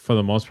 but for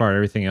the most part,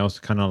 everything else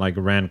kind of like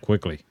ran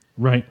quickly.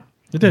 Right.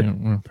 It did.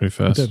 Yeah, pretty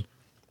fast. It did.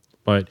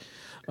 But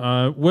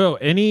Will,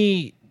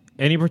 any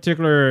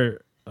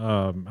particular,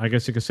 I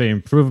guess you could say,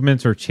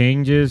 improvements or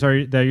changes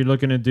that you're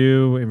looking to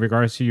do in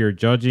regards to your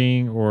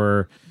judging,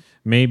 or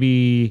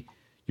maybe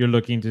you're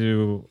looking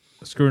to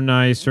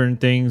scrutinize certain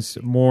things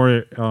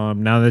more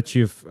now that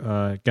you've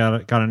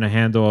gotten a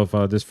handle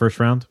of this first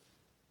round?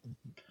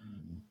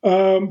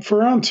 For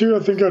round 2, I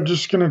think I'm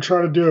just going to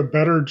try to do a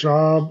better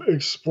job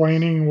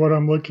explaining what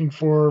I'm looking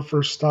for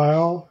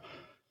style.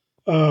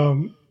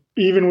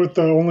 Even with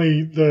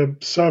only the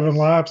 7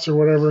 laps or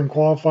whatever in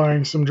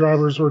qualifying, some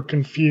drivers were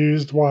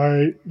confused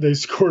why they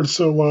scored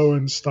so low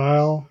in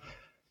style.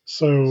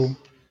 So,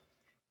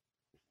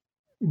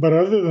 but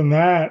other than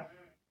that,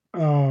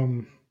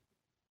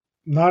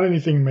 not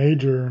anything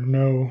major.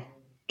 No,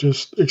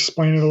 just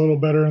explain it a little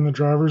better in the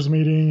drivers'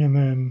 meeting and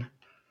then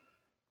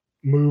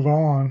move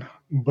on.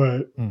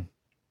 But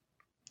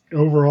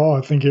overall,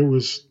 I think it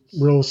was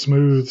real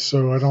smooth.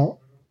 So I don't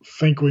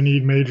think we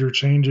need major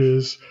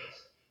changes.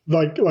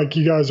 Like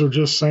you guys were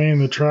just saying,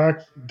 the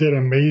track did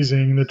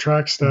amazing. The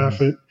track staff,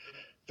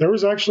 there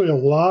was actually a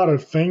lot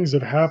of things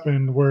that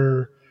happened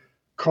where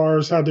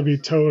cars had to be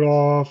towed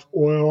off,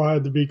 oil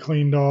had to be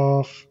cleaned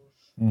off.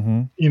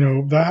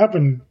 That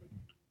happened.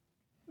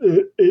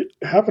 It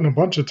happened a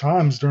bunch of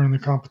times during the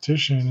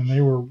competition, and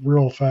they were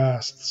real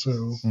fast.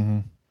 So,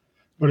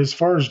 but as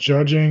far as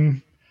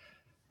judging,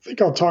 I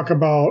think I'll talk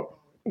about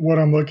what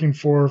I'm looking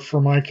for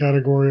my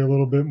category a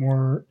little bit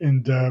more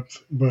in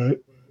depth,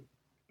 but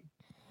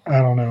I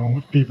don't know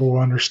if people will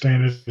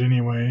understand it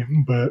anyway,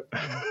 but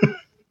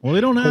well,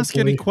 they don't ask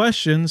any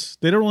questions.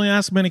 They don't really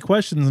ask many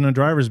questions in a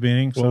driver's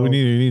meeting. So well, we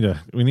need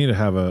to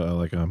have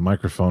a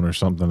microphone or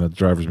something at the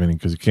driver's meeting,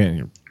 because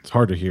it's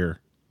hard to hear.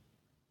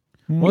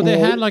 Well, they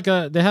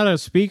had a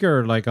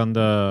speaker like on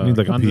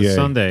the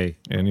Sunday.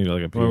 Yeah, you need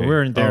like a PA. Well, we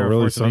weren't there. Oh,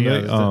 really?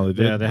 Sunday? They did.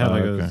 Yeah, they had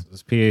a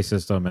PA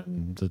system,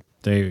 and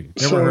they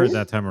never heard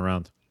that time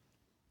around.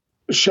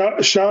 Shout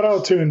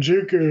out to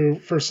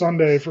Njuku for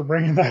Sunday for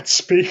bringing that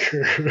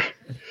speaker.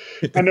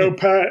 I know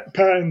Pat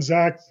and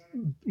Zach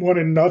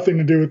wanted nothing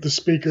to do with the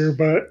speaker,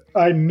 but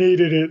I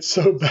needed it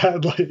so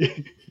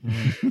badly.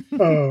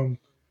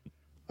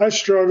 I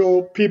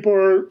struggle.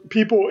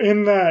 People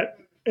in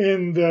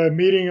the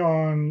meeting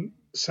on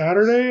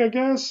Saturday, I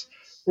guess,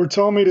 were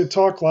telling me to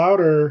talk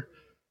louder.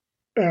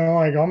 And I'm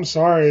like, I'm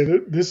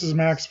sorry, this is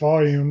max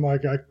volume.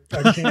 Like I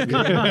can't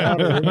get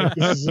louder. Like,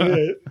 this is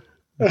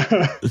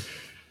it.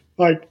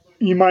 Like,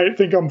 you might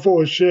think I'm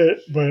full of shit,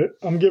 but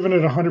I'm giving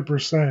it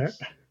 100%.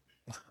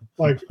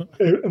 Like,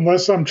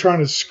 unless I'm trying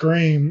to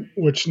scream,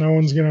 which no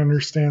one's going to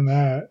understand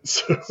that.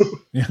 So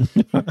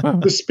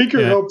the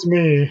speaker helped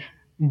me,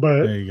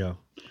 but there you go.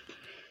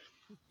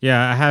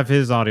 Yeah, I have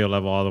his audio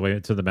level all the way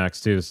to the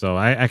max too, so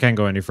I can't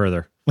go any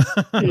further.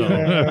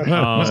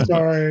 Yeah,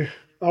 sorry.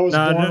 I was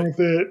born with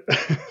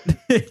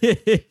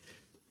it.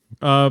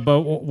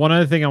 But one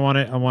other thing I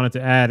wanted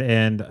to add,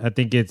 and I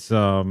think it's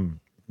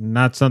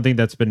not something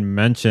that's been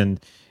mentioned,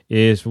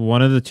 is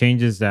one of the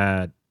changes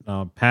that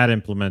Pat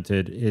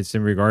implemented is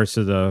in regards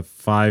to the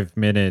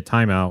 5-minute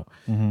timeout,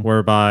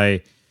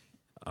 whereby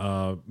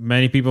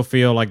many people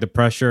feel like the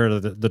pressure,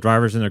 the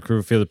drivers and the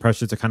crew feel the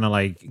pressure to kind of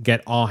like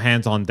get all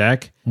hands on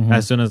deck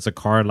as soon as the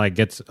car like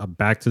gets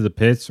back to the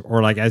pits,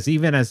 or like as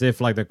if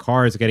like the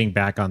car is getting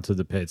back onto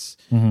the pits,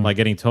 like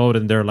getting towed,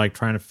 and they're like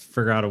trying to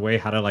figure out a way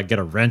how to like get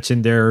a wrench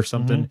in there or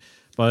something.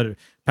 But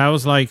Pat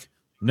was like,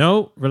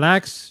 no,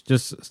 relax,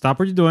 just stop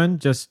what you're doing,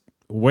 just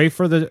wait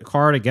for the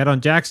car to get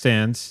on jack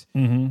stands,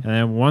 and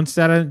then once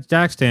that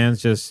jack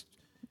stands, just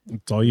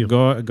it's all you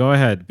go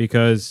ahead,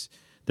 because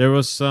there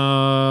was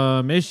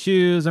some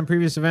issues in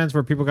previous events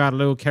where people got a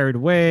little carried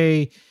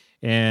away,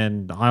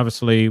 and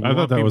obviously I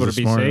thought that was a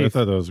smart. safe. I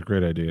thought that was a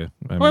great idea.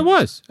 I mean, It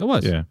was.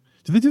 Yeah.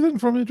 Did they do that in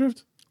Formula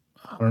Drift?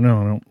 I don't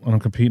know. I don't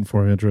compete in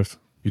Formula Drift.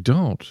 You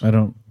don't. I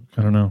don't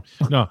know.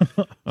 No.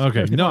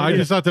 Okay. No, I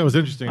just thought that was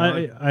interesting.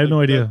 I have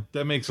no idea.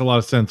 That makes a lot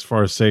of sense as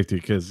far as safety,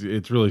 because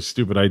it's really a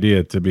stupid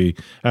idea to be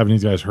having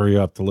these guys hurry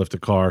up to lift a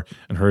car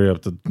and hurry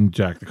up to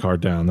jack the car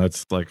down.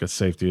 That's like a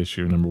safety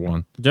issue, number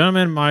one.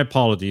 Gentlemen, my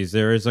apologies.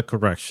 There is a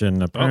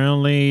correction.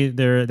 Apparently,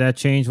 that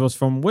change was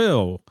from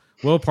Will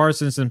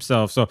Parsons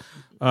himself. So,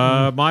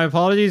 my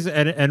apologies.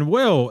 And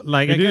Will,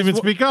 like, He didn't even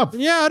speak up.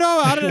 Yeah,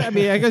 no, I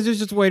mean, I guess he's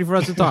just waiting for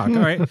us to talk. All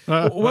right.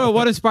 Will,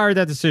 what inspired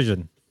that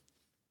decision?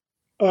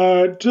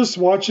 Just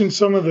watching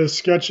some of the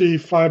sketchy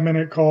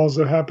 5-minute calls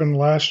that happened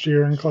last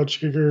year in Klutch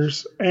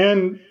Kickers,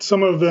 and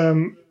some of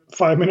them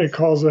 5-minute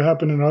calls that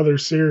happened in other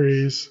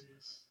series.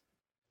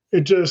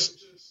 It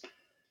just,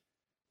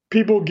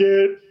 people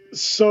get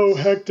so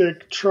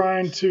hectic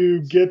trying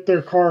to get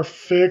their car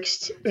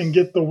fixed and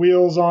get the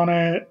wheels on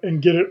it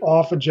and get it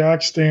off of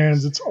jack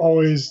stands. It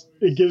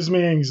gives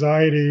me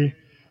anxiety.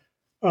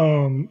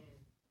 A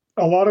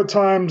lot of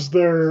times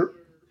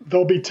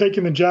they'll be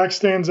taking the jack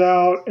stands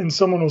out and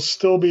someone will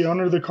still be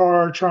under the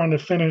car trying to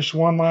finish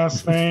one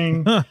last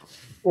thing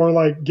or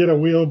like get a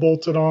wheel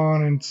bolted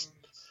on. And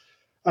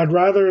I'd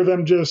rather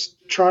them just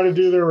try to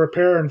do their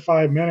repair in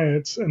 5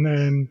 minutes and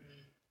then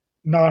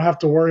not have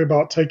to worry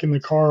about taking the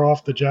car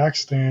off the jack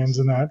stands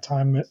in that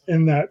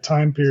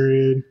time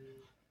period,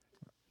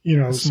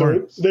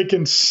 so they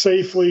can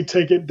safely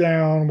take it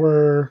down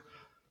where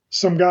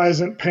some guy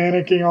isn't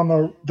panicking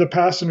on the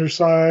passenger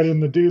side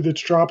and the dude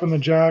that's dropping the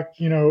jack,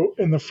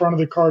 in the front of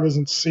the car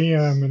doesn't see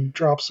him and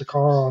drops the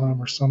car on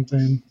him or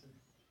something.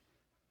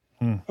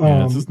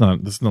 Yeah, this is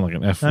not like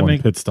an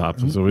F1 pit stop,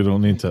 so we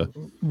don't need to.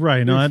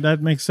 Right. No,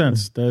 that makes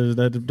sense.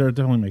 That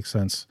definitely makes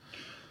sense.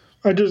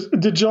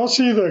 Did y'all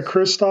see the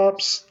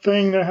Kristaps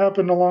thing that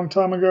happened a long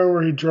time ago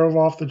where he drove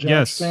off the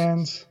jack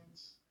stands?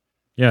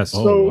 Yes.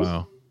 Oh,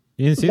 wow.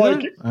 You didn't see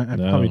that? I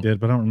probably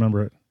did, but I don't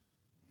remember it.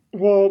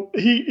 Well,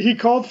 he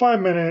called 5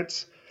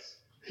 minutes.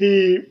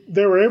 They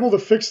were able to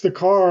fix the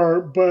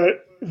car,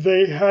 but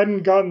they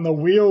hadn't gotten the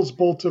wheels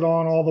bolted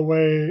on all the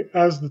way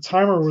as the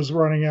timer was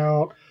running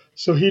out.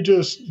 So he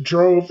just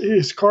drove.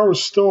 His car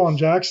was still on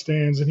jack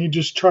stands, and he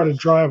just tried to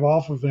drive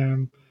off of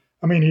them.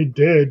 I mean, he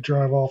did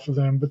drive off of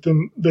them, but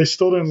then they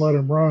still didn't let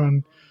him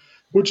run,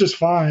 which is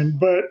fine.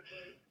 But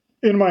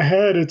in my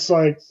head, it's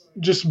like,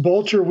 just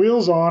bolt your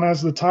wheels on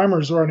as the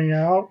timer's running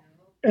out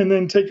and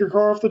then take your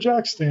car off the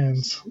jack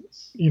stands,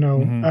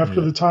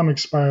 after the time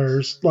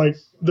expires. Like,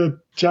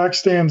 the jack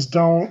stands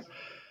don't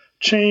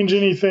change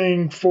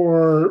anything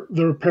for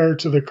the repair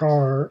to the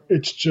car.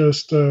 It's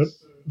just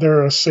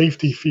they're a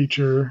safety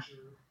feature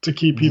to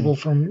keep people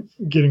from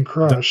getting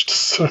crushed.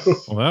 So,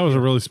 well, that was a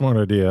really smart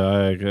idea.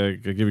 I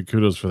give you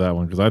kudos for that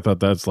one, because I thought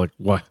that's like,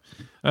 what?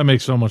 That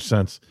makes so much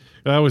sense.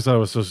 I always thought it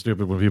was so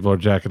stupid when people are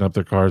jacking up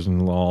their cars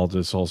and all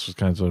sorts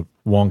kinds of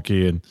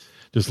wonky and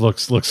just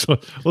looks. I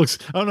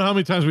don't know how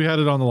many times we had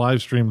it on the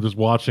live stream, just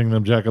watching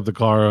them jack up the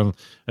car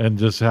and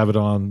just have it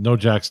on no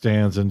jack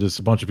stands and just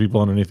a bunch of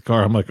people underneath the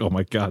car. I'm like, oh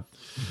my god.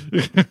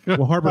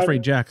 Well, Harbor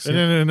Freight jacks,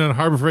 and then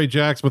Harbor Freight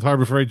jacks with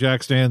Harbor Freight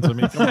jack stands. I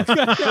mean, come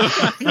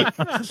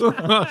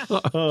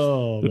on.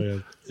 Oh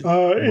man,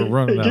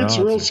 it gets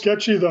real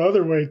sketchy the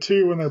other way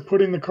too when they're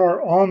putting the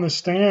car on the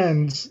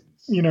stands.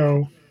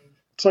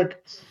 It's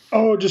like,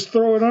 oh, just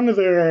throw it under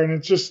there, and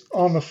it's just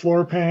on the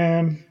floor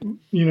pan.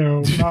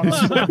 Not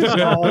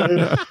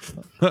solid.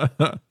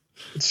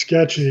 It's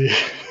sketchy.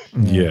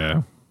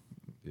 Yeah.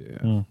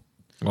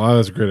 Well,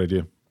 that's a great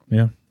idea.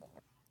 Yeah.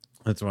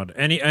 That's one.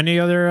 Any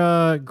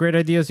other great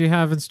ideas you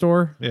have in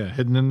store? Yeah,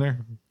 hidden in there.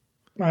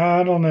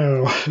 I don't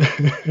know.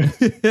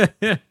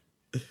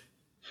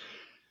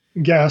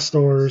 Gas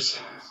doors.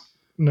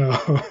 No.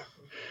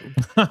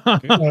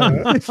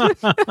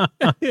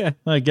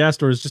 Gas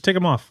doors. Just take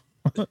them off.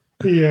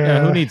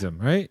 Yeah. Who needs them,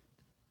 right?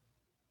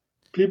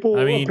 People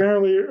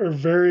apparently are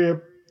very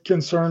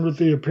concerned with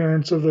the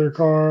appearance of their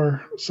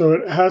car, so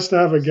it has to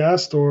have a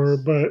gas door,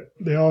 but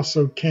they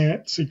also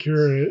can't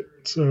secure it.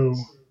 So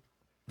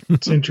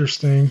it's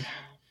interesting.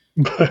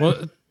 But,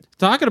 well,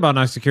 talking about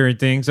not securing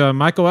things,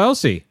 Michael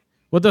Elsey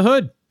with the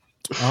hood.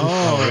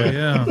 Oh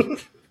yeah,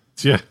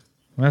 yeah,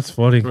 that's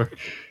funny.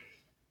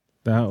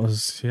 That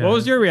was. Yeah. What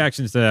was your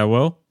reactions to that,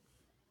 Will?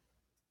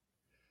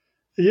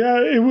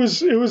 Yeah, it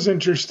was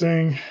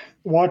interesting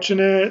watching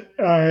it.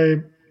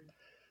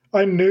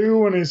 I knew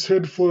when his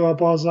hood flew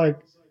up, I was like,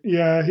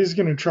 yeah, he's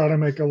gonna try to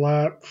make a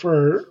lap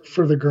for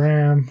the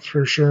gram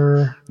for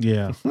sure.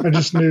 Yeah. I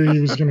just knew he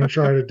was gonna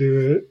try to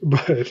do it,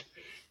 but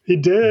he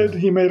did.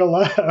 He made a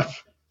lap.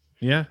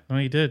 Yeah, no,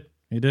 he did.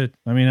 He did.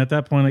 I mean, at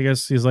that point, I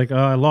guess he's like, "Oh,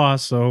 I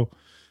lost." So,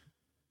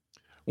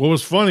 What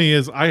was funny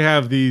is I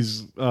have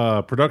these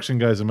production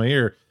guys in my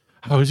ear.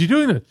 How is he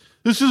doing it?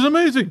 This is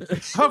amazing.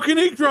 How can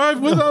he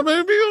drive without me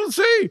being able to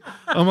see?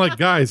 I'm like,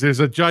 guys, there's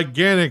a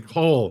gigantic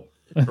hole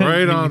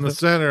right on the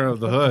center of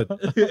the hood.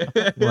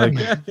 Like,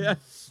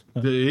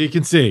 he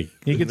can see.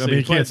 He can I see. mean,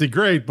 he can't see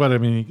great, but I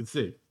mean, he can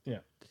see. Yeah.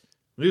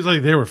 He was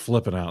like, they were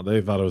flipping out.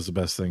 They thought it was the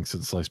best thing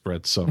since sliced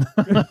bread. So,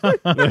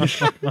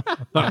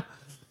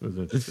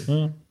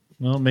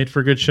 well, made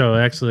for a good show.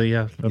 Actually,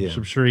 yeah.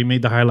 I'm sure he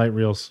made the highlight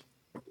reels.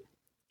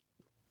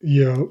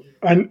 Yeah,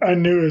 I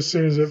knew as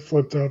soon as it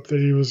flipped up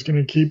that he was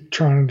going to keep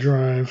trying to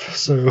drive.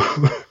 So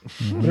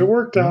it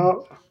worked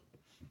out.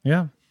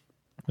 Yeah,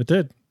 it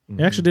did.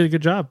 He actually did a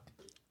good job.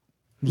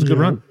 It was a good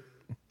run.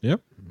 Yep.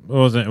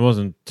 It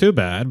wasn't too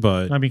bad,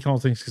 but I mean, all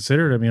things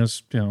considered, I mean,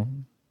 it's,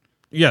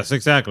 yes,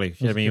 exactly.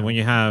 I mean, when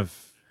you have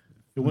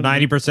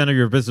 90% of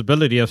your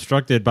visibility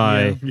obstructed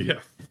by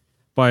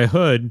a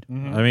hood,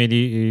 I mean,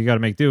 you got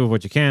to make do with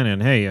what you can.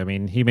 And hey, I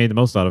mean, he made the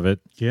most out of it.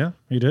 Yeah,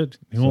 he did.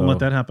 He won't let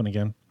that happen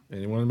again. and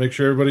he wanted to make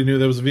sure everybody knew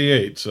there was a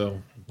V8.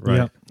 So, Right.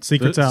 Yeah.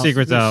 Secrets out.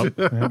 Secrets out.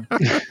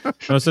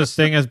 No such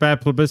thing as bad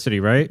publicity,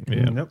 right?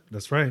 Yeah. Yep,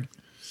 that's right.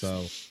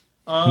 so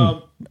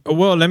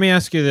Well, let me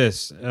ask you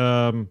this.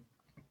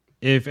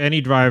 If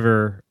any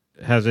driver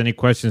has any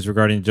questions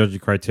regarding judging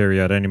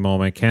criteria at any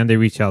moment, can they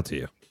reach out to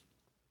you?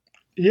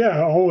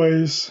 Yeah,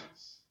 always.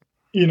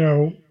 You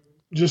know,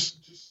 just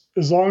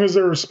as long as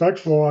they're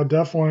respectful, I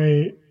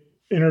definitely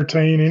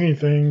entertain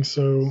anything.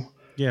 So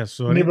Yeah.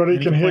 So anybody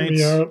any can hit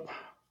me up.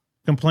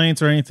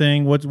 complaints or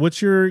anything.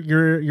 What's your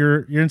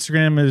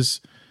Instagram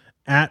is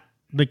at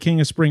the King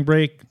of Spring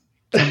Break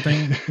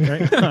something,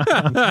 right?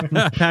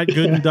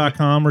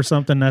 PatGooden.com or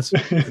something. That's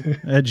at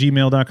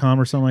gmail.com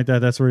or something like that.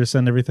 That's where you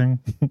send everything.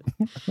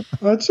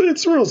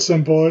 It's real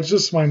simple. It's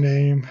just my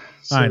name.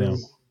 So I know.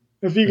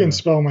 if you can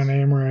spell my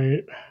name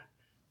right.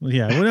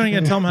 Yeah, we're not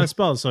going to tell him how to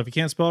spell it. So if you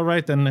can't spell it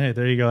right, then hey,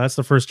 there you go. That's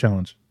the first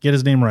challenge. Get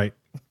his name right.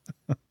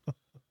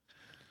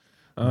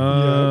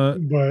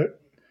 But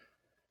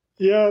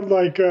yeah,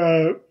 like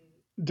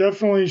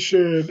definitely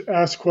should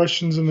ask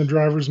questions in the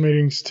drivers'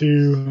 meetings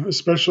too,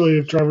 especially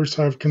if drivers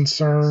have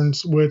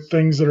concerns with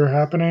things that are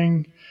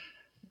happening.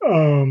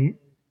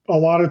 A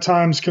lot of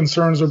times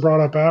concerns are brought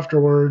up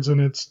afterwards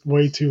and it's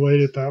way too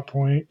late at that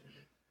point.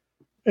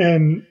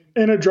 And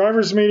in a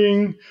drivers'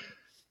 meeting,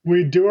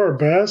 we do our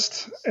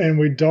best and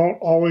we don't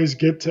always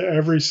get to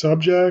every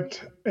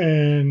subject,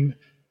 and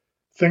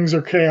things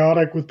are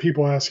chaotic with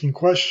people asking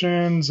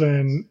questions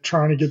and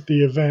trying to get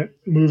the event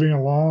moving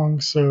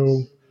along.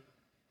 So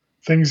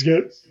things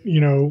get,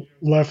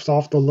 left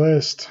off the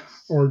list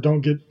or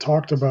don't get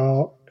talked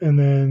about. And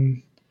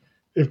then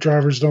if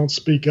drivers don't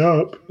speak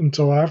up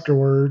until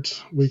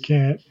afterwards, we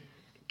can't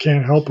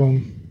help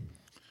them.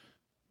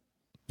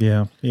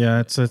 Yeah,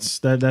 that's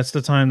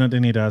the time that they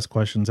need to ask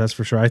questions. That's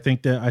for sure. I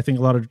think I think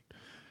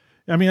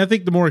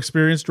the more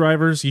experienced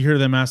drivers, you hear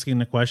them asking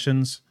the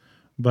questions,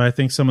 but I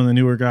think some of the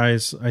newer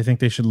guys, I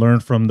think they should learn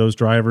from those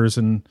drivers,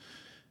 and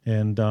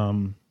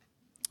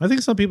I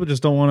think some people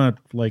just don't want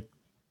to, like,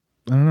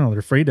 I don't know, they're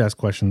afraid to ask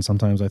questions.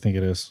 Sometimes I think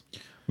it is.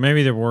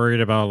 Maybe they're worried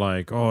about,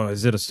 like, oh,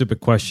 is it a stupid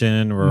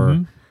question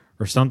or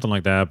something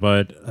like that.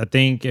 But I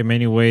think in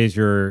many ways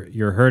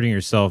you're hurting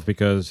yourself,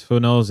 because who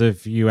knows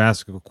if you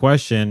ask a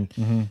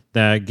question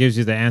that gives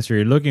you the answer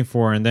you're looking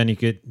for, and then you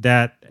get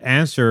that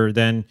answer,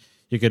 then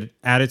you could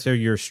add it to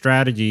your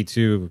strategy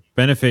to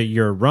benefit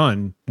your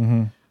run.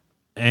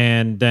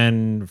 And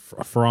then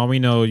for all we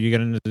know, you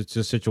get into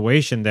a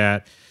situation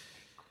that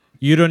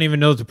you don't even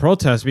know to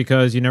protest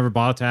because you never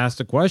bothered to ask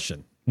the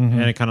question.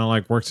 And it kind of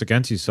like works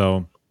against you.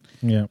 So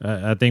Yeah,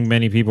 I think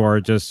many people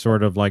are just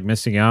sort of like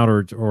missing out,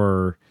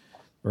 or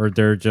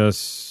they're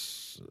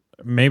just,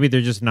 maybe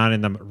they're just not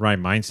in the right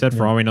mindset.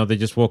 For all we know, they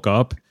just woke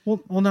up. Well,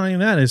 not even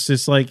that. It's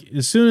just like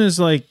as soon as,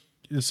 like,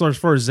 as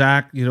far as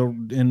Zach,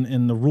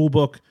 in the rule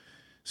book,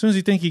 as soon as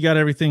you think you got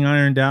everything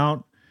ironed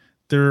out,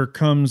 there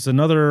comes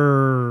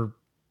another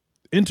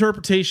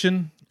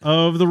interpretation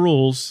of the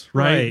rules,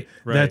 right?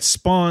 That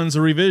spawns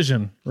a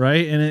revision,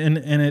 right? And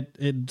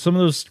it some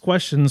of those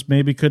questions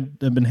maybe could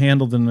have been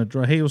handled in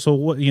the hey, so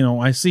what?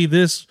 I see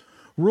this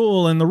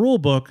rule in the rule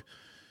book.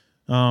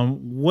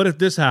 What if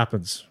this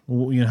happens? How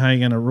are you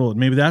going to rule it?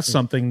 Maybe that's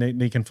something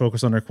they can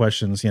focus on their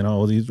questions.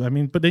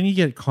 But then you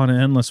get caught in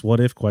endless what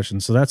if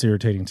questions, so that's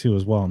irritating too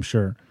as well, I'm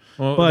sure.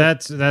 Well,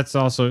 but that's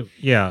also,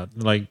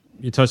 like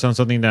you touched on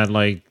something that,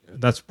 like,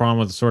 that's the problem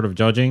with sort of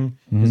judging,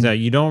 is that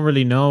you don't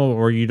really know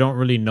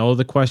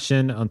the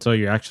question until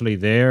you're actually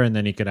there, and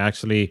then you could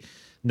actually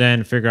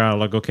then figure out,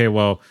 like, okay,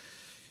 well,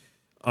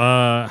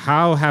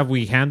 how have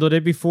we handled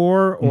it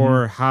before,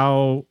 or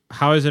how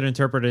is it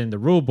interpreted in the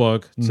rule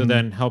book to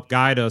then help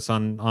guide us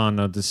on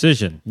a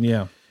decision.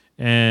 Yeah.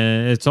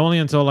 And it's only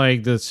until,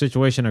 like, the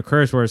situation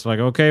occurs where it's like,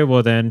 okay,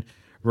 well, then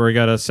we're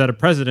gonna set a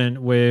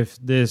precedent with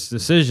this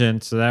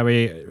decision, so that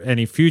way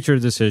any future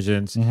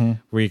decisions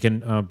we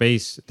can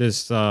base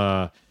this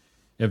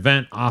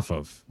event off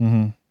of.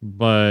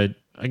 But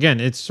again,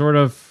 it's sort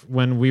of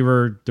when we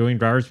were doing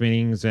drivers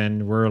meetings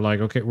and we're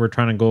like, okay, we're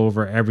trying to go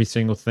over every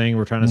single thing.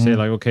 We're trying to say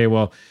like, okay,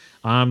 well,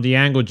 I'm the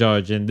angle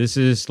judge and this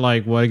is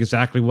like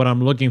exactly what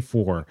I'm looking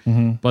for.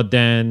 But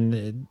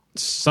then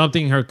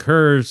something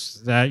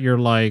occurs that you're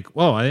like,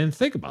 whoa, I didn't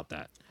think about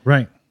that.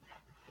 Right.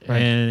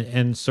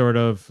 And sort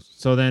of,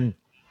 so then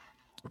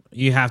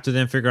you have to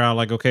then figure out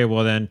like, okay,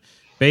 well then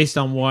based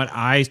on what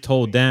I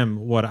told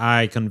them, what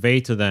I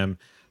conveyed to them,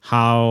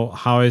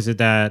 how is it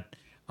that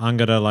I'm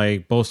going to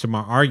like bolster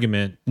my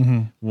argument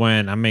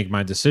when I make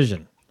my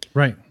decision?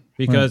 Right.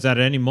 Because at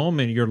any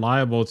moment you're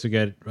liable to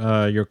get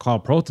your call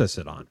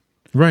protested on.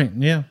 Right.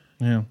 Yeah.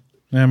 Yeah.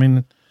 I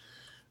mean,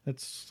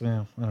 that's,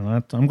 yeah, I don't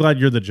know. I'm glad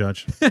you're the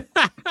judge.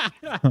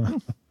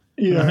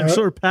 Yeah, I'm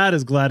sure Pat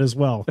is glad as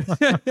well.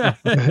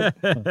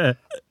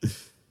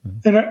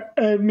 And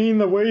I mean,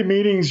 the way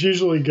meetings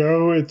usually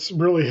go, it's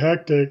really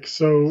hectic.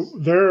 So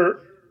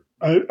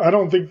I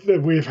don't think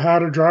that we've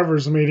had a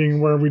driver's meeting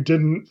where we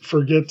didn't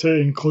forget to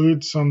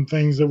include some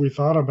things that we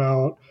thought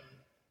about.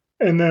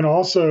 And then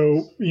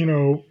also, you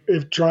know,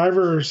 if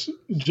drivers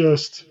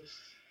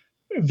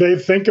they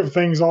think of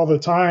things all the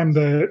time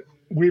that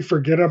we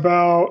forget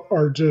about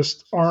or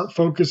just aren't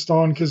focused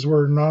on because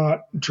we're not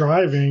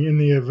driving in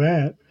the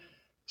event.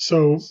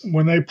 So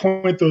when they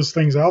point those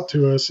things out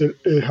to us,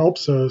 it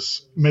helps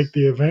us make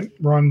the event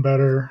run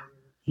better,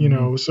 you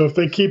know. So if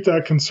they keep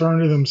that concern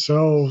to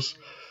themselves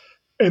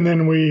and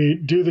then we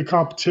do the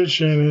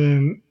competition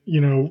and, you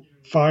know,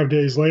 5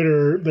 days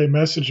later, they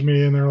message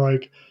me and they're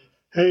like,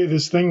 hey,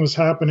 this thing was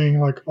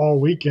happening like all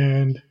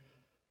weekend.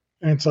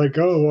 And it's like,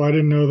 oh, well, I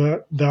didn't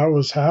know that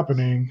was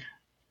happening.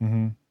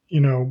 You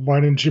know, why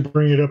didn't you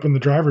bring it up in the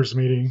driver's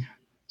meeting?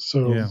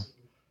 So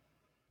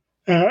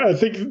I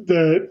think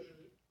that,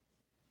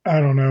 I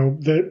don't know,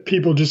 that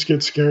people just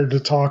get scared to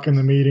talk in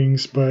the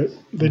meetings, but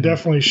they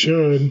definitely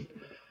should.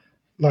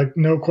 Like,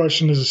 no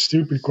question is a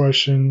stupid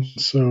question.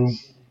 So,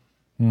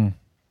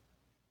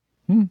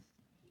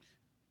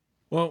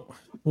 well,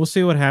 we'll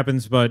see what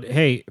happens. But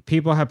hey,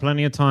 people have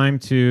plenty of time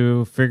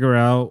to figure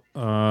out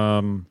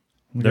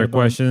their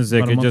questions.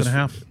 They could just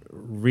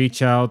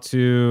reach out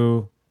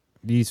to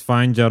these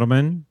fine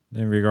gentlemen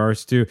in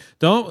regards to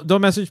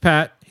don't message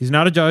Pat. He's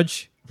not a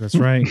judge. That's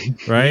right.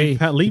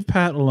 Right. Leave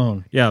Pat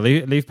alone. Yeah,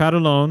 leave Pat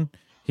alone.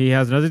 He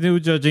has nothing to do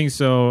with judging.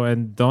 So,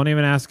 and don't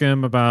even ask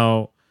him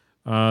about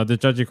the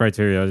judging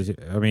criteria.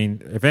 I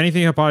mean, if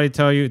anything, he'll probably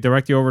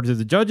direct you over to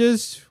the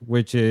judges,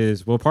 which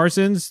is Will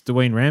Parsons,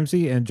 Dwayne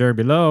Ramsey, and Jared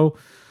Below,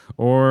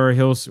 or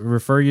he'll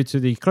refer you to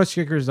the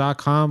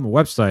KlutchKickers.com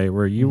website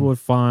where you will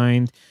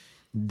find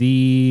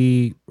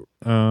the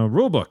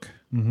rule book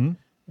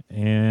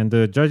and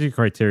the judging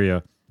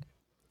criteria.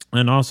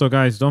 And also,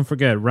 guys, don't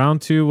forget,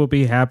 round 2 will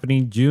be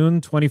happening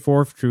June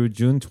 24th through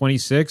June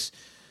 26th.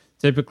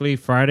 Typically,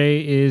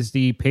 Friday is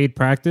the paid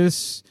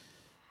practice.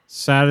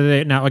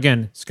 Saturday, now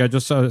again, schedule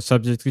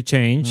subject to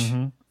change.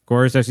 Of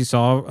course, as you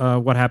saw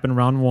what happened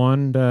round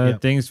 1,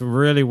 things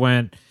really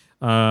went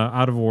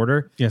out of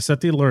order. Yeah, set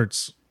the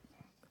alerts.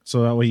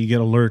 So that way you get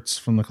alerts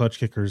from the Klutch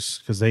Kickers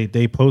because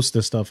they post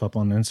this stuff up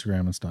on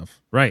Instagram and stuff.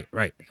 Right.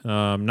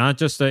 Not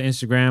just the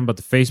Instagram, but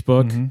the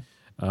Facebook.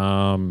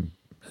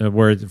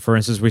 Where, for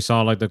instance, we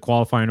saw like the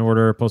qualifying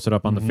order posted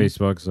up on the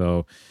Facebook.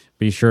 So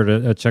be sure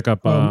to check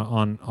up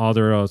on all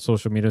their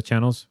social media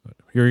channels.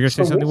 You're going to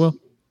say something, Will?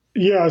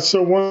 Yeah.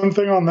 So one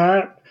thing on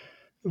that,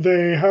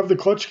 they have the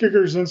Klutch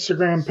Kickers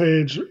Instagram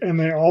page, and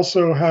they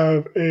also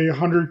have a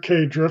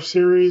 100K Drift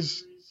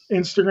Series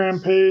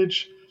Instagram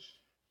page.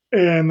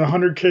 And the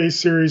 100K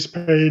Series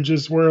page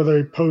is where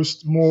they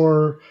post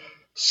more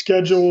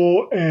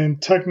schedule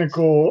and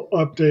technical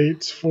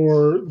updates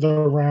for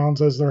the rounds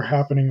as they're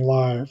happening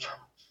live.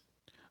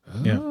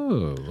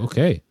 Oh,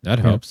 okay. That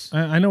helps.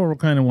 I know we're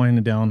kind of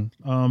winding down,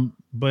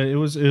 but it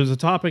was a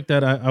topic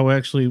that I would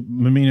actually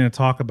meaning to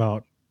talk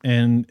about,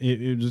 and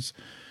it just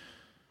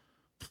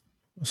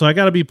so I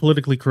got to be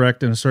politically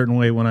correct in a certain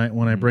way when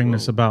I bring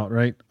this about,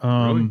 right?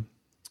 Really?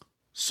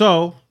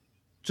 So,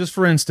 just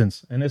for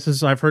instance, and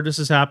I've heard this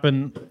has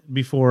happened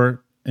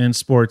before in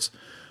sports,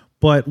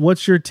 but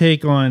what's your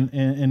take on,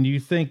 and do you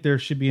think there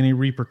should be any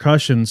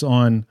repercussions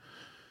on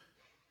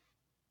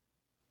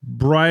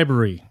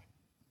bribery?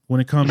 When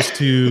it comes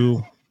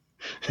to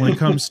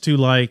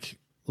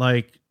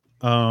like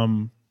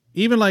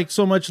even like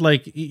so much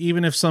like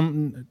even if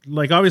some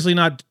like obviously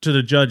not to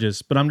the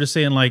judges, but I'm just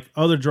saying like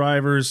other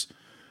drivers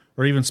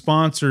or even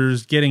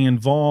sponsors getting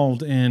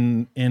involved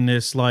in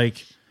this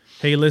like,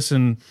 hey,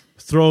 listen,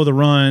 throw the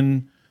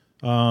run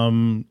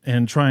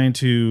and trying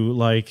to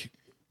like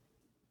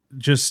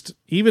just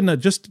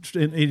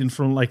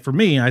from like for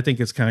me, I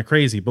think it's kind of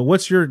crazy. But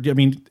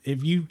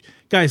if you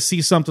guys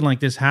see something like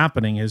this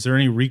happening, is there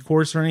any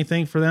recourse or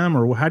anything for them,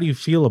 or how do you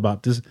feel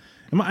about this?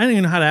 I don't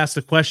even know how to ask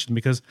the question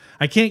because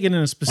I can't get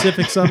into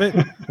specifics of it,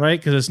 right?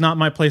 Because it's not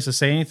my place to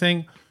say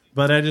anything.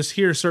 but I just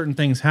hear certain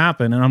things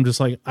happen, and I'm just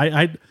like,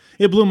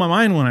 it blew my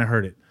mind when I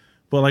heard it.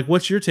 But like,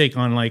 what's your take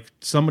on like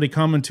somebody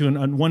coming to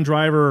one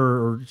driver,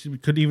 or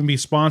could even be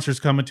sponsors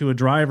coming to a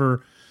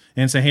driver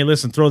and say, "Hey,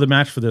 listen, throw the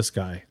match for this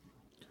guy,"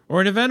 or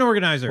an event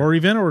organizer,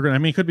 I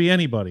mean, it could be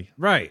anybody.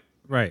 Right.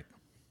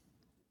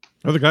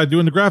 Or the guy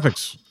doing the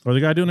graphics.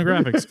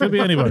 Could be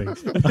anybody.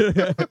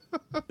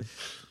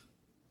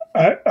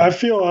 I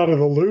feel out of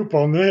the loop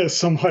on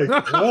this. I'm like,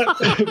 what?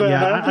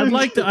 Yeah,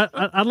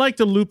 I'd like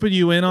to loop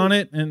you in on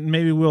it, and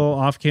maybe we'll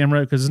off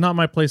camera because it's not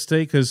my place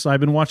today. Because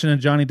I've been watching a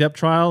Johnny Depp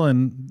trial,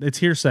 and it's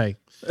hearsay.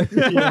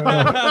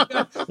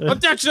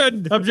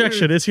 Objection!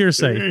 It's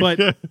hearsay.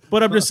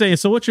 But I'm just saying.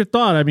 So, what's your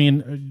thought? I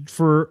mean,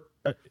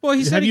 well,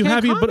 he said he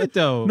can't comment,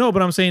 though. No,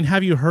 but I'm saying,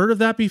 have you heard of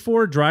that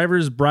before?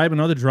 Drivers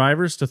bribing other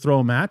drivers to throw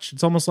a match.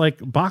 It's almost like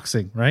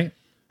boxing, right?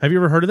 Have you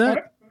ever heard of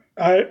that?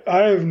 I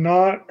have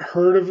not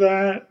heard of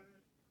that.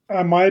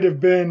 I might have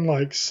been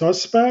like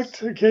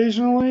suspect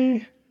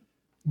occasionally,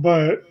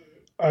 but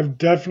I've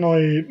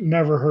definitely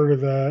never heard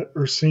of that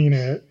or seen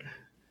it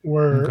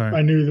where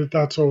I knew that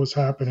that's what was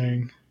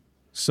happening.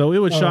 So it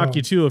would shock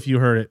you too if you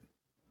heard it.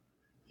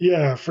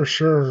 Yeah, for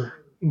sure.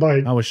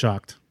 Like I was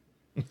shocked.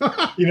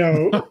 You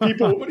know,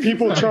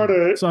 people try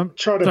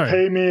to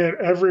pay me at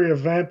every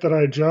event that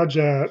I judge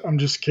at. I'm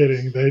just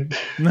kidding.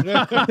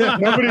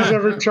 Nobody's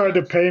ever tried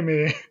to pay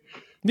me.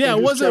 Yeah,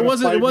 it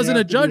wasn't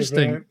a judge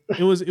thing.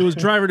 It was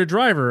driver to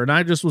driver, and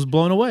I just was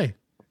blown away.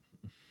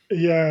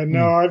 Yeah,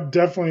 no, I've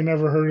definitely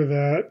never heard of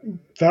that.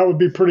 That would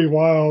be pretty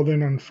wild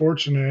and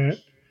unfortunate.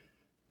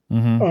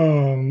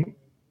 Mm-hmm.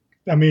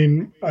 I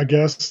mean, I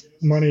guess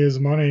money is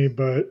money,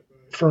 but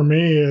for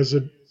me as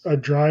a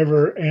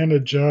driver and a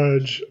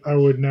judge, I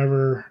would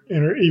never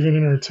even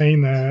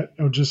entertain that.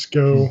 I would just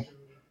go,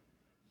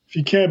 if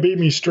you can't beat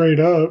me straight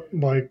up,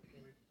 like,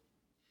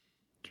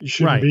 you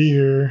shouldn't be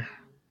here.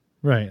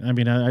 Right. I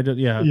mean,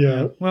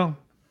 yeah. Well,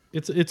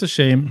 it's a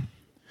shame,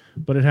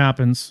 but it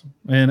happens,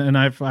 and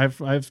I've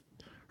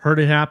heard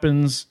it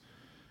happens.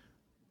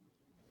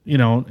 You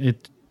know,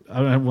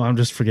 I'm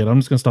just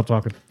gonna stop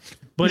talking.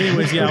 But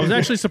anyways, yeah, I was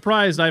actually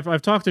surprised.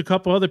 I've talked to a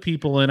couple other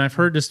people, and I've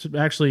heard this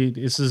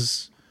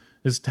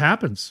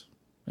happens,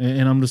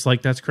 and I'm just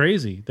like, that's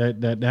crazy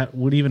that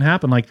would even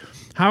happen. Like,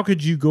 how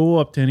could you go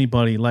up to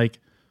anybody like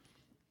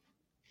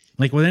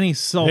with any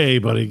self? Hey,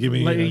 buddy, give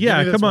me.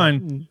 Come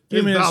on,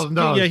 give me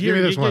 $1,000. Yeah, give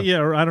me this one. Yeah,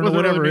 or I don't know,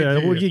 whatever.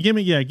 Give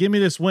me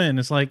this win.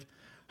 It's like,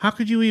 how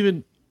could you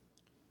even?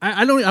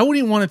 I wouldn't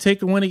even want to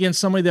take a win against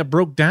somebody that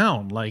broke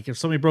down. Like, if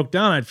somebody broke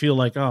down, I'd feel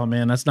like, oh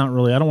man, that's not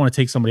really. I don't want to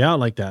take somebody out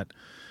like that.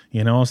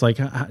 You know, it's like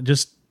I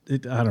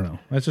don't know.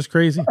 That's just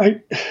crazy.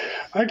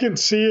 I can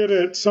see it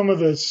at some of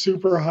the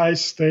super high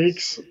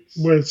stakes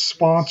with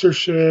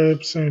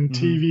sponsorships and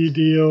TV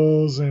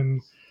deals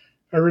and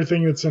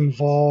everything that's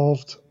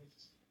involved.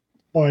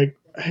 Like,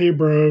 hey,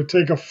 bro,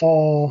 take a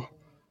fall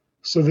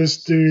so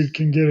this dude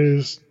can get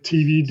his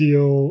TV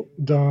deal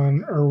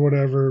done or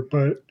whatever.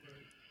 But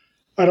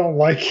I don't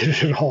like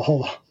it at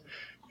all.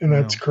 And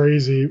that's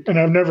crazy. And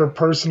I've never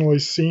personally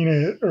seen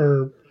it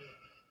or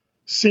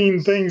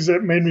seen things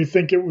that made me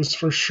think it was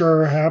for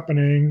sure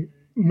happening.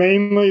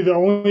 Mainly the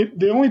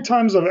only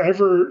times I've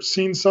ever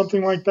seen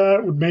something like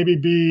that would maybe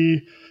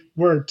be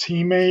where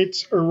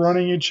teammates are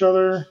running each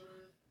other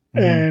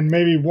and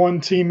maybe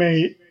one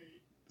teammate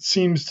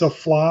seems to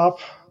flop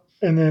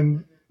and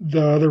then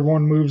the other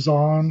one moves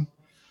on.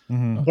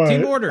 But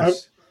team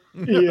orders.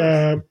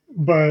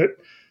 But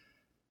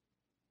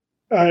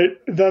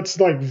that's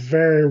like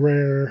very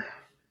rare.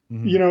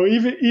 You know,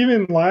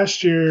 even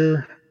last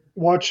year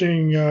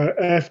watching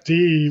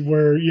FD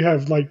where you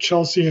have like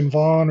Chelsea and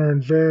Vaughn are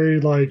in very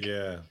like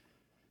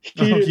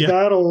heated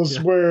battles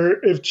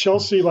where if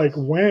Chelsea like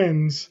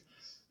wins,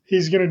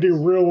 he's going to do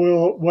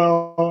real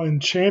well in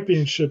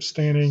championship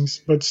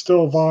standings, but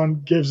still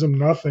Vaughn gives him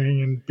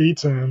nothing and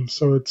beats him.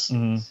 So it's,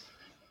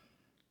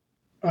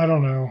 I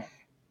don't know.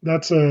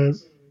 That's a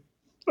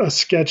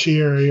sketchy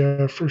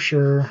area for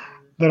sure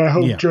that I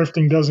hope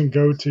drifting doesn't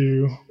go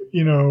to.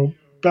 You know,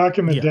 back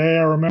in the day,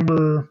 I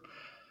remember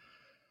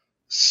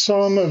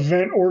some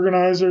event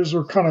organizers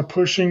were kind of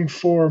pushing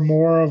for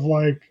more of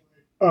like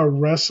a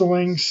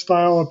wrestling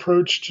style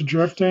approach to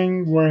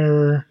drifting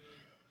where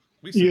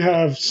you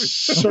have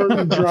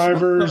certain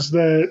drivers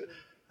that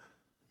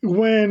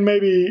win,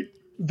 maybe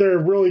they're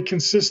really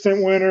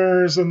consistent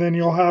winners, and then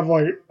you'll have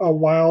like a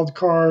wild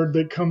card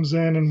that comes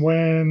in and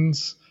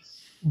wins,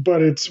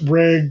 but it's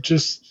rigged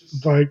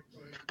just like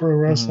pro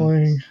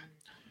wrestling.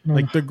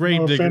 Like the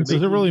great does it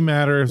really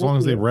matter as long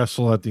as they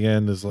wrestle at the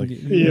end? Is like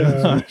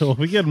well,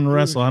 we get them to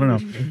wrestle. I don't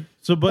know.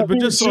 So, but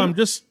just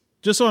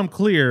so I'm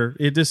clear,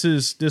 it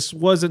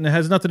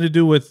has nothing to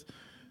do with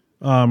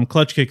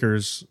Klutch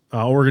Kickers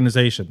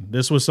organization.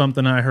 This was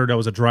something I heard that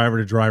was a driver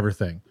to driver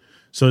thing.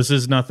 So this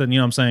is nothing. You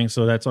know what I'm saying?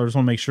 So I just want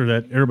to make sure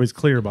that everybody's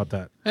clear about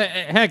that.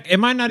 Heck, it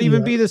might not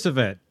even be this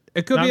event.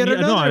 It could be at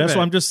another event. That's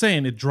what I'm just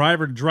saying. It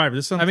driver to driver.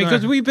 This is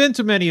because we've been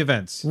to many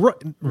events. Right.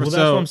 Well, that's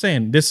what I'm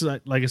saying. This is,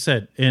 like I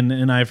said,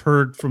 and I've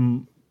heard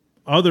from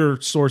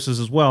other sources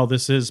as well,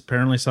 this is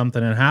apparently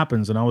something that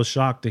happens, and I was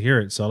shocked to hear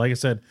it. So, like I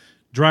said,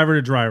 driver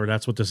to driver,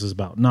 that's what this is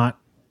about, not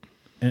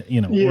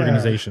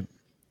organization.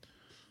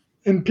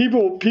 And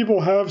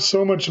people have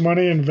so much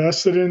money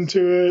invested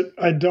into it.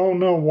 I don't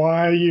know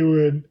why you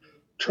would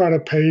try to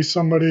pay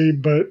somebody,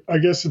 but I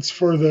guess it's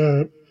for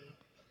the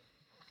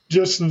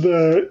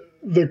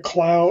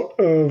clout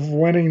of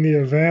winning the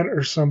event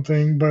or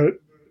something. But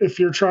if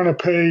you're trying to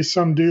pay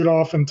some dude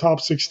off in top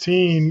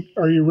 16,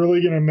 are you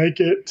really going to make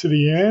it to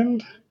the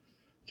end?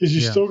 Because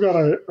you still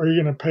are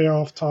you going to pay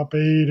off top 8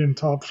 and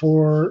top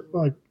 4?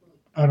 Like,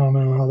 I don't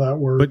know how that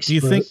works. But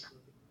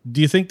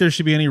do you think there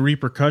should be any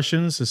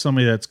repercussions to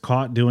somebody that's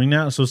caught doing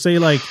that? So say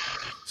like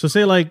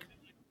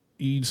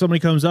somebody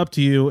comes up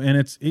to you and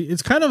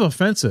it's kind of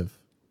offensive.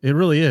 It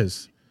really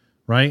is,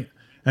 right?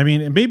 I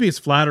mean, maybe it's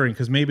flattering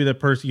because maybe the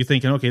person you're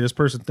thinking, okay, this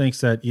person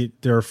thinks that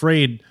they're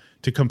afraid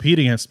to compete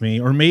against me,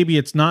 or maybe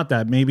it's not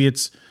that. Maybe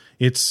it's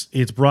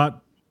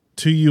brought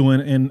to you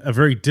in a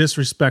very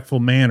disrespectful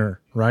manner,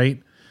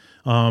 right?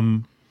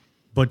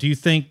 But do you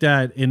think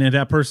that, and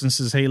that person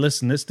says, "Hey,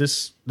 listen, this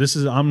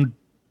is I'm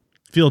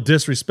feel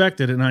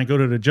disrespected," and I go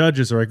to the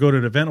judges or I go to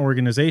the event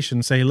organization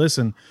and say,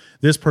 "Listen,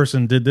 this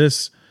person did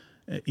this."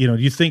 Do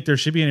you think there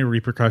should be any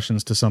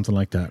repercussions to something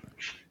like that?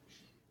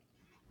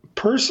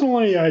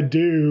 Personally, I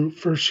do,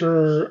 for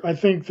sure. I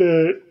think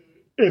that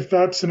if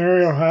that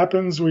scenario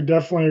happens, we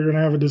definitely are going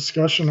to have a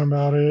discussion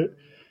about it,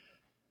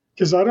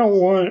 because I don't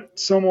want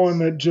someone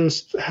that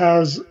just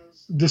has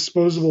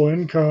disposable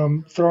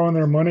income throwing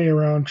their money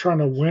around trying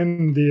to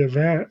win the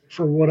event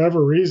for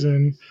whatever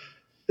reason.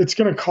 It's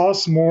going to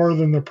cost more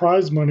than the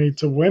prize money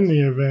to win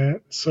the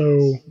event.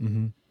 So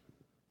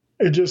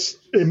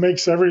it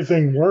makes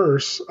everything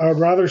worse. I'd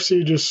rather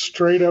see just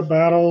straight up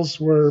battles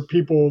where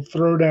people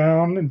throw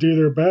down and do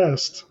their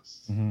best.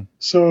 Mm-hmm.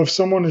 So if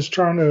someone is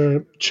trying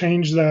to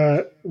change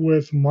that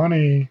with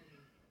money,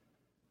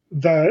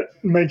 that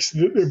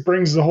it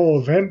brings the whole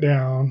event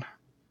down.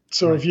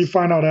 So if you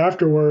find out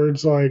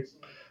afterwards, like,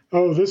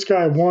 oh, this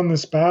guy won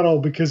this battle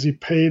because he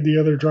paid the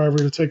other driver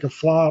to take a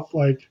flop,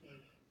 like,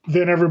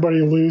 then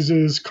everybody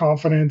loses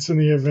confidence in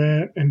the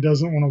event and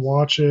doesn't want to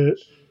watch it,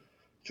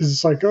 because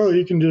it's like, oh,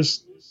 you can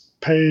just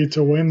pay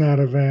to win that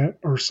event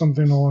or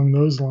something along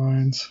those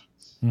lines.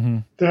 Mm-hmm.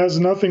 That has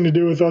nothing to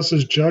do with us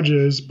as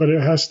judges, but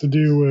it has to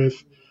do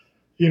with,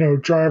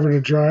 driver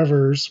to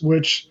drivers,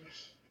 which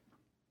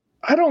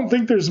I don't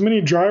think there's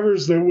many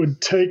drivers that would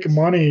take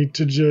money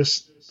to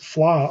just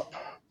flop.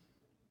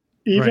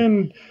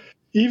 Even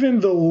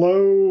the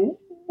low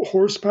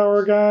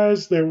horsepower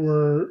guys that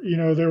were,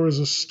 there was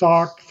a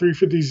stock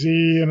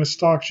 350Z and a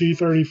stock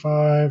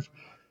G35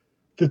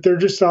 that they're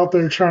just out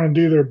there trying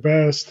to do their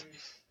best.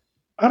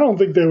 I don't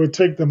think they would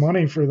take the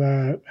money for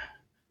that.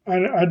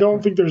 I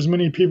don't think there's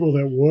many people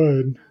that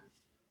would,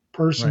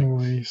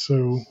 personally. Right.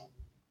 So,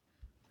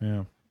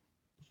 yeah.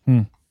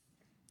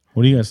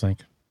 What do you guys think?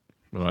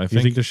 Well, I do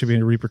you think there should be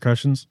any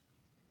repercussions?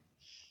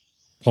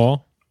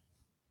 Paul?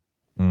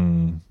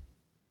 You're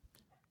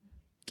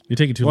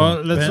taking too long.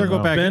 Well, let's circle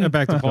back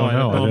to Paul in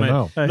a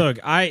moment. Look,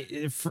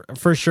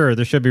 for sure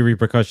there should be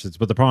repercussions,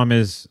 but the problem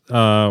is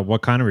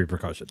what kind of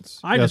repercussions?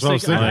 What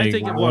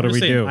do we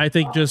do? I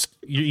think just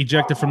you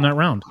eject it from that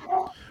round,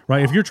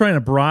 right? If you're trying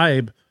to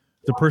bribe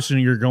the person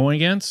you're going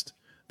against,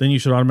 then you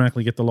should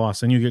automatically get the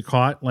loss, and you get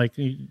caught. Like,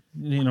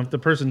 if the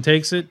person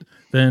takes it,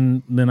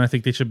 then I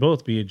think they should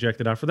both be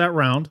ejected out for that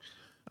round.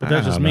 But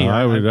that's just me.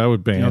 I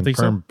would ban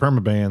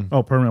perma ban.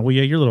 Oh, permanent. Well,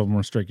 yeah, you're a little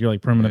more strict. You're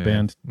like permanent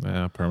banned.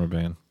 Yeah, perma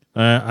ban.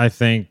 I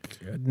think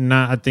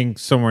not. I think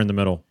somewhere in the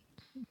middle.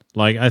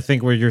 Like, I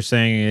think what you're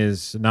saying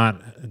is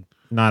not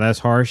as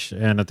harsh,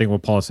 and I think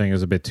what Paul is saying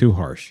is a bit too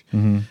harsh.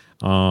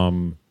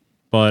 Mm-hmm.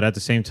 But at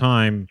the same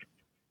time,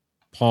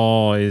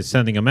 Paul is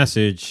sending a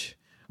message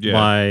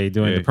by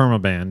doing the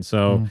permaban.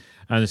 So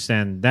I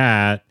understand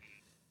that.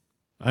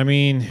 I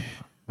mean,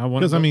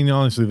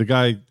 honestly, the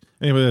guy,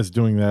 anybody that's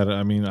doing that,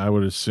 I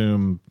would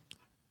assume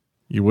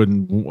you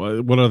wouldn't.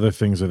 What other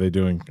things are they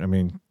doing?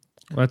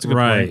 That's a good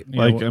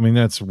point.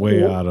 That's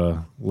way out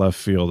of left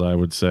field, I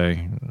would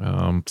say.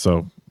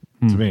 To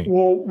me.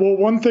 Well,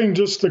 one thing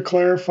just to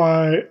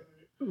clarify,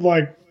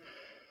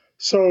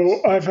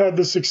 so I've had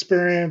this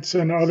experience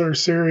in other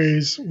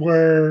series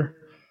where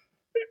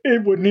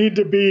it would need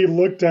to be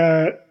looked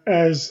at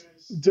as,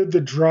 did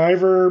the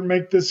driver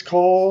make this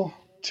call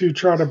to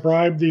try to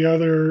bribe the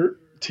other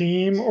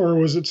team, or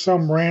was it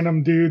some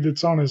random dude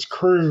that's on his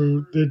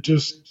crew that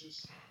just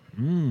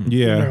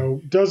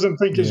doesn't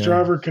think his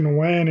driver can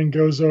win and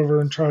goes over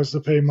and tries to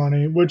pay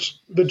money, which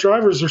the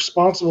driver's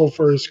responsible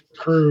for his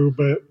crew.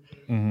 But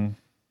in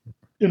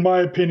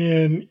my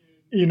opinion,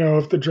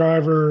 if the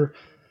driver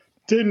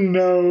didn't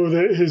know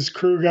that his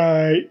crew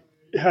guy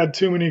had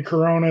too many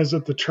Coronas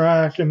at the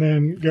track and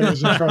then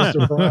goes and tries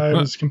to bribe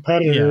his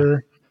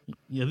competitor.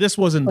 Yeah, this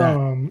wasn't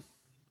that.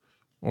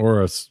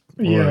 Or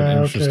an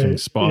interesting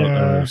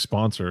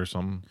sponsor or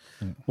something.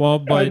 Well,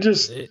 but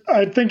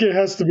I think it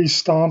has to be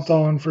stomped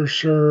on for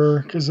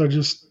sure, because I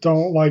just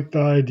don't like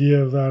the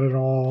idea of that at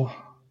all.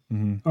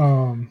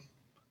 Mm-hmm.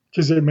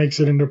 because it makes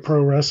it into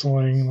pro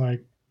wrestling.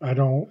 Like I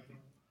don't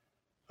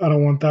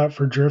want that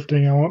for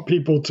drifting. I want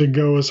people to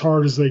go as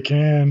hard as they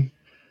can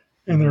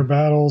in their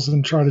battles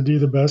and try to do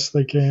the best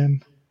they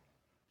can.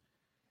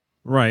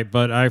 Right,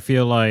 but I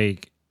feel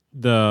like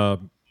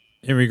in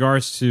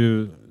regards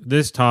to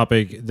this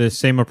topic, the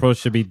same approach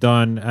should be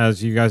done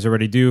as you guys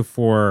already do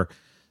for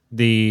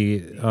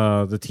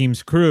the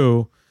team's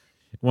crew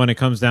when it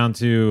comes down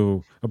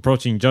to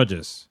approaching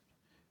judges,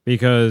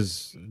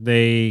 because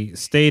they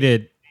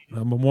stated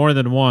more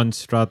than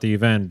once throughout the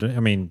event,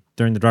 I mean,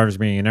 during the drivers'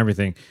 meeting and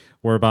everything,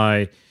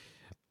 whereby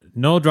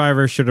no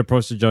driver should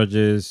approach the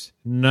judges,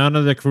 none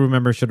of the crew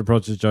members should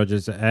approach the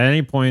judges at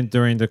any point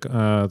during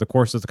the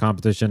course of the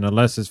competition,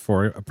 unless it's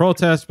for a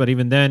protest. But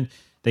even then,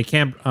 they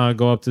can't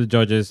go up to the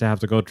judges. They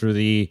have to go through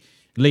the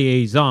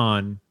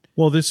liaison.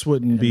 Well, this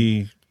wouldn't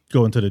be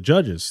going to the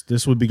judges.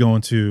 This would be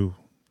going to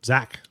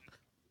Zach.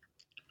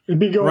 It'd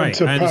be going right,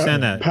 to I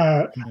understand that.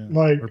 Pat, Yeah.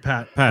 like Or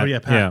Pat. Pat. Oh, yeah,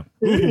 Pat.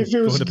 Yeah.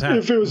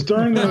 if it was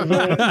during the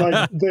event,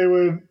 like they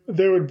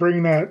would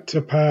bring that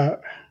to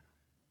Pat.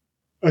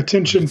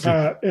 Attention,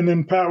 Pat, and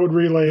then Pat would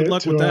relay Good it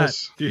luck to with that.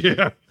 us.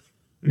 Yeah.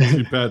 You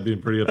see Pat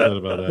being pretty upset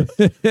about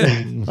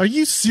that. Are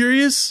you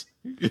serious?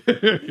 You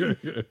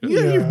out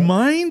of your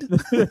mind?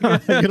 I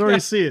can already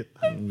see it.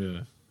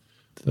 Yeah.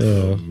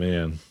 Oh,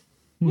 man.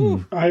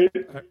 I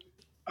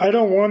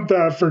don't want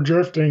that for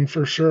drifting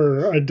for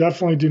sure. I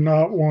definitely do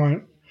not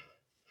want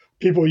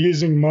people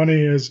using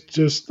money as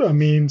just a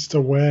means to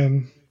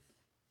win.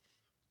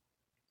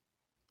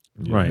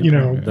 Right. You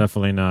know,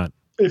 definitely not.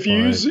 If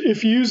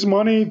you use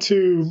money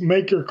to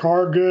make your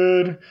car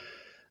good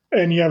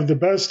and you have the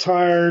best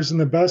tires and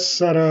the best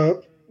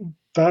setup,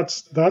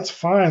 that's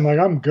fine. Like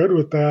I'm good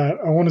with that.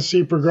 I want to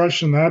see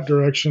progression in that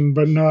direction,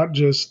 but not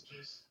just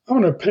I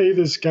want to pay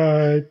this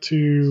guy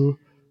to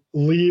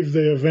leave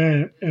the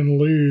event and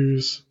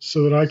lose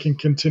so that I can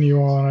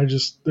continue on.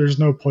 There's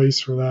no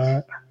place for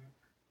that.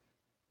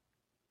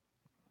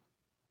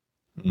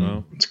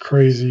 Well, It's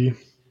crazy.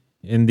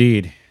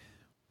 indeed.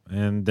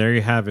 And there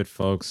you have it,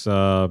 folks.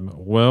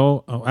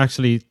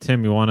 Actually,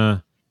 Tim, you want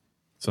to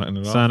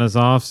sign us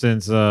off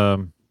since...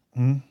 Sign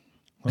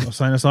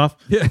us off.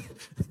 Yeah,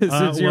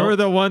 since you were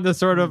the one that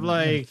sort of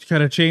like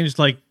kind of changed,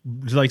 like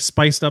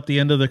spiced up the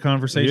end of the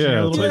conversation.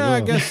 Yeah, a little I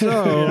bit. guess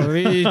so.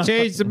 We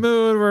changed the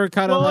mood. We're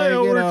kind of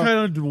We're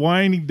kind of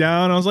winding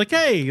down. I was like,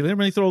 hey, let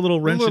me throw a little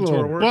wrench into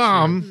our works.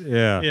 bomb.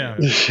 yeah.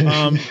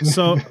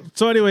 So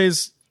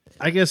anyways,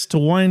 I guess to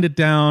wind it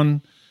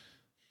down,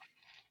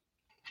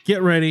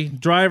 get ready,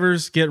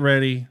 drivers, get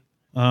ready,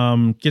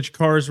 get your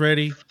cars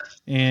ready.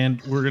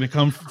 And we're going to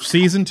come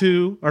season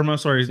 2, or I'm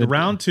sorry,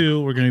 round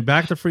 2. We're going to be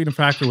back to Freedom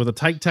Factory with a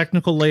tight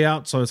technical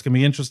layout. So it's going to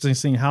be interesting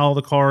seeing how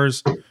the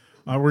cars,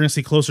 we're going to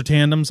see closer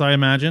tandems, I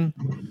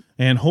imagine.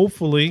 And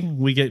hopefully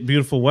we get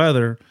beautiful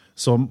weather.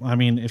 So, I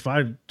mean, if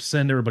I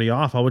send everybody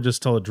off, I would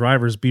just tell the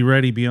drivers, be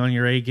ready, be on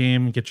your A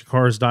game, get your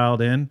cars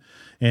dialed in.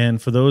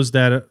 And for those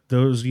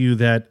of you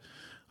that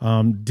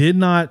did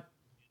not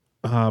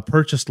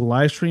purchase the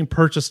live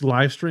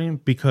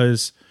stream,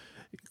 because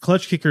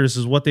Klutch Kickers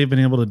is what they've been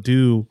able to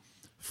do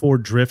for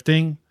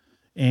drifting,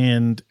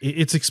 and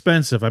it's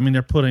expensive. I mean,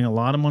 they're putting a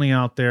lot of money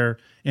out there,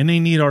 and they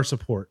need our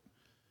support.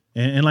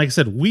 And like I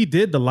said, we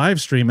did the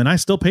live stream, and I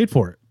still paid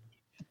for it,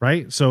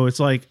 right? So it's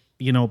like,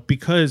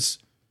 because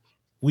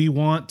we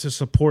want to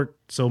support.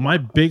 So my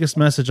biggest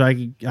message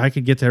I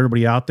could get to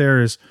everybody out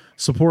there is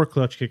support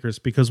Klutch Kickers,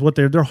 because what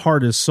their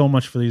heart is so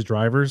much for these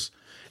drivers,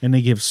 and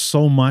they give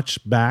so much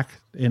back,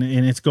 and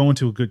it's going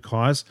to a good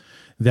cause,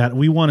 that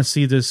we want to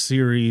see this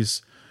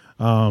series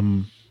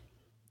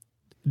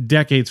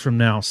decades from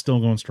now still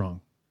going strong.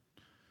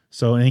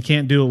 So, and you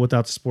can't do it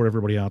without the support of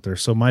everybody out there.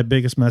 So my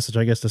biggest message,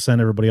 I guess, to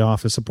send everybody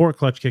off is support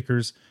Klutch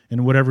Kickers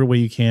in whatever way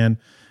you can,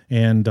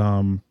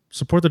 and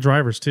support the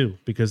drivers too,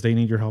 because they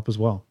need your help as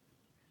well.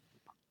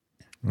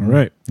 All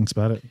right. That's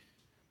about it.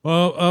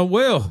 Well,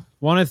 Will,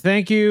 want to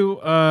thank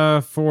you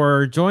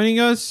for joining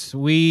us.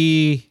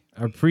 We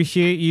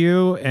appreciate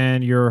you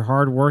and your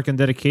hard work and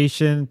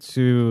dedication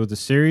to the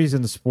series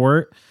and the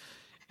sport.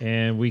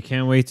 And we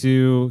can't wait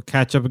to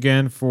catch up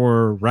again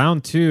for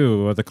round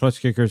 2 of the Klutch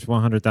Kickers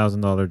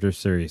 $100,000 Drift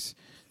Series.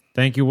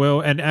 Thank you,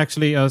 Will. And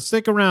actually,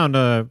 stick around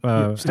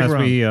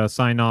we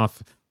sign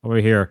off over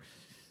here.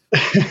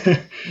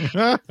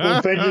 Well,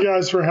 thank you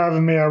guys for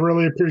having me. I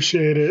really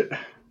appreciate it.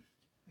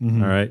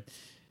 Mm-hmm. All right.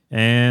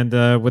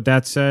 And with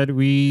that said,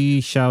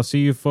 we shall see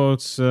you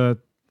folks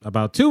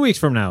about 2 weeks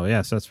from now.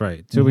 Yes, that's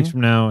right. 2 weeks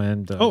from now.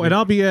 And and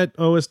I'll be at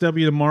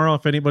OSW tomorrow.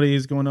 If anybody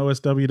is going to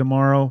OSW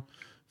tomorrow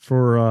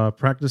for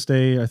practice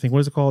day, I think, what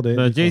is it called? the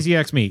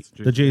JZX meet.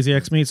 The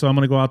JZX meet. So I'm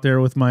going to go out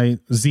there with my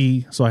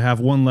Z. So I have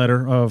one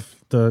letter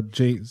of the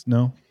J.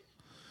 No,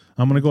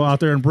 I'm going to go out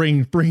there and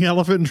bring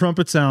elephant and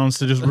trumpet sounds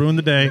to just ruin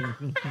the day.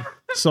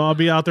 So I'll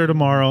be out there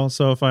tomorrow.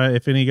 So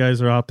if any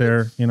guys are out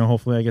there,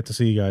 hopefully I get to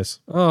see you guys.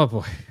 Oh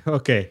boy.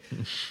 Okay.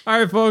 All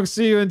right, folks.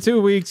 See you in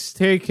 2 weeks.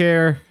 Take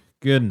care.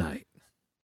 Good night.